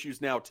shoulder issues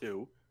now,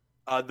 too.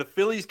 The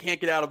Phillies can't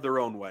get out of their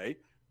own way.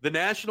 The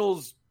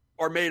Nationals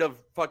are made of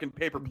fucking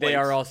paper plates. They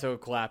are also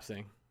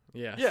collapsing.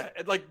 Yes. Yeah.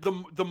 Like the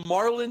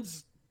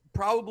Marlins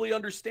probably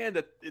understand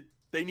that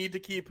they need to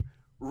keep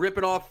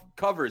ripping off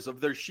covers of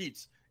their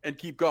sheets and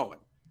keep going.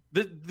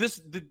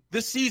 This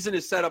season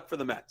is set up for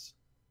the Mets.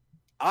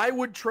 I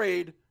would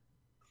trade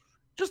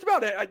just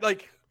about it.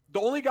 Like the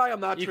only guy I'm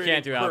not You trading.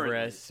 can't do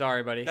Alvarez.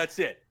 Sorry, buddy. That's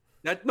it.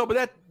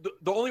 The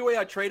only way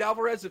I trade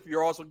Alvarez if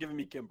you're also giving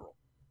me Kimbrel.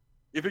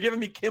 If you're giving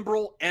me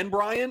Kimbrel and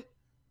Bryant,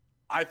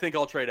 I think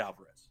I'll trade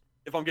Alvarez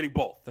if I'm getting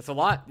both. That's a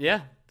lot.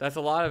 Yeah, that's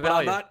a lot of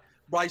value.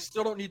 But I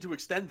still don't need to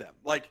extend them.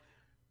 Like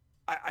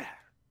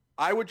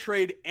I would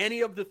trade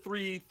any of the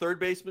 3 third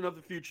basemen of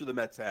the future the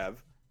Mets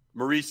have,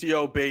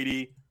 Mauricio,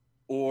 Beatty,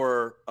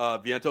 or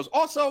Vientos.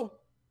 Also,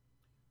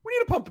 we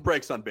need to pump the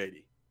brakes on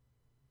Beatty.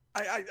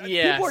 People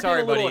are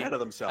getting a little ahead of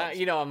themselves.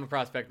 I'm a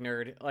prospect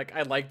nerd. Like,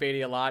 I like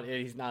Beatty a lot.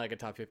 He's not like a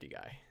top 50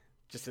 guy,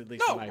 just at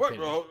least in my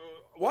opinion.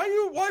 Why are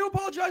you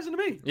apologizing to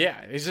me? Yeah,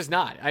 it's just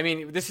not. I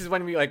mean, this is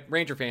when we like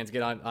Ranger fans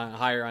get on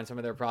higher on some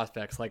of their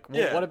prospects. Like,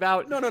 what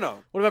about no?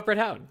 What about Brett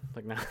Howden?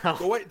 Like, no.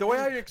 The way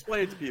I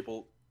explain it to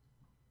people,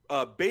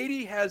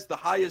 Beatty has the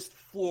highest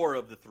floor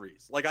of the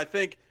 3s. Like, I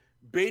think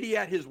Beatty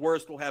at his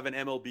worst will have an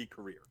MLB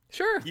career.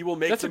 Sure, he will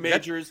make the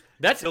majors.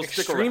 That's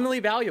extremely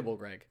valuable,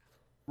 Greg.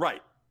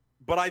 Right.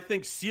 But I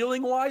think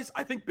ceiling-wise,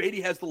 I think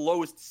Beatty has the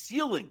lowest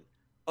ceiling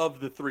of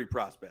the 3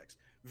 prospects.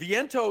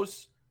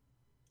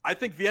 I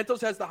think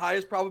Vientos has the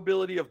highest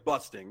probability of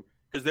busting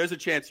because there's a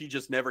chance he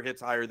just never hits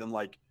higher than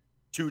like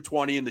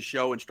 220 in the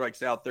show and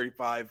strikes out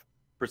 35%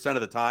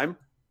 of the time.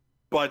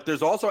 But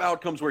there's also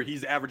outcomes where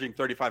he's averaging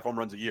 35 home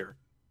runs a year,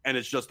 and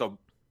it's just a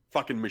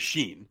fucking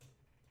machine.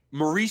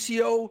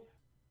 Mauricio,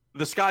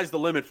 the sky's the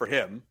limit for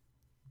him.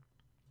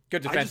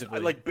 Good defensively.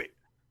 I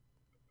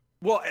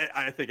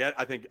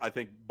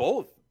think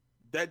both.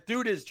 That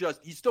dude is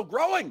he's still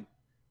growing.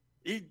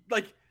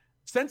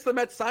 Since the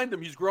Mets signed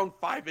him, he's grown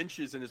 5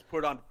 inches and has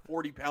put on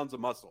 40 pounds of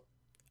muscle.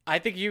 I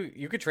think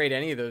you could trade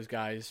any of those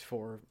guys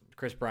for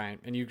Chris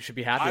Bryant, and you should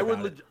be happy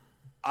about it.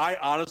 I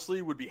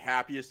honestly would be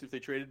happiest if they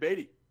traded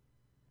Beatty.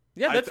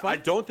 Yeah, that's fine.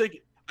 I don't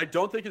think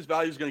his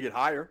value is going to get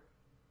higher.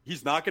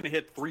 He's not going to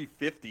hit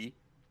 350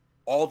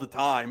 all the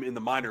time in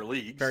the minor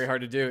leagues. Very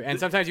hard to do. And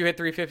sometimes you hit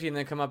 350 and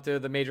then come up to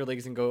the major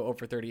leagues and go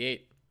over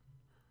 38.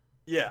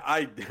 Yeah,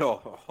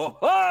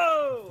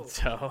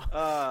 So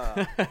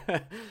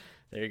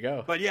there you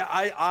go. But yeah,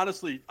 I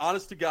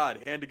honest to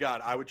God, hand to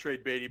God, I would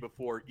trade Beatty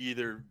before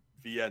either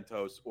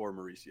Vientos or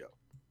Mauricio.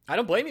 I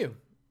don't blame you.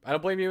 I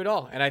don't blame you at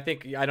all. And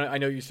I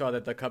know you saw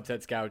that the Cubs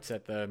had scouts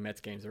at the Mets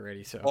games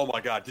already. So. Oh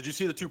my God, did you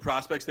see the 2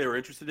 prospects they were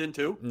interested in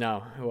too? No,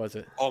 who was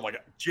it? Oh my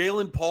God,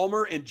 Jalen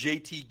Palmer and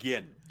JT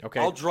Ginn.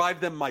 Okay, I'll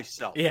drive them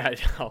myself. Yeah,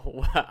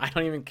 no, I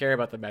don't even care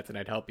about the Mets, and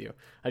I'd help you.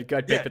 I'd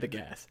pay for the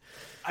gas.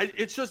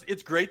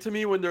 It's great to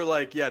me when they're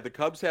like, yeah, the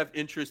Cubs have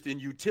interest in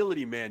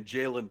utility man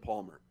Jalen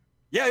Palmer.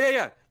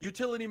 Yeah.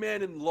 Utility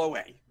man in low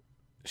A.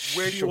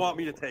 Where do you want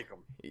me to take him?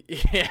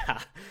 Yeah.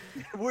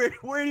 Where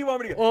do you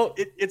want me to go? Well,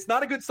 it's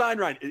not a good sign,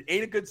 Ryan. It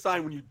ain't a good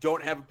sign when you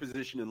don't have a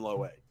position in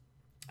low A.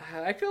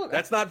 I feel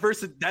that's not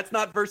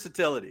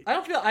versatility. I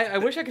don't feel. I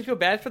wish I could feel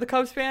bad for the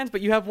Cubs fans,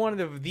 but you have one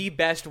of the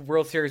best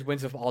World Series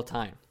wins of all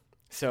time.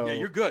 So yeah,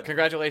 you're good.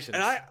 Congratulations.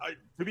 And I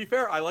to be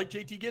fair, I like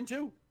JT Ginn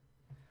too.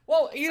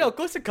 Well,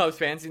 listen, Cubs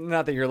fans.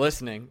 Not that you're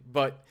listening,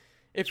 but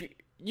if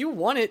you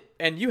won it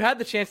and you had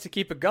the chance to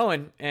keep it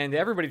going, and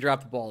everybody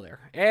dropped the ball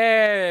there.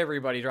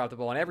 Everybody dropped the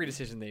ball on every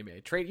decision they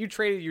made. You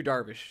traded Yu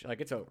Darvish,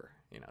 like it's over.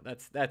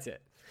 That's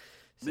it.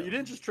 So. You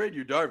didn't just trade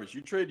Yu Darvish.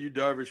 You traded Yu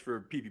Darvish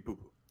for pee pee poo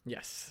poo.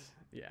 Yes.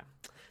 Yeah.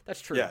 That's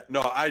true. Yeah.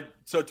 No.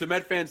 So to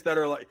Met fans that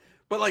are like,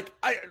 but like,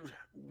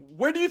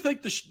 when do you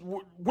think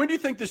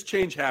this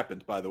change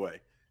happened? By the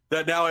way,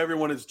 that now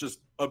everyone is just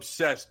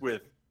obsessed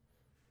with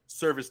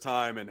service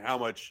time and how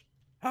much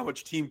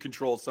team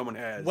control someone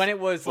has. When it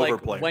was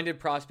like, when did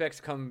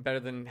prospects come better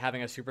than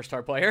having a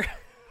superstar player?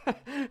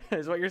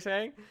 Is what you're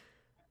saying?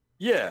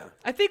 Yeah.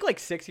 I think like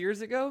 6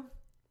 years ago,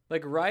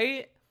 like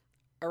right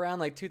around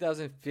like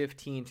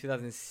 2015,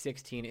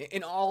 2016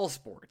 in all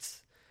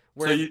sports.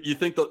 So you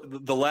think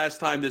the last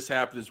time this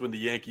happened is when the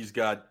Yankees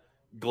got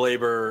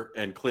Glaber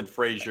and Clint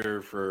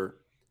Frazier for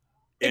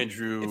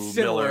Andrew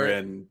Miller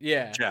and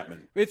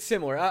Chapman. It's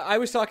similar. I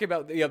was talking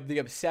about the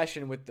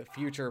obsession with the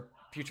future.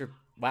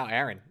 Wow,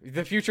 Aaron,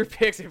 the future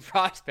picks and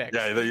prospects.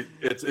 Yeah,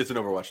 it's an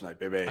Overwatch night,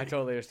 baby. I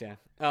totally understand.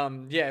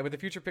 With the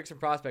future picks and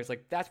prospects,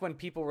 like that's when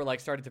people were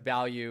like started to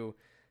value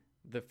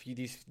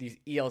these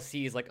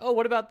ELCs. Like, oh,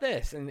 what about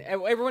this? And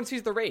everyone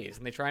sees the Rays,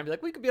 and they try and be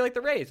like, we could be like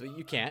the Rays. Well,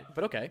 you can't,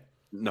 but okay.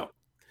 No,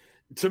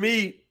 to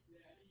me,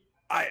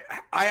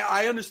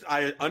 I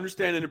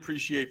understand and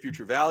appreciate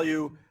future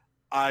value.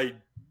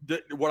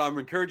 What I'm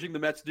encouraging the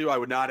Mets to do, I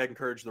would not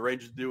encourage the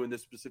Rangers to do in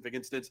this specific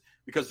instance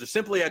because they're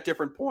simply at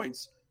different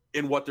points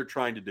in what they're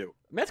trying to do.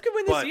 Mets could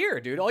win this year,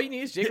 dude. All you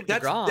need is Jacob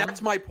deGrom.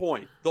 That's my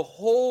point. The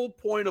whole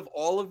point of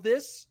all of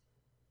this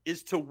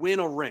is to win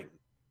a ring.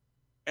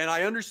 And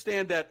I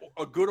understand that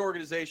a good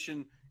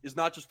organization is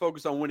not just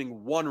focused on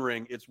winning one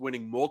ring, it's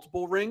winning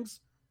multiple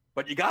rings.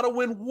 But you got to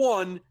win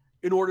one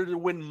in order to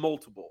win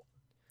multiple.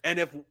 And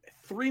if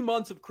 3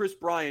 months of Chris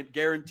Bryant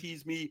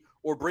guarantees me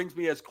or brings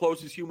me as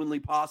close as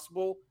humanly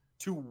possible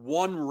to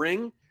one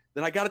ring,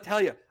 then I got to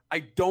tell you, I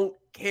don't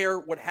care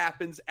what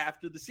happens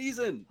after the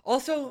season.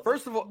 Also,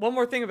 first of all, one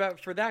more thing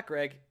for that,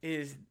 Greg,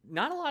 is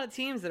not a lot of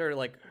teams that are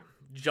like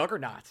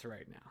juggernauts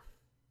right now.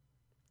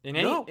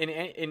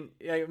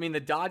 I mean, the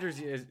Dodgers,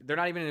 they're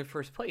not even in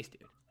first place,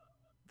 dude.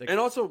 And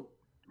also,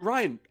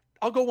 Ryan,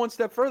 I'll go one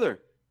step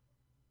further.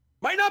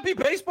 Might not be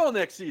baseball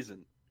next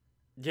season.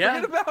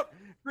 Yeah.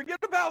 Forget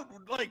about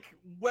like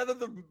whether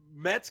the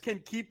Mets can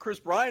keep Chris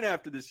Bryant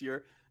after this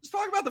year. Let's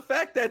talk about the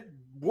fact that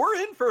we're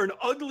in for an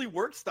ugly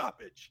work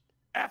stoppage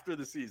after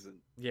the season.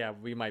 Yeah,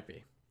 we might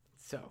be.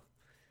 So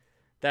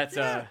that's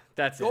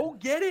Go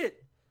get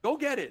it. Go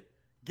get it.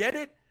 Get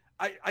it.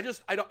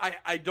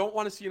 I don't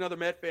want to see another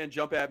Met fan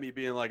jump at me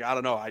being like, I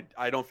don't know,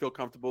 I don't feel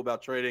comfortable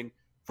about trading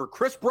for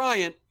Chris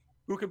Bryant,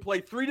 who can play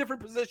 3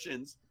 different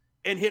positions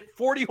and hit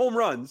 40 home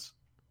runs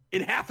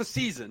in half a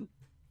season,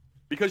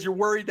 because you're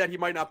worried that he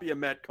might not be a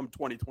Met come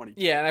 2020.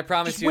 Yeah, and I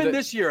promise Just you win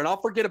this year, and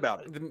I'll forget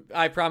about it.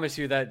 I promise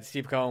you that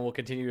Steve Cohen will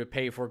continue to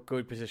pay for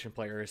good position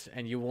players,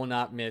 and you will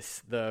not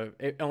miss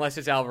unless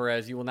it's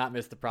Alvarez, you will not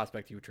miss the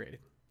prospect you traded.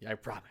 Yeah, I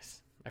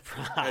promise.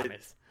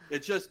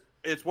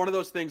 It's one of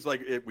those things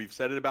like we've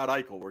said it about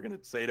Eichel. We're going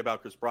to say it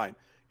about Chris Bryant.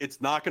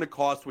 It's not going to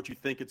cost what you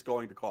think it's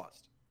going to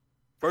cost.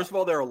 First of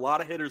all, there are a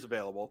lot of hitters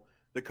available.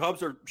 The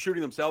Cubs are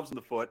shooting themselves in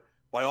the foot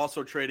by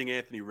also trading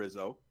Anthony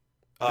Rizzo.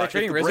 Are they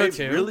trading Rizzo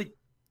too? Really?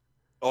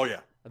 Oh,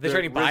 yeah. Are they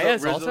trading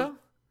Baez also?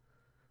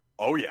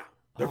 Oh, yeah.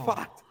 They're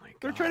fucked.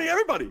 They're trading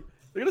everybody.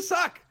 They're going to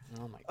suck.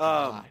 Oh, my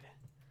God.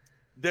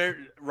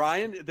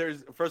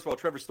 First of all,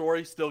 Trevor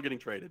Story still getting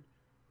traded.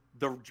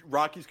 The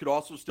Rockies could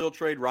also still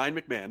trade Ryan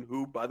McMahon,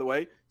 who, by the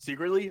way,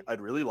 secretly,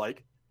 I'd really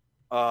like.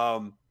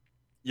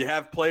 You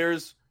have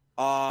players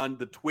on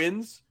the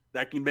Twins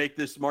that can make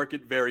this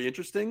market very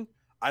interesting.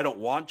 I don't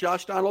want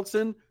Josh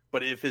Donaldson,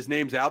 but if his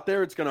name's out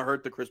there, it's going to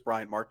hurt the Chris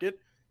Bryant market.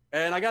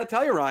 And I got to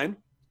tell you, Ryan,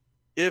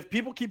 if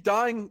people keep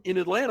dying in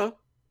Atlanta,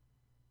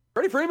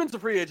 Freddie Freeman's a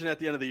free agent at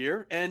the end of the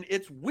year, and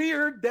it's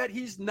weird that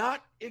he's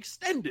not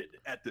extended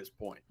at this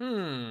point.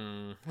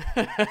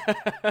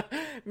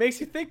 Makes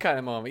you think kind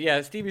of moment.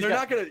 Yeah, Stevie's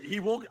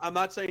I'm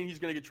not saying he's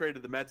going to get traded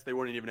to the Mets. They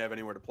wouldn't even have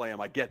anywhere to play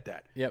him. I get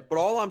that. Yep. But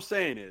all I'm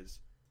saying is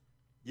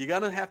you're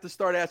going to have to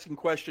start asking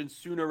questions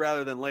sooner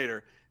rather than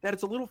later that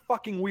it's a little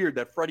fucking weird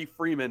that Freddie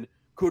Freeman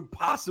could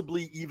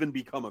possibly even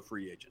become a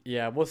free agent.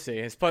 Yeah, we'll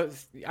see.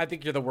 I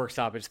think you're the work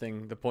stoppage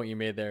thing. The point you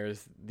made there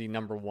is the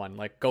number one.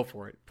 Like, go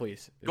for it,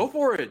 please. Go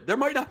for it. There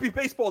might not be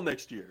baseball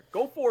next year.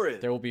 Go for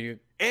it. There will be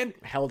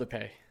hell to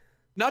pay.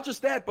 Not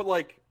just that, but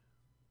like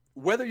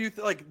whether you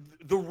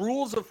the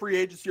rules of free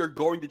agency are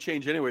going to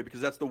change anyway,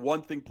 because that's the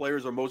one thing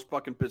players are most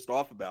fucking pissed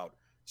off about.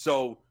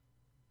 So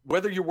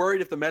whether you're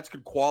worried if the Mets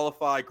could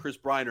qualify Chris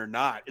Bryant or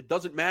not, it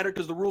doesn't matter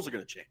because the rules are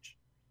going to change.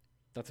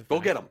 That's a fact. Go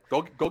get him.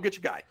 Go get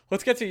your guy.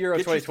 Let's get to Euro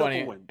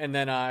 2020, and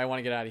then I want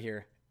to get out of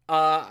here.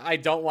 I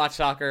don't watch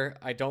soccer.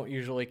 I don't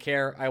usually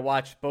care. I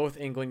watched both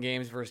England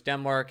games versus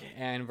Denmark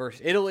and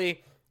versus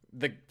Italy.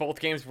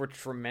 Both games were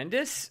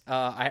tremendous.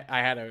 I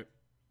had a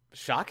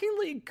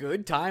shockingly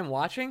good time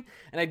watching,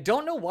 and I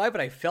don't know why,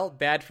 but I felt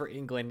bad for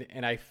England,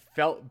 and I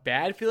felt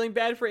bad feeling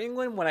bad for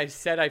England when I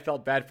said I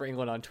felt bad for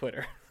England on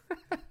Twitter.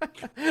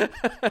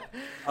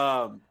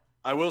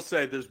 I will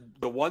say there's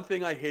the one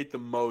thing I hate the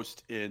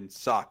most in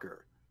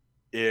soccer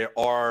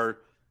are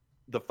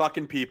the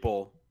fucking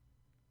people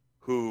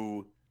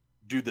who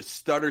do the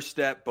stutter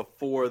step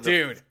before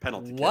the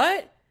penalty kick.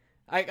 What?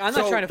 I'm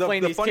not trying to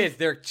blame these kids.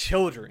 They're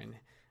children.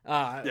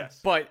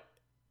 Yes. But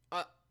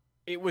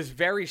it was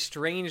very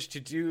strange to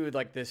do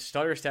like this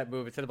stutter step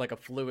move instead of like a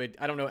fluid.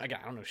 I don't know. Again,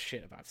 I don't know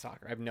shit about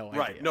soccer. I have no idea.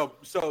 Right. No.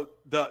 So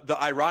the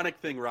ironic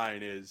thing,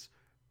 Ryan, is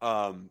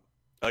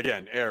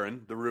again,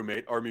 Aaron, the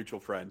roommate, our mutual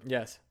friend.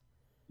 Yes.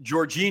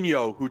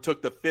 Jorginho, who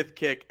took the 5th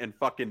kick and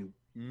fucking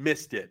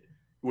missed it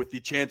with the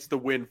chance to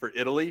win for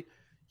Italy.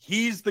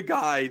 He's the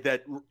guy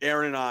that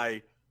Aaron and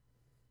I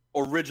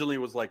originally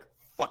was like,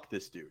 fuck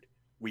this dude.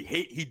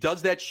 He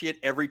does that shit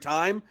every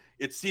time.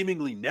 It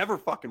seemingly never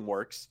fucking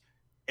works.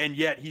 And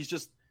yet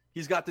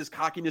he's got this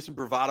cockiness and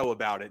bravado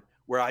about it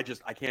where I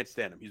can't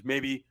stand him. He's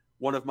maybe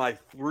one of my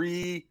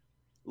 3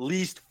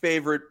 least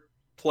favorite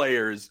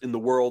players in the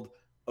world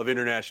of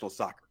international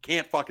soccer.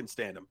 Can't fucking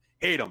stand him.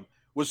 Hate him.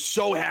 Was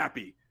so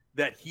happy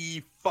that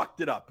he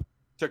fucked it up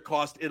to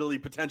cost Italy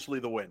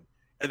potentially the win.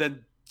 And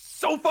then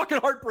so fucking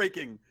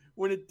heartbreaking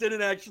when it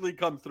didn't actually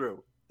come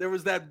through. There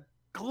was that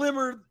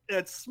glimmer,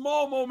 that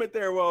small moment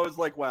there where I was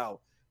like, wow,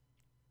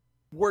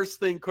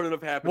 worst thing couldn't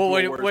have happened to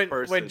a worse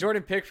person. When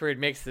Jordan Pickford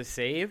makes the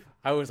save,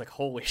 I was like,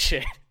 holy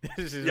shit,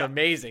 this is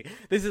amazing.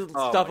 This is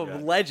stuff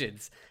of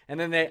legends.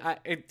 And then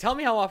tell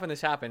me how often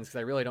this happens, because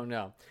I really don't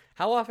know.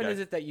 How often is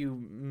it that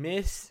you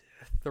miss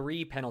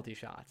 3 penalty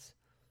shots?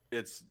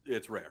 It's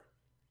rare.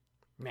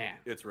 Man.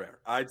 It's rare.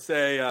 I'd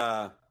say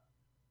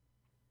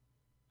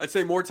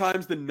more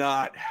times than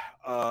not.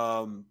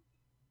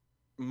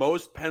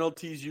 Most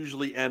penalties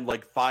usually end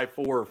like 5-4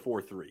 or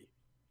 4-3.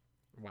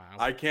 Wow.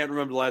 I can't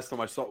remember the last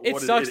time I saw it.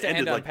 Sucks to ended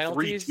end on like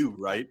penalties. 3-2,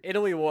 right?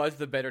 Italy was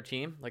the better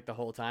team like the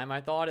whole time,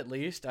 I thought, at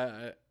least.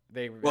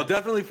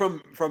 Definitely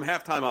from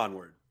halftime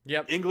onward.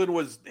 Yep. England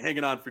was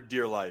hanging on for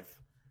dear life.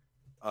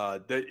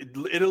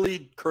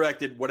 Italy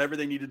corrected whatever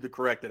they needed to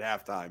correct at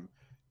halftime,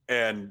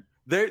 and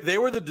they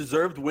were the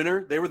deserved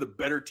winner. They were the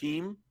better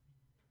team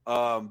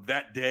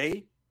that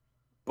day.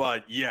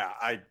 But yeah,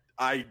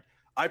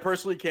 I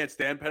personally can't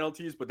stand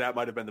penalties, but that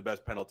might have been the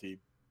best penalty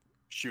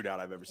shootout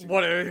I've ever seen.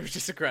 It was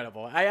just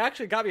incredible. I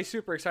actually got me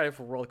super excited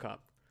for World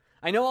Cup.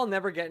 I know I'll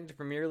never get into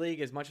Premier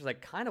League as much as I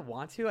kind of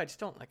want to. I just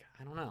don't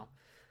I don't know.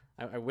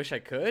 I wish I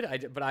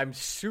could, but I'm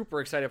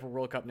super excited for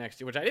World Cup next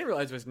year, which I didn't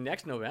realize was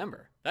next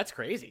November. That's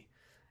crazy.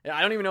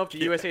 I don't even know if the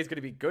USA is going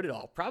to be good at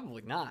all.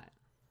 Probably not.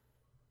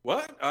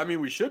 What? I mean,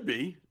 we should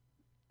be.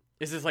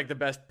 Is this like the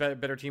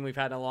better team we've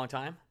had in a long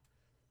time?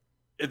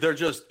 They're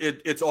just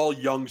it's all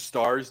young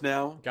stars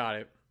now. Got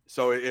it.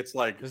 So it's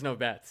like there's no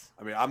bets.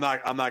 I mean, I'm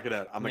not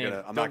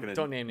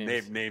gonna name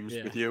names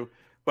with you.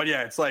 But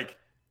yeah, it's like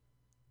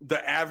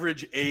the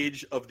average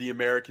age of the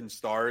American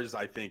stars,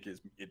 I think,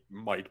 it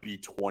might be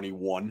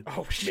 21.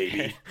 Oh,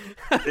 maybe.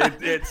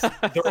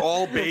 They're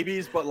all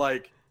babies, but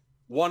like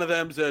one of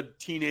them's a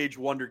teenage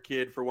wonder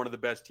kid for one of the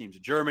best teams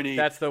in Germany.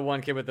 That's the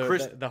one kid with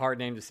the hard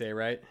name to say,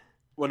 right?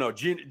 Well, no,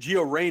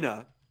 Gio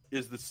Reyna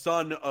is the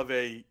son of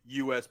a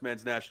U.S.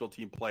 men's national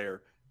team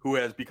player who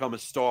has become a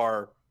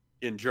star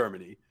in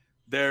Germany.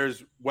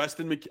 There's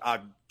Weston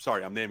I'm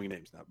sorry, I'm naming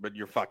names now, but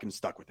you're fucking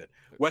stuck with it.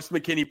 Weston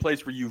McKennie plays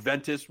for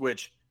Juventus,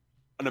 which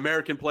an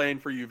American playing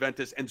for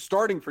Juventus and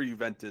starting for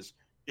Juventus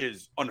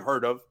is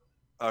unheard of.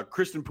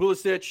 Christian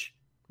Pulisic.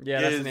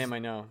 Yeah, that's the name I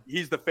know.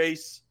 He's the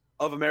face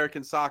of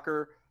American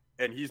soccer,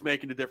 and he's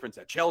making a difference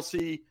at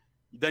Chelsea.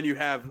 Then you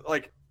have,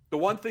 like, the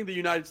one thing the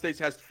United States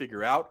has to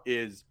figure out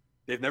is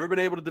they've never been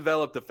able to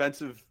develop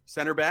defensive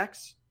center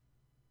backs,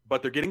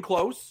 but they're getting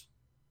close.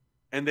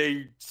 And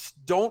they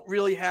don't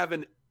really have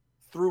an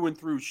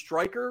through-and-through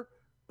striker,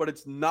 but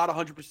it's not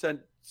 100%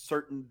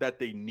 certain that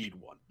they need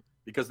one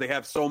because they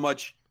have so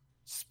much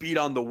speed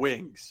on the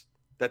wings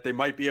that they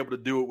might be able to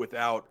do it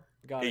without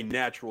a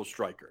natural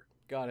striker.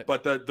 Got it.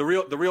 But the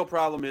real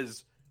problem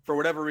is, for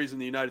whatever reason,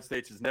 the United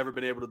States has never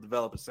been able to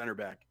develop a center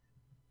back,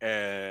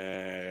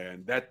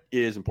 and that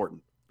is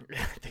important.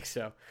 I think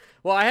so.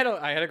 Well, I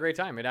had a great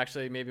time. It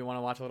actually made me want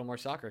to watch a little more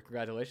soccer.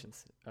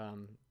 Congratulations.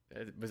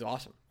 It was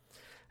awesome.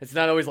 It's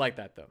not always like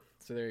that, though.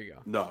 So there you go.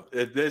 No,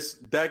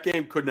 that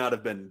game could not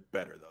have been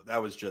better, though.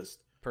 That was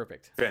just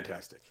perfect.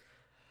 Fantastic.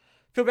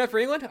 Feel bad for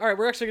England. All right,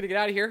 we're actually going to get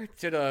out of here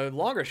to the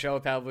longer show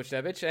of Pavel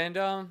Buchnevich, and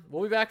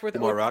we'll be back with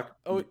Kumar Rock.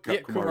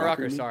 Kumar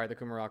Rocker. Sorry, the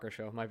Kumar Rocker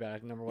show. My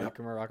bad. Number one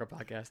Kumar Rocker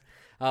podcast.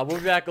 We'll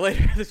be back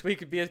later this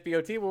week at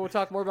BSBOT, where we'll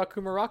talk more about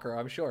Kumar Rocker,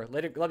 I'm sure.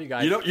 Later, love you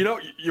guys.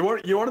 You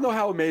want to know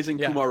how amazing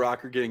Kumar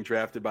Rocker getting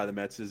drafted by the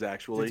Mets is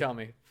actually? So tell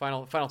me.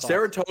 Final thoughts.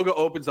 Saratoga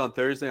opens on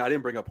Thursday. I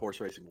didn't bring up horse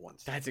racing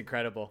once. That's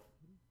incredible.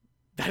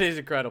 That is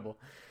incredible.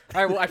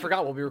 All right, well, I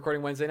forgot we'll be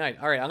recording Wednesday night.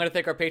 All right, I'm going to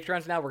thank our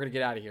Patrons now. We're going to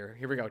get out of here.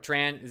 Here we go.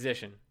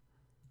 Transition.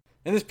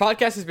 And this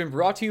podcast has been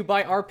brought to you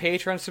by our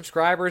Patreon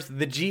subscribers,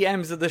 the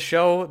GMs of the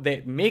show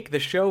that make the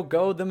show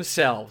go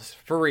themselves.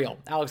 For real.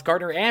 Alex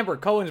Gardner, Amber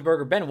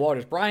Cohensberger, Ben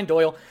Waters, Brian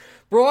Doyle,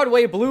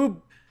 Broadway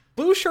Blue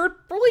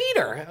Shirt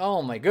Bleeder.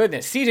 Oh my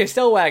goodness. CJ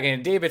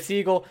Stellwagen, David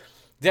Siegel,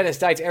 Dennis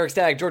Deitz, Eric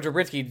Stagg, George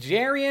Obrinsky,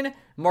 Jarian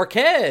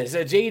Marquez,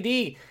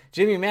 JD,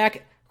 Jimmy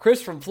Mack,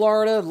 Chris from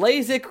Florida,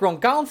 Lazik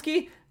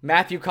Gronkowski,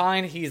 Matthew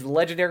Kine, he's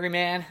legendary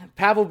man,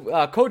 Pavel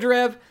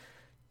Kodrev,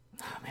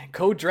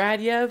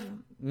 Kodradyev.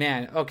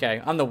 Man,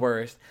 okay, I'm the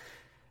worst.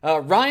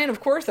 Ryan, of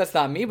course, that's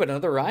not me, but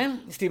another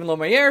Ryan. Stephen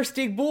Lomayer,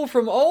 Steve Bull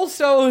from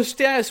also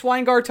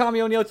Swinegard,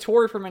 Tommy O'Neill,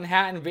 Tori from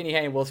Manhattan, Vinny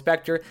Hay, and Will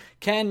Spector.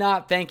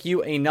 Cannot thank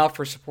you enough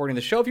for supporting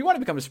the show. If you want to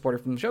become a supporter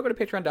from the show, go to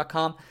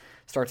patreon.com.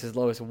 Starts as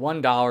low as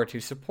 $1 to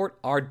support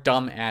our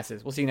dumb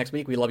asses. We'll see you next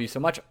week. We love you so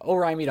much.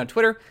 Orion Mead on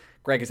Twitter.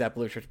 Greg is at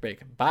Blueshirts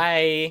Break.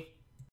 Bye.